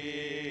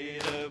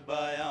شبیر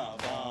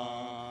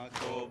بیاباں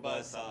کو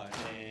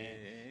بسانے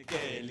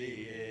کے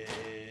لیے،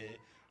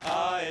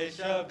 آئے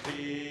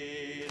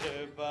شبیر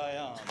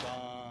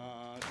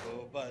بیاباں کو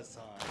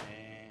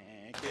بسانے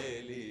کے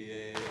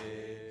لیے،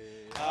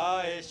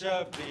 آئے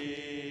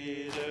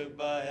شبیر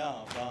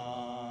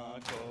بیاباں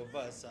کو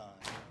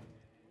بسانے،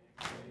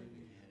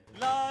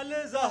 لال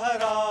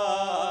زہرا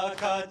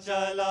کا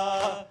چلا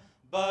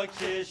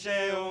بخشش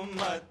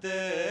امت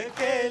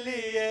کے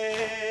لیے،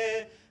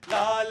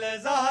 لال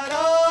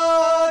زہرا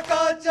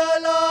کا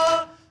چلا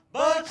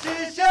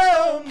بخشش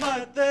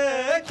امت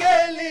کے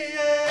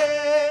لیے،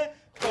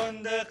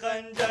 کند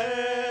خنجر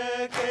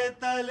کے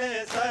تلے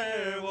سر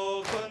وہ،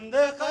 کند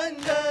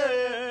خنجر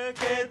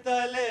کے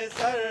تلے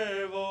سر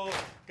وہ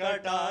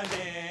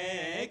کٹانے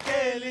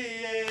کے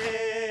لیے،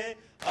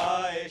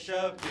 آئے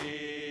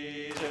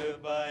شبیر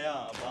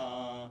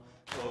بیاباں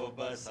کو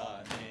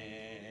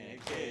بسانے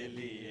کے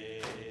لیے،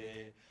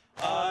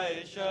 آئے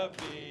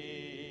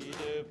شبیر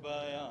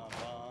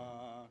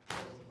بیاباں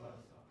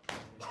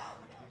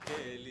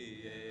کے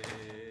لیے،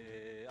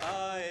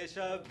 آئے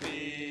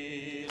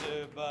شبیر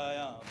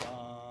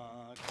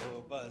بیاباں کو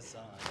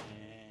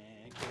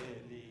بسانے کے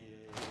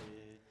لیے،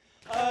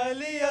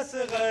 علی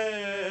اصغر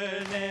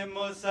نے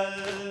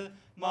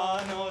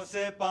مسلمانوں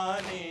سے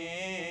پانی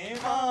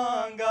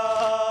مانگا،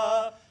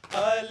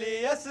 علی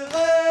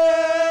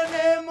اصغر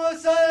نے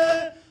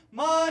مسلمانوں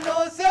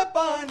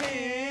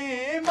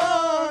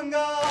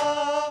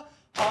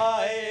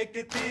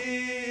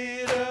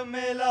تیر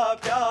ملا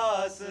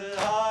پیاس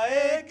ہائے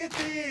ایک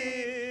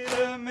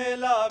تیر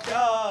ملا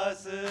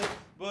پیاس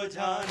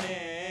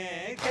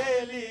بجھانے کے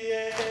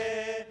لیے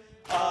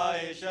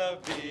آئے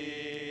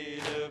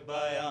شبیر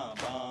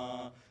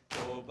بیاباں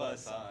کو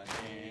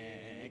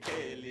بسانے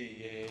کے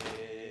لیے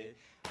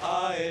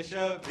آئے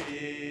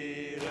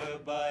شبیر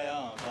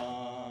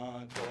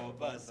بیاباں کو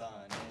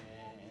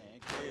بسانے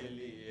کے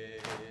لیے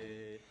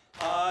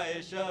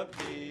آئے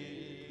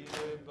شبیر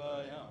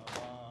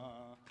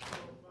بیاباں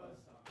کو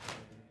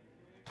بسانے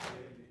کے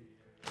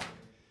لیے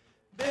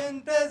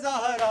بنت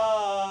زہرا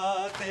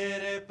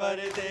تیرے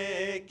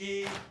پردے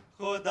کی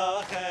خدا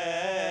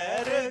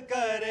خیر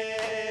کرے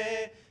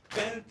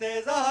بنت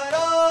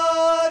زہرا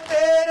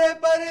تیرے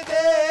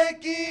پردے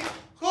کی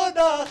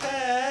خدا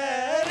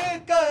خیر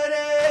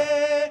کرے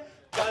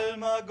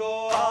کلمہ گو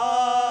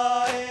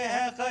آئے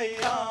ہیں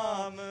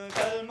خیام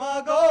کلمہ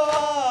گو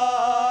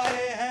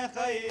آئے ہیں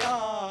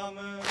خیام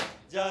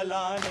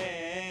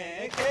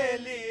جلانے کے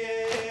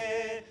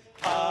لیے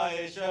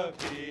آئے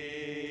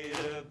شبیر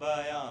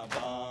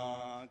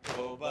بیاباں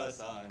کو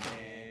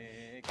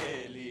بسانے کے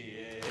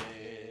لیے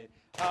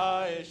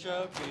آئے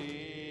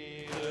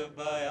شبیر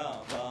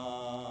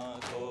بیاباں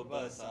کو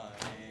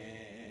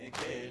بسانے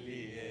کے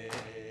لیے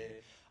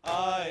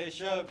آئے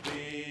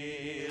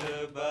شبیر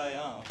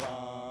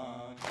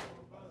بیاباں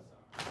کو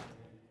بسانے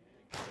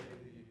کے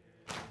لیے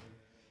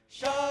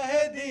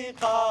شاہدی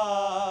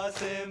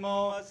قاسم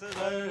و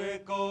اصغر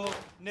کو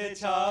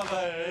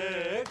نچھاور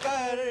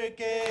کر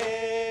کے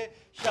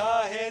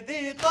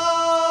شاہدی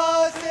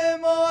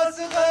قاسم و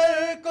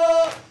اصغر کو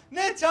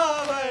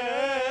نچھاور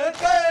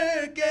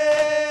کر کے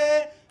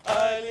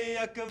علی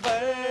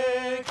اکبر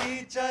کی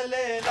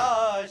چلے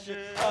لاش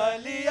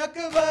علی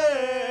اکبر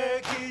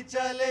کی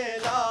چلے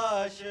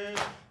لاش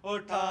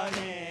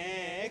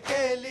اٹھانے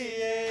کے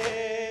لیے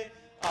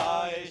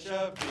آئے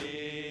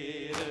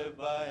شبیر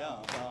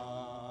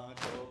بیاباں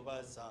کو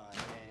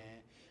بسانے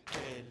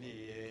کے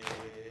لیے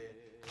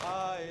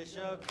آئے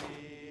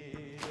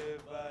شبیر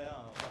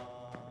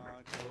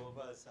بیاباں کو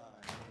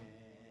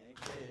بسانے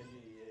کے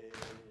لیے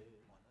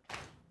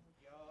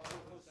یا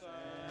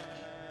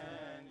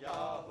حسین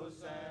یا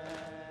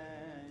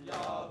حسین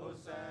یا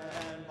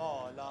حسین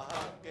مولا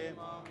حق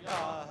امام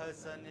یا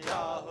حسن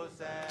یا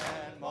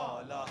حسین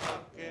مولا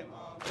حق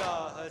امام یا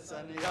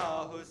حسن یا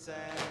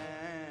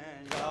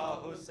حسین یا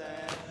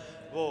حسین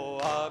وہ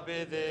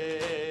عابد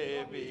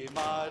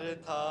بیمار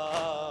تھا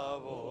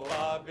وہ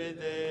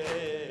عابد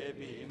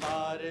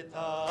بیمار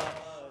تھا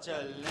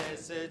چلنے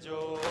سے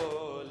جو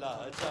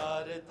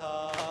لاچار تھا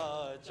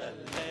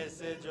چلنے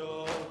سے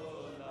جو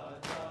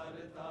لاچار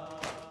تھا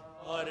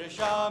اور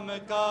شام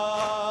کا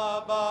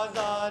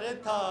بازار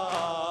تھا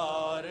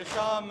اور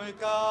شام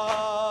کا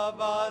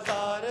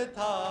بازار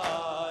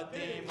تھا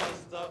تھی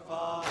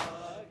مصطفیٰ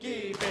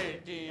کی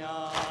بیٹیاں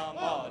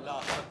مولا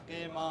حق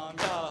امام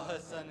یا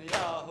حسن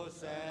یا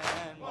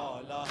حسین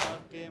مولا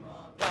حق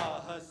امام یا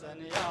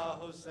حسن یا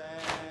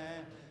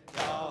حسین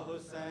یا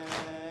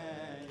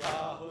حسین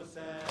یا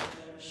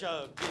حسین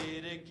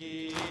شبیر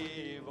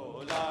کی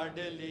وہ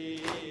لاڈلی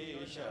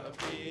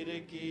شبیر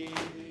کی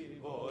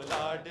وہ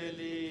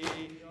لاڈلی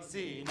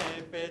سینے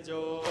پہ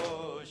جو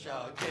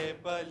شاخ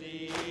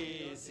پلی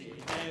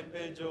سینے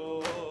پہ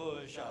جو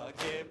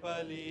شاخ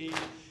پلی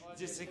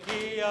جس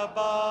کی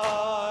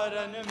عبا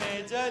رن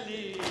میں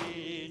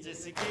جلی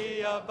جس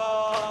کی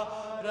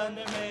عبا رن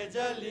میں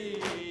جلی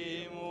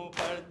منہ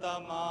پر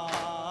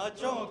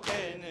تماچوں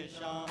کے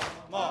نشان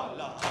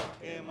مولا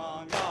حق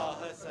امام یا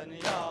حسن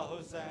یا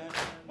حسین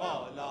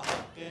مولا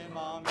حق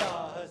امام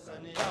یا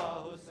حسن یا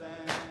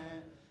حسین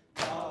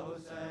یا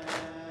حسین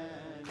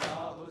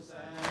یا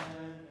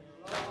حسین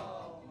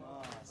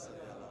اللہم صلی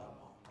علی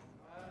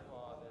محمد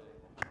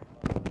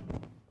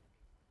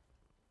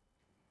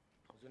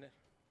وعلی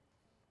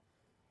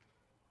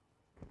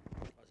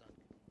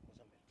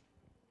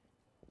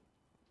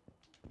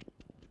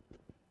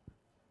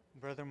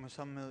Brother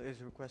Musammil is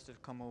requested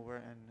to come over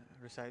and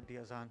recite the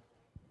azan.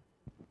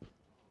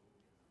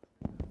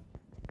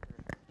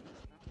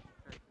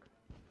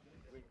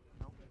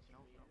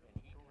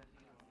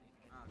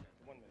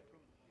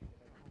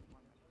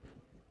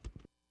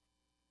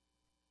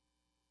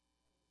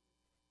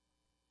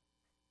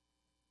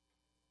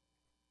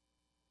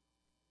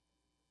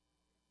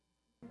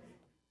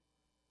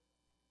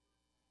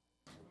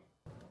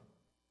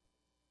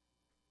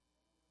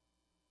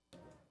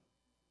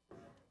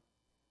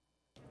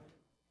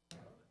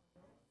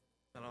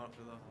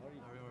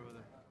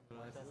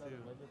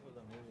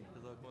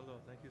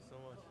 Thank you so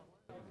much.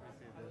 I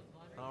appreciate that.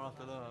 How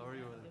are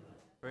you?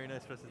 Very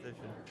nice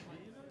presentation.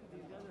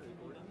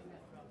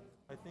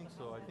 I think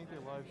so. I think they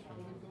live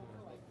stream.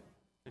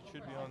 It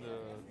should be on the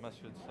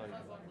masjid site.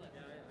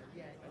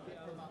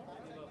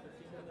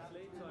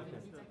 Okay.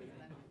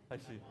 I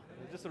see.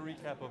 Just a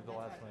recap of the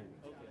last night.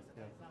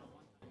 Yeah.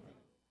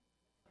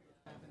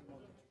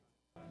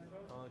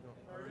 How are you?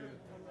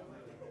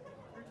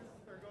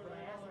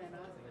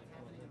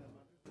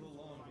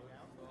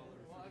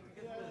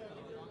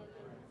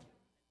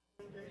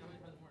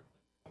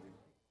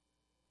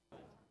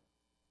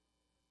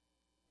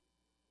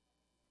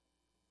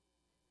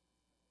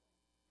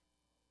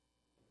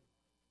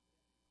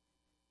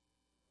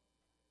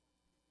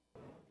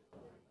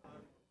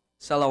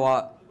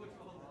 Salawat.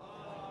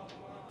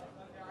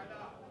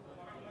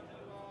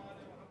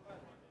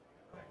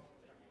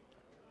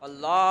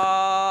 Allahu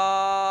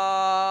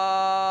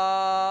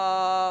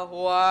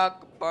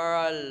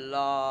Akbar,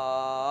 Allahu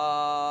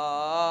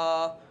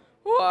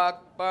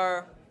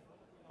Akbar,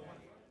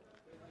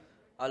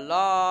 Allahu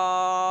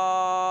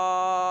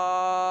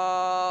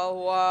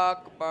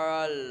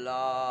Akbar,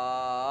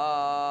 Allahu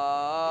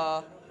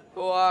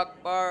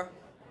Akbar.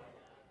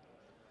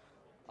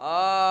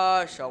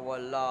 Ashhadu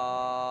an la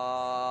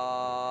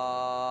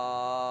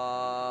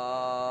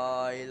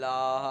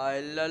ilaha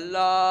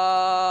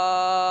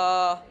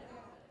illallah.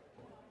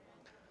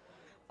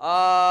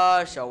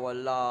 Ashhadu an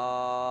la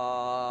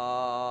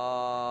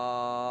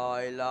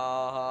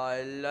ilaha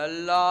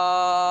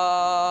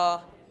illallah.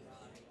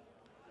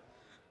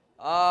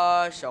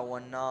 Ashhadu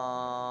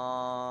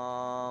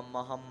anna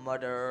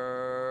Muhammadar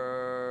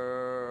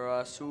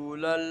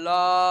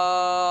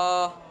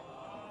Rasulullah.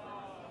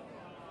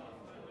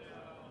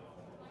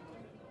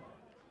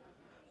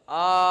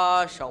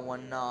 Ashhadu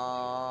anna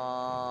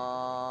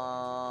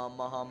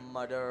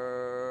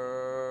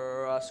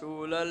Muhammadar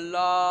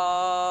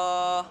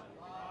Rasulullah.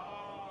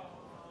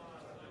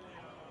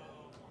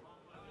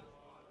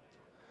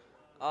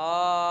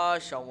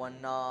 Ashhadu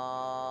anna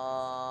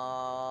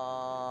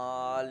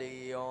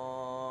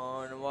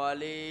Aliyun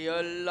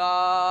waliyullah.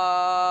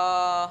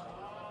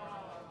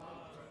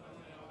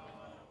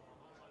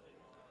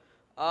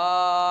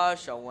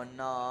 Ashhadu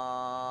anna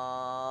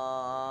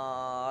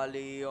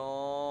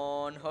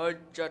Aliyun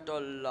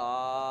hujjatullah.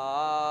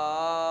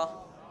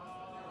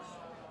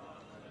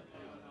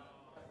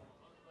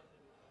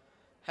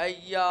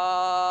 Hayya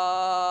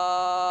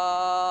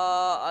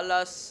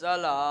ala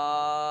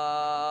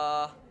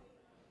salah.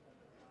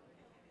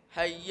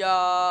 Hayya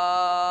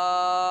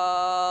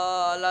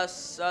ala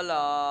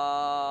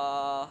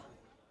salah.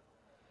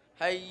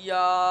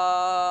 Hayya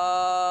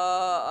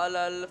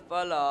ala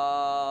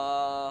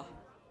falah.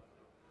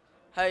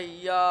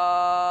 Hayya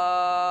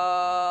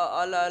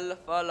ala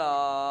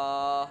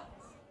falah.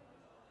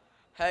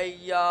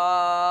 Hayya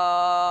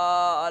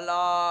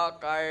ala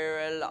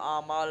khairil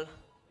amal.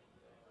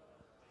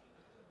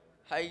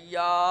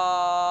 Hayya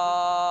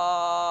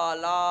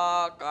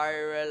ala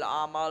khairil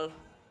amal.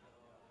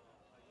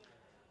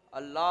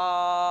 Allahu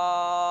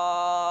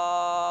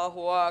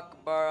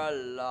Akbar,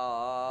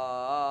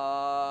 Allahu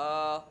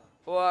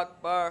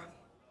Akbar.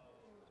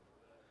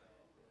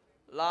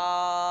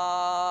 La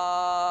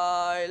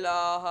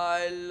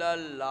ilaha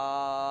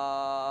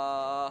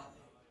illallah.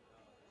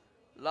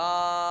 La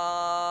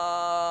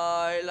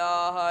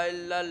ilaha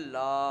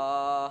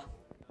illallah.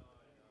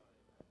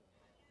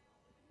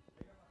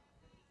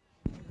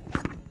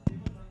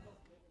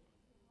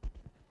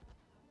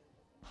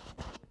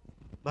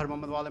 Bar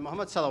Muhammad wa ali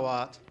Muhammad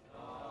salawat.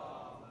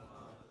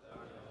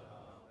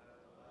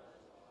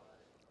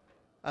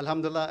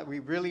 Alhamdulillah, we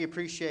really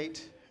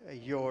appreciate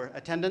your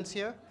attendance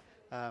here.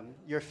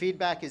 Your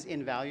feedback is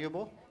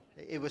invaluable.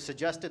 It was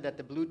suggested that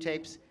the blue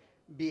tapes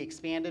be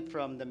expanded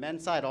from the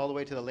men's side all the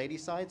way to the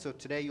ladies' side, so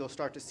today you'll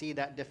start to see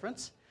that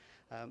difference.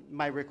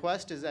 My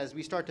request is, as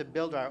we start to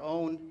build our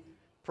own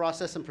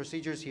process and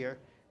procedures here,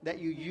 that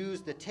you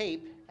use the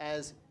tape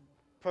as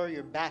per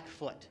your back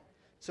foot.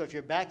 So if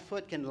your back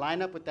foot can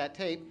line up with that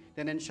tape,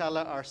 then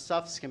inshallah our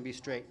safs can be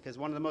straight. Because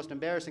one of the most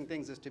embarrassing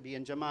things is to be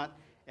in Jamaat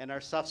and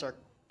our safs are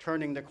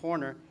turning the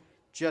corner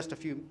just a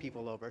few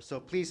people over.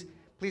 So please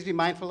be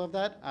mindful of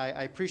that.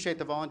 I appreciate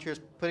the volunteers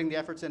putting the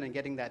efforts in and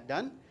getting that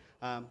done.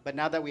 But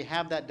now that we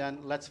have that done,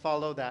 let's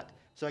follow that.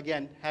 So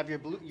again, have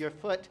your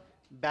foot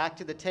back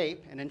to the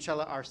tape, and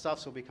inshallah our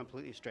safs will be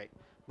completely straight.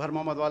 Bar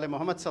Muhammad wa ali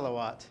Muhammad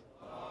salawat.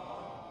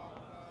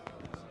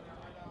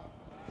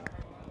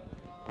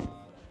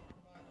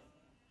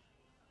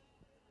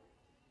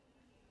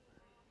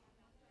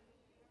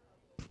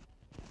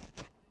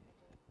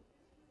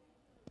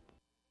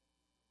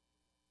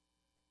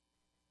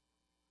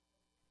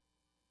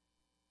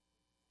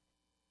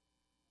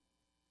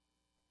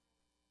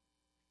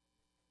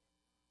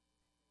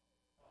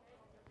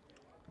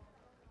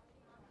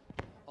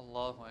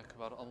 الله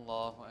أكبر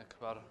الله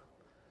أكبر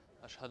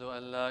أشهد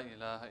أن لا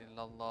إله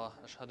إلا الله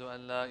أشهد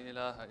أن لا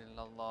إله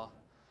إلا الله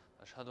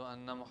أشهد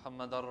أن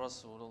محمد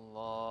رسول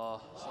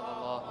الله صلى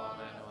الله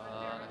عليه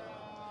وآله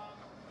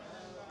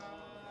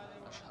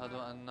أشهد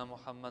أن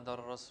محمد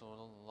رسول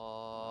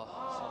الله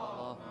صلى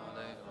الله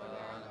عليه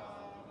وآله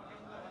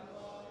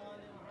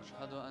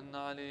أشهد أن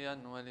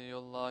عليا ولي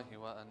الله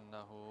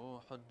وأنه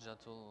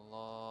حجة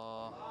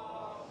الله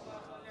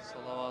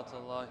صلوات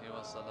الله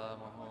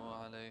وسلامه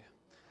عليه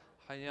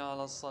حي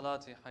على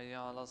الصلاة حي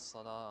على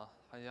الصلاة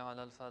حي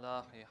على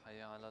الفلاح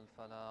حي على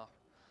الفلاح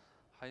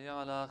حي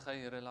على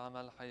خير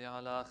العمل حي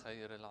على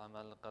خير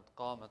العمل قد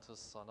قامت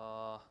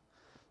الصلاة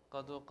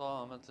قد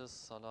قامت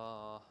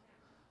الصلاة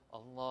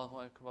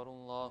الله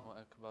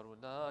أكبر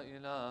لا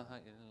إله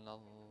إلا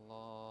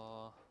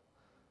الله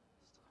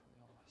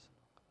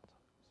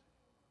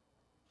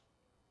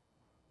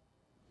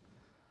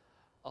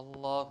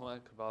الله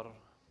أكبر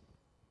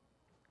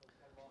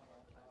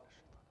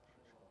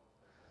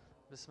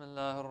بسم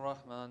الله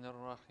الرحمن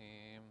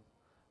الرحيم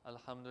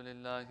الحمد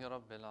لله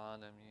رب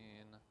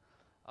العالمين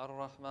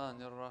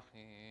الرحمن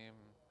الرحيم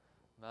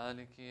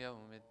مالك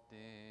يوم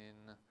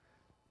الدين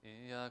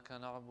إياك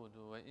نعبد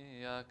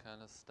وإياك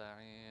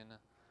نستعين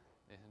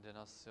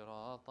اهدنا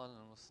الصراط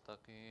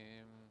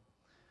المستقيم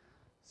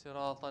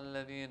صراط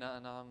الذين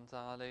أنعمت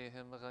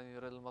عليهم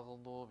غير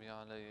المغضوب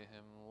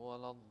عليهم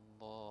ولا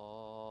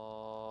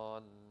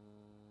الضالين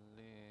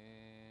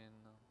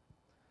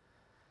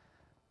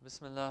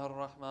بسم الله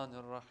الرحمن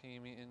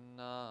الرحيم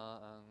إنا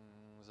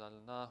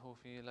أنزلناه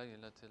في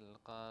ليلة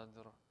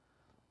القدر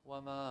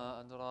وما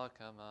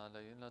أدراك ما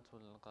ليلة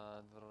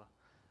القدر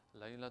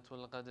ليلة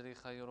القدر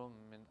خير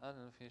من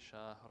 1000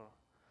 شهر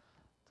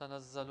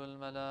تنزل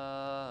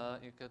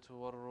الملائكة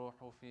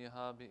والروح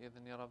فيها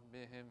بإذن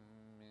ربهم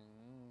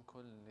من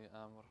كل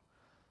أمر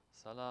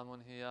سلام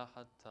هي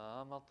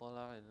حتى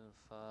مطلع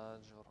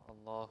الفجر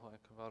الله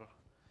أكبر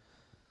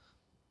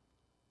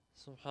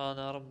سبحان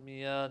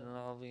ربي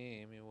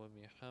العظيم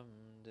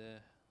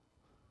وبحمده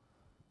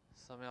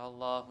سمع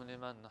الله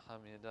لمن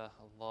حمده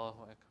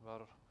الله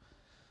أكبر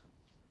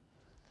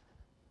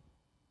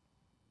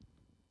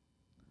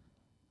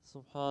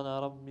سبحان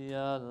ربي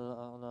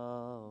الأعلى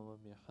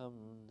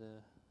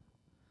وبحمده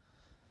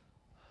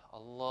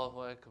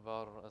الله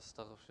أكبر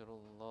أستغفر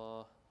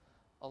الله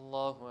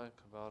الله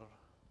أكبر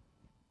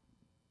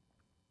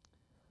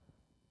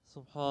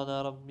سبحان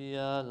ربي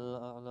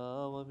الأعلى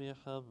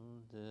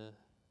وبحمده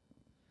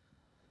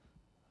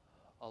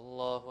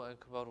الله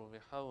أكبر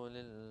بحول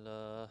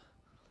الله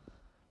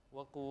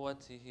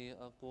وقوته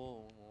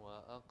أقوم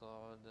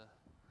وأقعد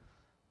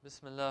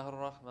بسم الله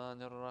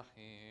الرحمن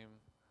الرحيم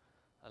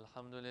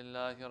الحمد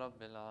لله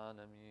رب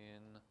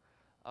العالمين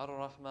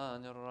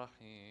الرحمن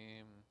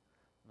الرحيم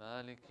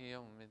مالك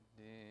يوم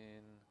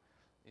الدين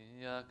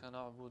إياك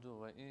نعبد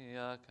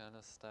وإياك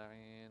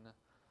نستعين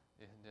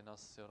اهدنا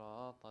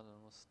الصراط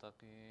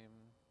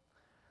المستقيم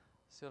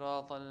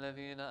صراط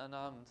الذين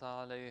أنعمت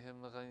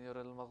عليهم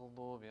غير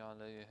المغضوب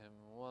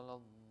عليهم ولا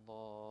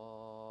الضالين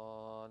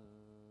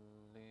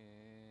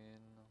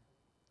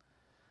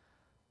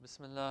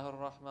بسم الله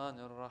الرحمن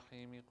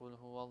الرحيم قل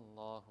هو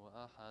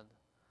الله أحد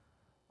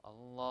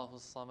الله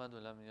الصمد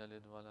لم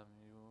يلد ولم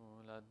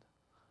يولد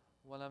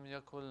ولم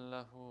يكن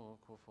له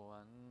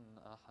كفوا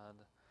أحد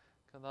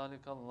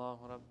كذلك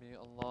الله ربي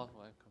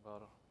الله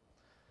أكبر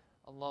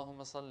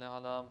اللهم صل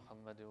على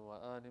محمد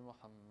وآل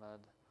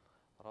محمد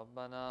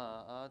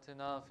ربنا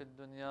آتنا في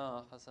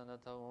الدنيا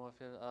حسنة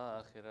وفي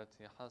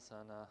الآخرة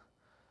حسنة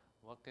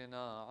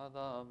وقنا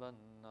عذاب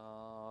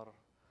النار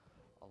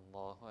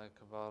الله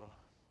أكبر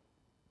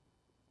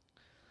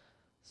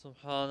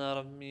سبحان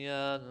ربي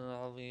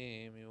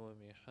العظيم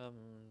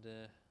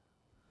وبحمده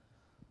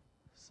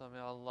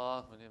سمع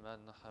الله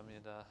لمن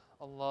حمده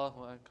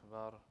الله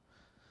أكبر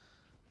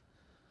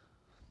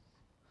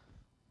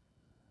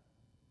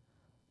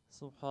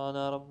سبحان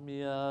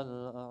ربي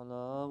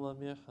الأعلى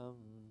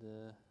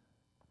وبحمده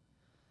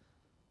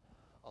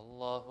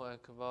الله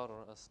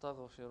أكبر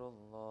أستغفر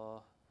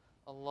الله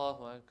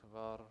الله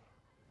أكبر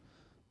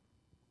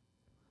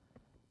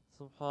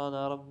سبحان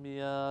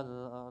ربي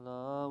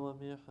الأعلى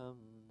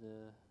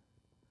وبحمده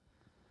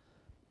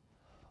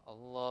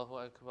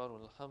الله أكبر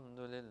الحمد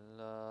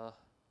لله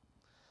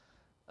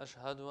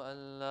أشهد أن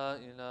لا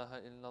إله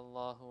إلا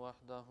الله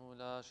وحده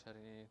لا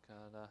شريك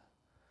له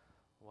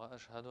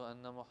وأشهد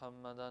أن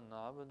محمدا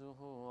عبده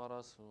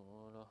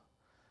ورسوله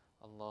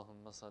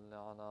اللهم صل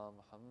على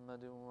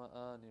محمد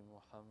وآل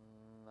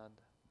محمد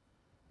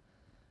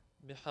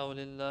بحول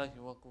الله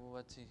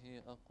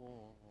وقوته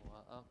أقوم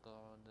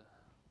وأقعد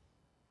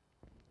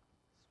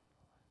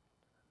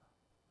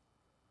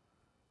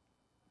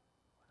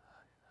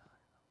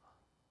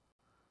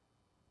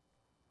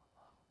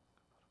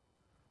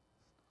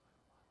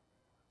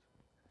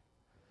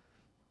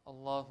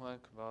الله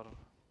أكبر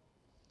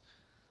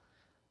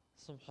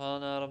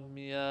سبحان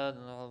ربي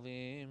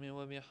العظيم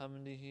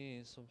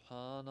وبحمده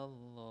سبحان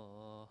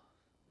الله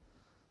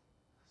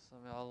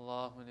سمع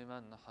الله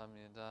لمن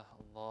حمده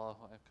الله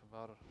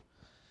أكبر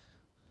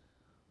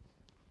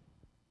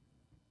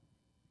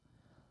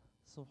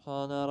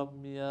سبحان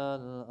ربي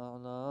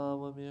الأعلى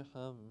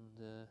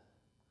وبحمده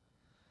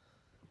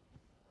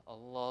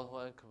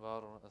الله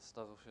أكبر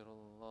أستغفر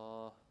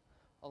الله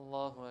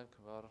الله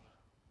أكبر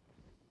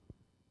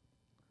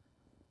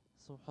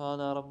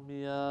سبحان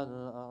ربي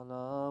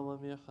الأعلى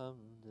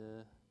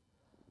وبحمده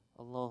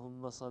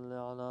اللهم صل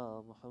على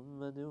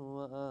محمد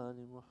وآل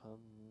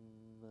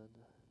محمد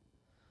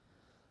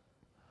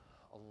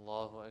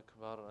الله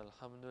أكبر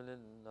الحمد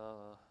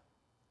لله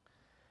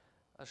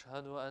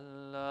أشهد أن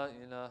لا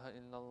إله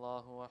إلا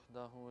الله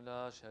وحده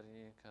لا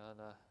شريك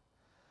له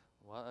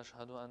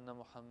وأشهد أن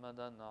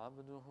محمدا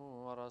عبده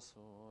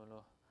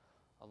ورسوله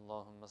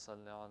اللهم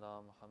صل على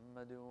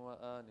محمد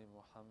وآل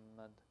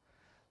محمد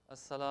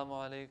السلام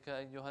عليك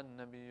أيها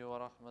النبي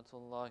ورحمة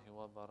الله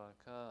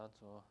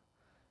وبركاته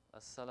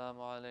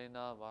السلام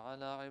علينا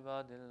وعلى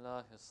عباد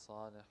الله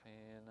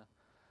الصالحين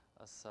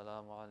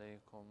السلام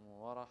عليكم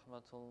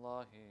ورحمة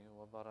الله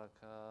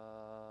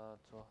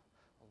وبركاته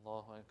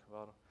الله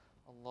أكبر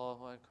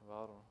الله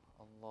أكبر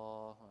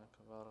الله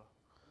أكبر.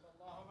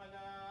 الله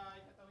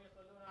وملائكته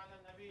يصلون على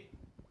النبي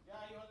يا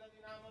أيها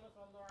الذين آمنوا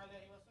صلوا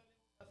عليه وسلموا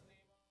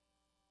تسليما.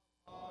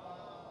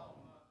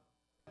 اللهم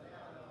صل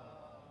على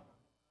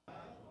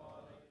محمد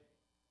وعلى آله.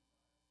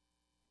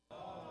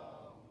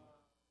 اللهم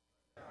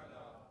صل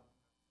على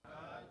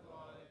محمد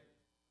وعلى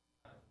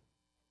آله.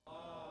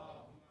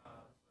 اللهم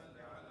صل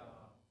على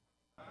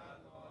محمد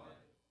وعلى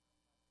آله.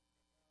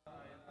 لا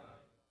إله إلا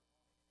الله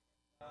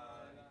لا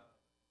إله.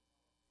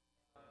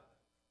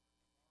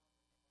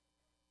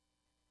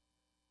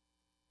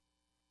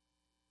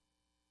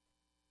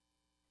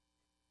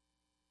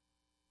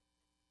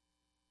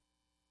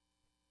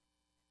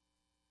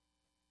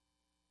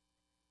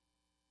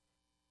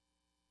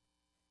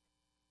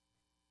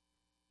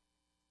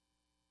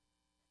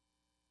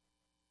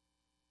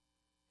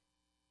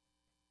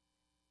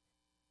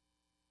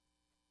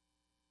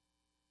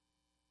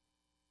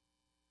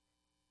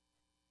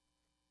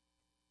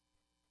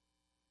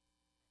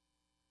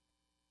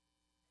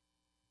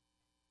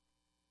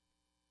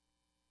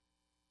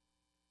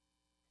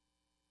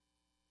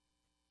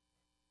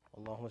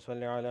 اللهم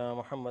صل على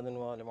محمد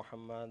وآل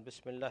محمد.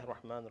 بسم الله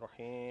الرحمن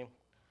الرحيم.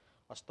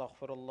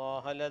 أستغفر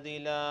الله الذي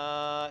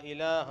لا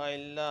إله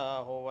إلا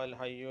هو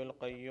الحي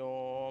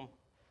القيوم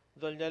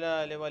ذو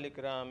الجلال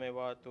والإكرام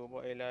وأتوب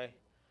إليه.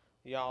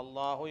 يا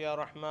الله يا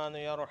رحمن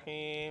يا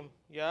رحيم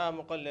يا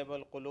مقلب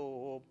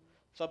القلوب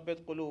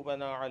ثبت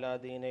قلوبنا على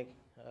دينك.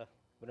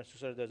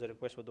 Sister, there's a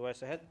request for dua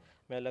ahead.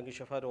 May Allah give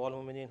shafa to all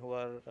mu'mineen who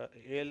are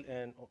ill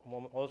and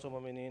also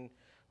mu'mineen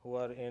who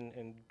are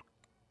in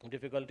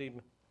difficulty.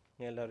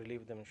 May Allah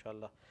relieve them,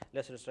 inshallah.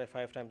 Let's recite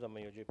 5 times Amma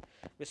Yujib.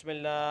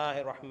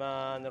 Bismillahir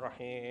Rahmanir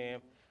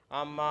Rahim.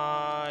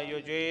 Amma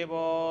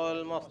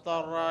yujibul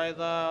mustarra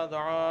idha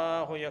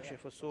du'ahu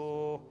yakshifu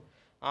su.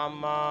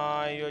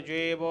 Amma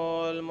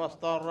yujibul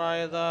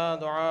mustarra idha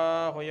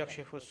du'ahu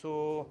yakshifu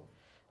su.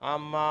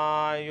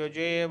 Amma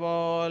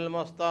yujibul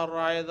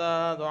mustarra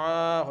idha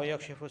du'ahu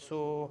yakshifu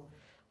su.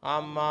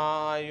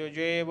 Amma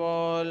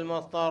yujibul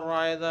mustarra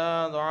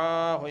idha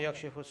du'ahu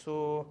yakshifu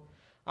su.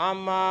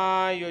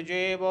 عما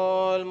يجيب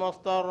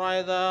المضطر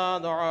إذا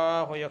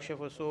دعاه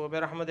يكشف السوء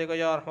برحمتك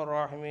يا أرحم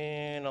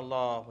الراحمين.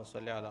 اللهم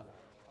صل على.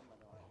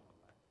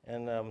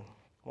 And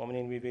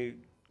Mu'mineen, we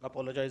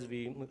apologize,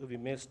 we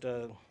missed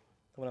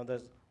one of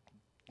the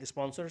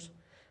sponsors.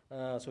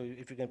 So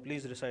if you can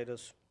please recite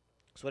us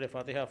Surah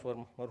Fatiha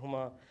for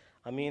Marhuma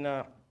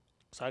Amina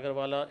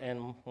Sagarwala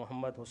and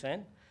Muhammad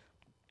Hussain,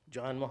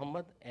 John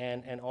Muhammad,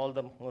 and all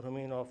the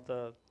Marhumeen of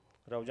the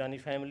Rawjani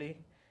family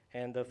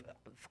and the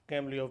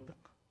family of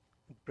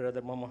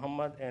Brother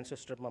Muhammad and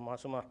Sister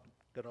Masuma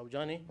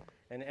Rawjani,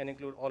 and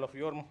include all of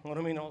your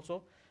Marhumeen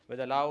also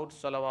with a loud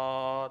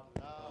salawat.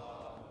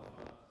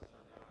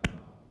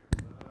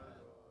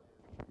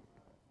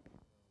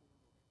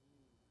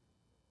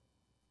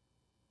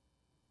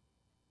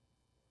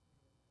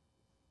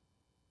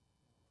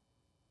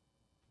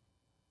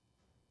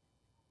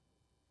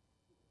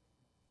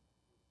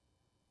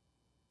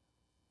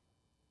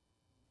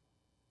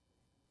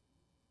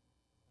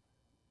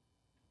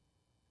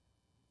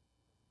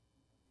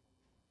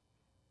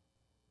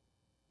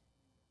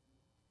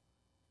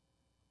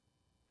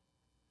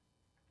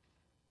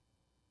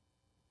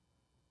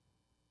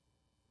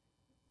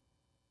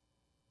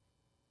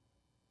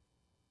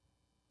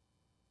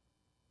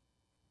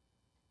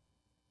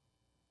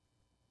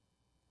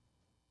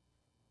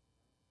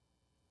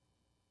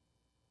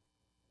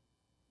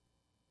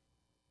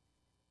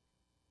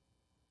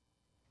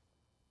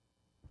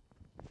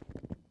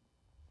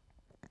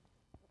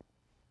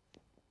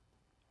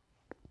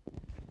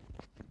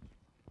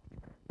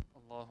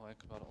 الله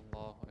أكبر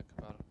الله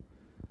أكبر.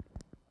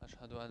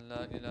 أشهد أن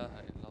لا إله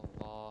إلا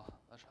الله.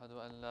 أشهد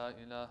أن لا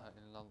إله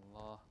إلا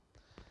الله.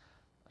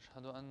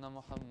 أشهد أن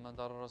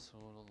محمدا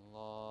رسول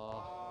الله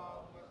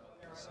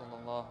صلى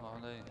الله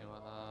عليه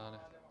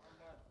وآله.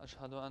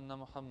 أشهد أن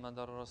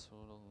محمدا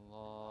رسول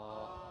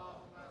الله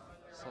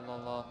صلى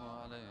الله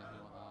عليه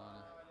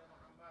وآله.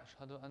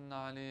 أشهد أن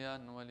عليا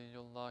ولي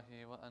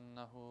الله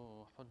وأنه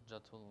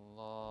حجة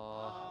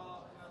الله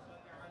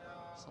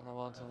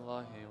صلوات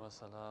الله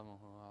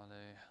وسلامه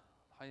عليه.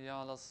 حي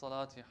على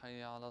الصلاة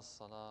حي على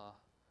الصلاة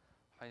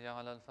حي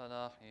على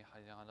الفلاح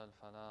حي على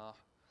الفلاح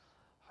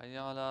حي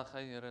على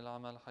خير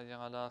العمل حي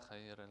على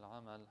خير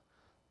العمل.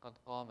 قد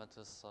قامت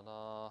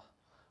الصلاة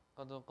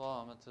قد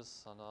قامت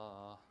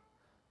الصلاة.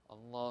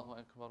 الله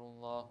أكبر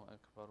الله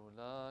أكبر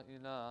لا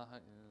إله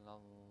إلا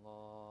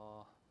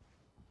الله.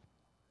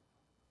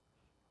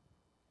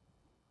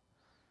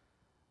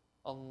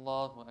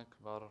 الله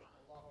أكبر.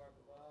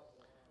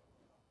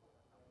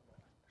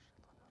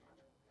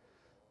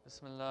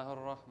 بسم الله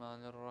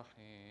الرحمن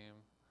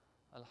الرحيم.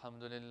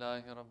 الحمد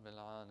لله رب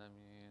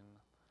العالمين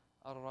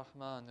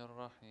الرحمن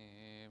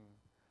الرحيم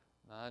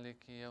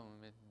مالك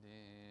يوم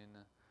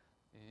الدين.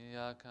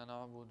 إياك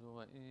نعبد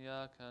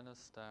وإياك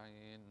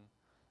نستعين.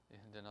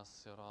 اهدنا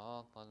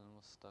الصراط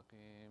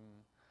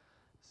المستقيم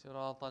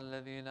صراط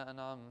الذين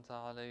أنعمت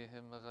عليهم.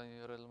 عليهم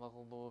غير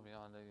المغضوب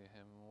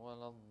عليهم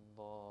ولا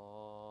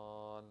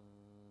الضالين.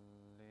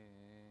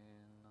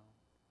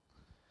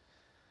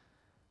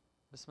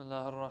 بسم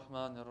الله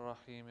الرحمن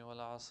الرحيم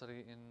والعصر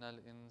إن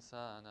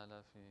الإنسان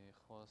لفي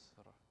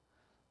خسر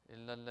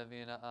إلا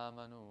الذين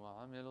آمنوا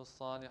وعملوا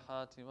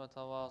الصالحات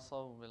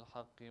وتواصوا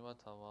بالحق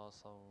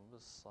وتواصوا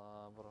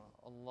بالصبر.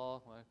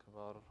 الله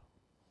أكبر.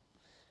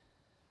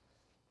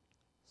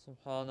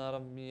 سبحان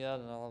ربي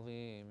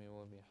العظيم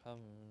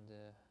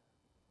وبحمده.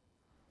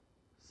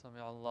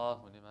 سمع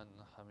الله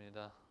لمن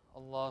حمده.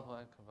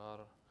 الله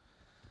أكبر.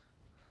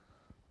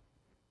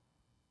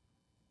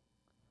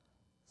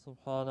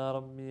 سبحان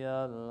ربي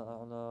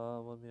الأعلى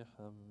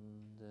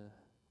وبحمده.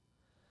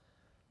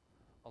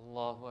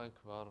 الله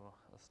أكبر.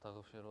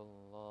 أستغفر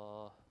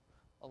الله.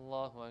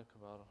 الله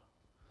أكبر.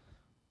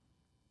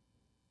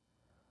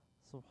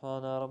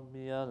 سبحان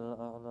ربي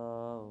الأعلى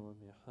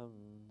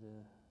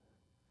وبحمده.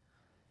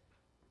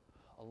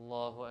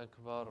 الله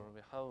أكبر.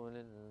 بحول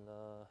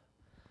الله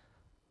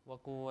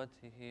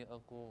وقوته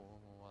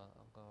أقوم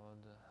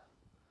وأقعد.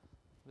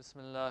 بسم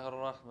الله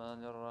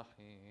الرحمن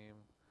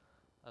الرحيم.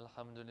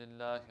 الحمد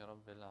لله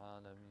رب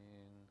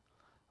العالمين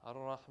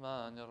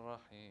الرحمن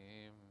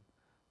الرحيم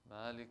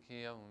مالك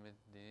يوم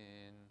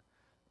الدين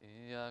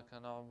إياك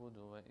نعبد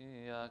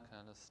وإياك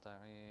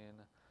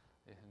نستعين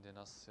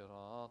اهدنا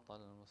الصراط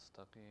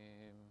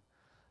المستقيم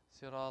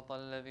صراط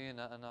الذين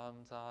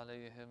أنعمت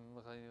عليهم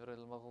غير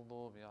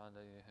المغضوب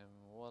عليهم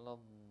ولا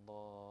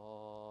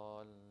الضالين.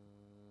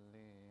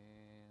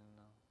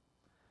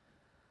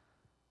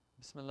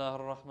 بسم الله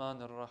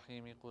الرحمن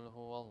الرحيم. قل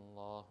هو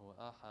الله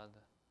أحد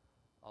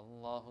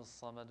الله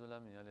الصمد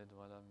لم يلد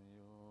ولم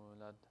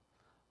يولد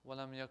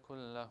ولم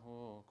يكن له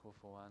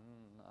كفوا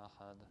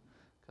أحد.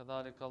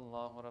 كذلك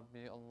الله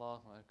ربي.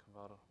 الله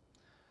أكبر.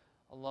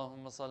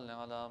 اللهم صل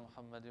على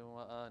محمد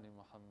وآل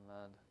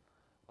محمد.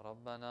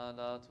 ربنا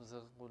لا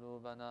تزغ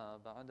قلوبنا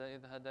بعد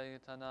إذ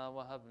هديتنا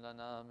وهب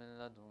لنا من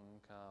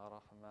لدنك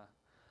رحمة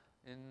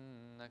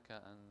إنك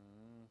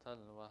أنت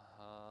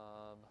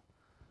الوهاب.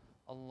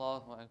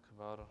 الله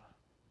أكبر.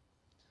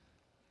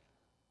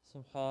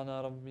 سبحان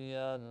ربي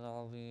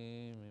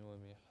العظيم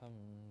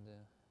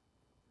وبحمده.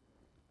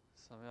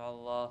 سمع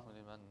الله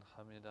لمن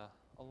حمده.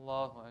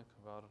 الله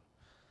أكبر.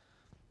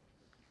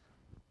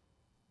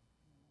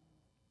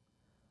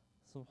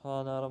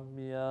 سبحان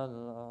ربي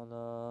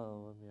الأعلى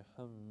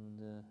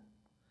وبحمده.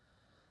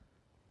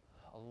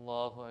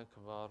 الله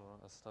أكبر.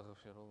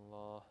 أستغفر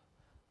الله.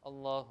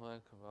 الله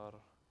أكبر.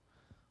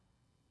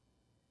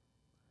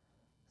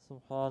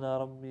 سبحان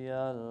ربي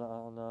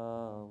الأعلى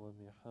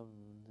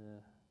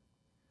وبحمده.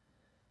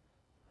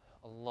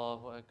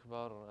 الله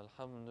أكبر.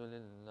 الحمد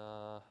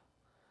لله.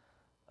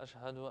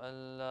 أشهد أن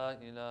لا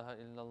إله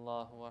إلا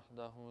الله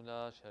وحده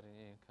لا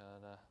شريك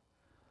له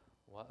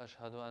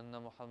وأشهد أن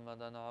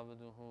محمدا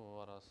عبده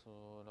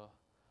ورسوله.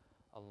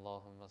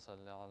 اللهم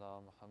صل على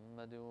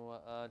محمد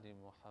وآل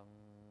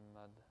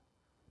محمد.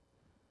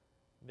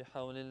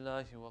 بحول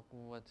الله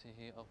وقوته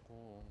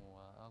أقوم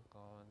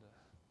وأقعد.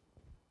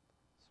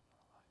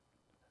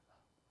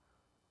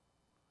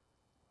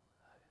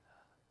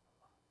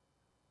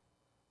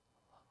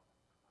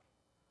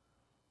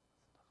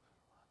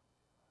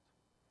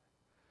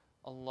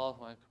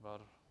 الله أكبر.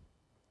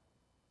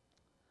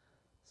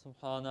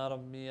 سبحان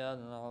ربي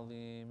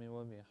العظيم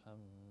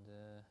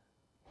وبحمده.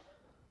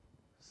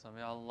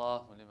 سمع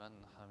الله لمن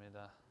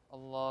حمده.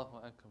 الله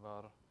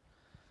أكبر.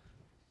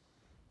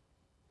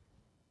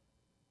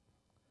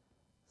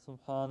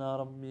 سبحان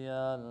ربي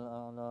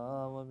الأعلى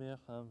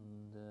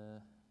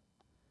وبحمده.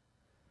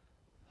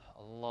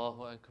 الله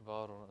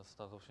أكبر.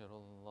 أستغفر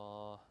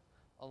الله.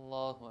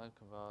 الله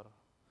أكبر.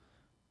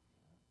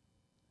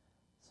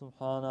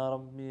 سبحان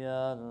ربي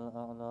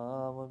الأعلى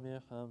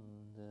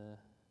وبحمده.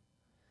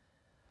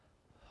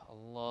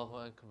 الله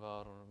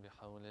أكبر.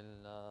 بحول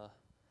الله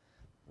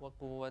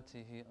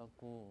وقوته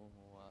أقوم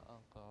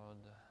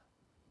وأقعد.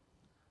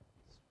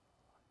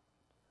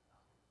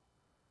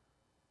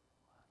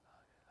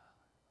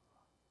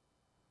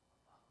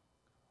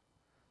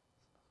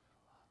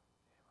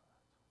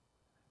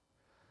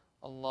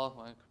 الله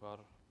أكبر.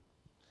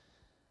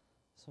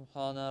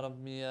 سبحان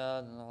ربي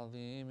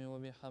العظيم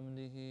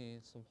وبحمده.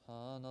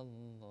 سبحان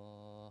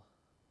الله.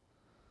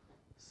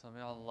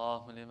 سمع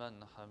الله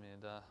لمن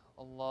حمده.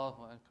 الله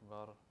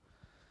أكبر.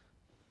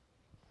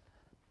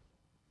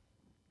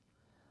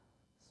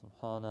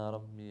 سبحان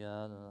ربي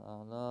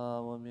الأعلى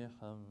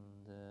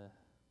وبحمده.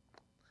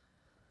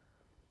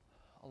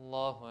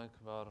 الله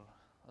أكبر.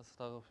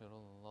 أستغفر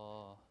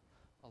الله.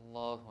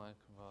 الله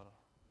أكبر.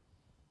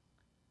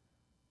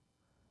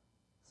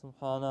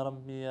 سبحان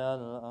ربي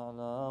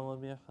الأعلى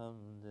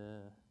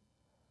وبحمده.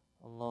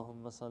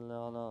 اللهم صل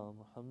على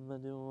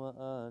محمد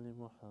وآل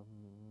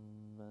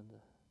محمد.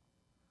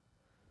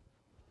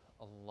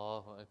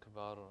 الله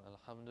أكبر.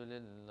 الحمد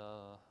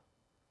لله.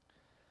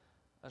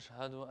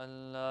 أشهد أن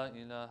لا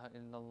إله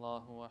إلا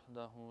الله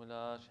وحده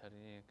لا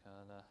شريك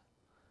له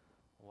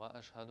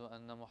وأشهد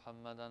أن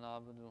محمدا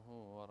عبده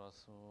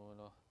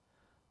ورسوله.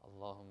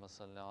 اللهم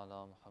صل على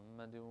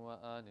محمد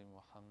وآل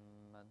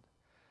محمد.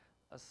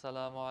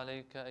 السلام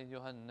عليك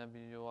أيها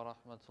النبي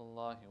ورحمة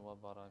الله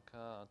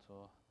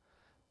وبركاته.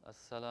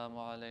 السلام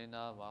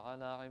علينا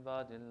وعلى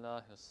عباد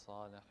الله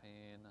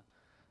الصالحين.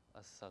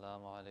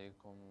 السلام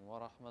عليكم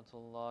ورحمة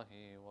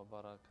الله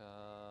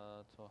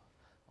وبركاته.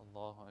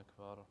 الله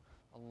أكبر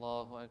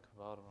الله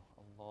أكبر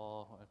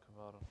الله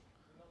أكبر.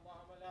 إن الله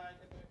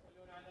وملائكته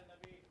يصلون على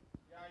النبي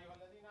يا أيها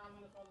الذين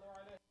آمنوا صلوا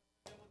عليه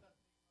وسلموا تسليما.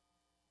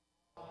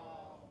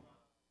 اللهم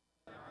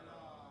صل على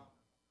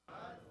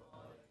محمد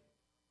وآله.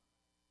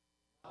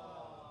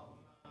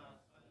 اللهم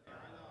صل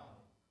على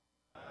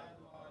محمد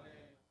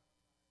وآله.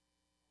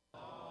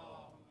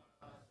 اللهم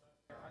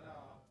صل على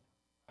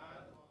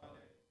محمد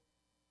وآله.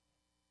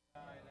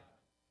 لا إله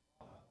إلا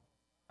الله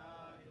لا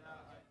إله إلا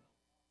الله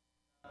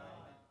لا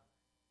إله.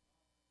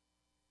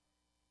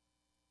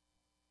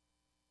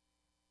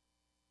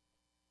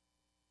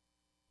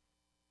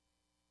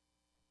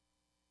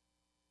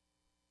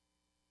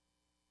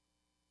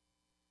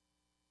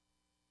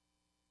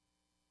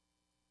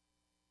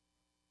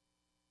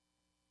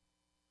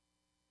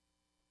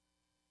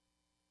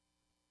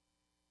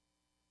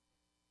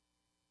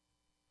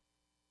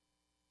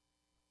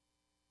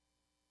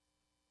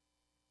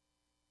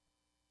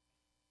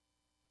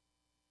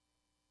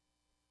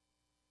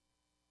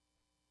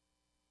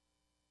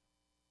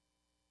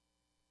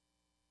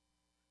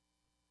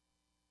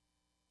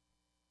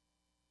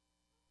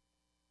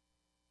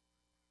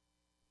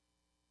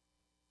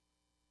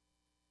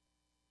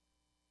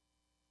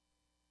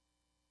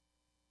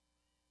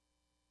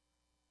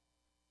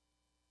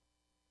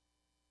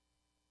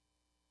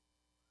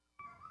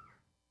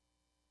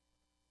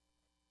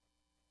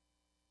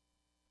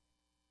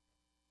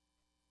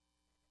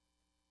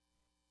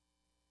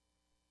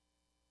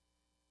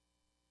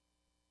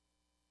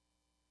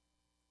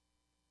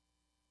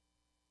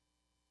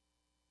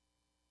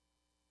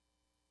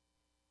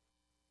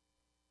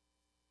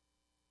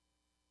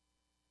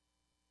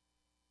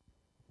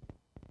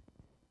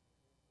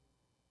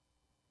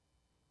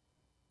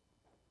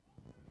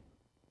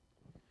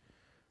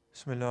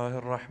 بسم الله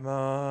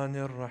الرحمن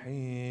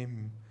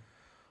الرحيم.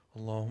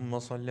 اللهم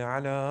صل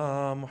على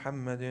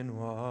محمد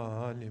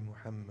وآل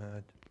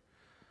محمد.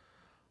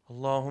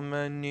 اللهم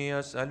إني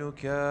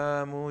أسألك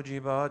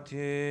موجبات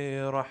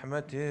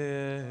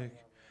رحمتك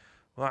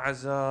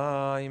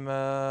وعزائم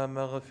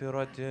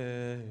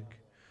مغفرتك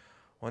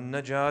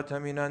والنجاة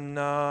من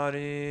النار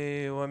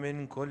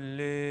ومن كل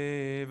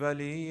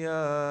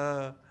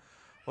بلية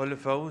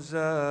والفوز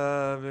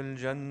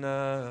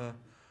بالجنة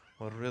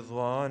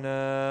والرضوان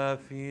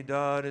في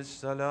دار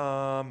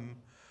السلام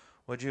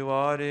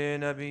وجوار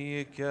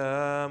نبيك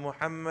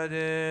محمد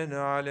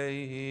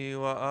عليه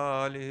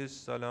وآله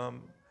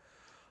السلام.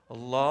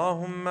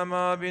 اللهم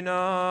ما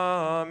بنا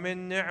من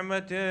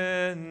نعمة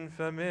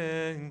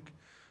فمنك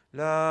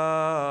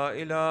لا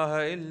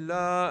إله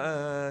إلا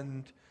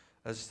أنت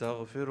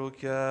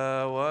أستغفرك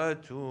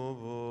وأتوب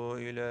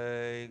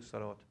إليك.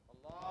 صلوات.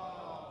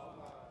 اللهم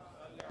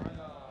صل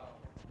على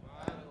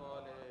محمد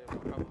وآل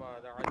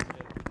محمد عجل.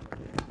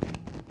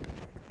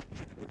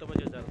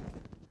 متوجه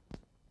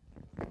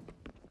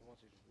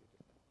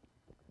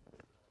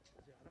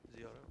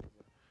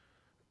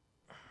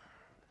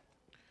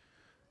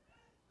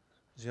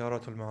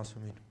زيارة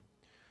المعصومين.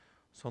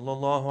 صلى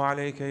الله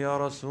عليك يا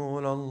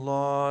رسول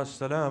الله.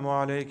 السلام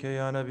عليك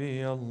يا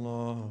نبي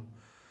الله.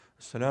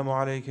 السلام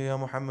عليك يا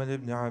محمد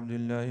بن عبد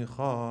الله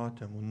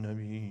خاتم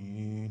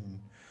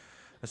النبيين.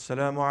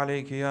 السلام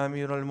عليك يا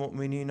أمير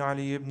المؤمنين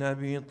علي بن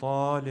أبي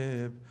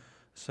طالب.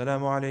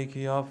 السلام عليك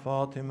يا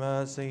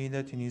فاطمة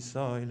سيدة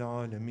نساء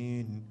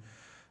العالمين.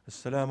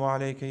 السلام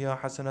عليك يا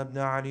حسن بن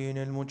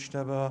علي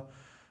المجتبى.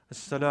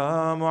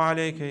 السلام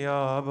عليك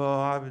يا أبا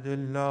عبد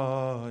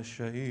الله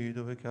الشهيد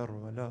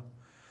بكربلاء.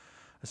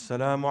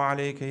 السلام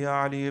عليك يا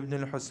علي بن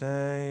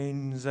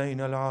الحسين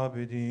زين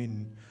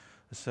العابدين.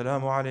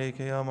 السلام عليك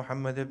يا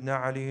محمد بن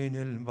علي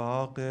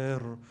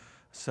الباقر.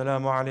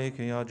 السلام عليك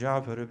يا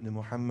جعفر بن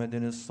محمد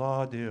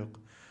الصادق.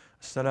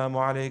 السلام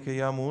عليك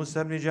يا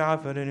موسى بن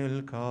جعفر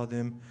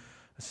الكاظم.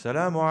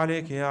 السلام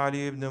عليك يا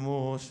علي بن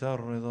موسى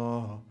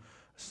الرضا.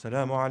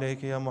 السلام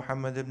عليك يا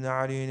محمد بن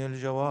علي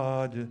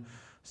الجواد.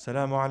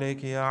 السلام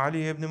عليك يا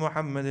علي بن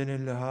محمد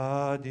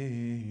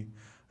الهادي.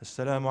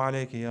 السلام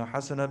عليك يا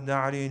حسن بن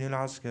علي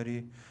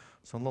العسكري.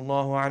 صلى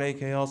الله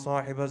عليك يا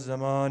صاحب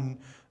الزمان.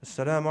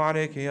 السلام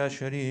عليك يا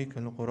شريك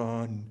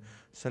القرآن.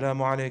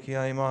 السلام عليك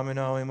يا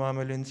إمامنا وإمام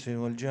الإنس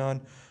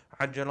والجان.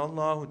 عجل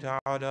الله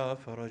تعالى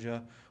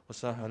فرجه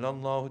وسهل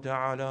الله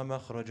تعالى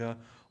مخرجه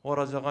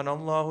ورزقنا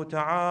الله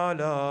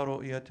تعالى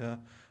رؤيته.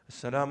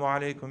 السلام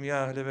عليكم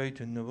يا أهل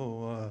بيت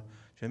النبوة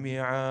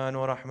جميعا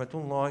ورحمة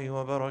الله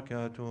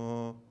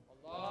وبركاته.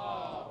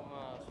 اللهم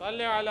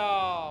صل على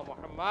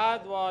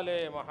محمد وآل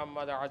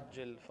محمد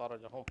عجل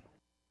فرجهم.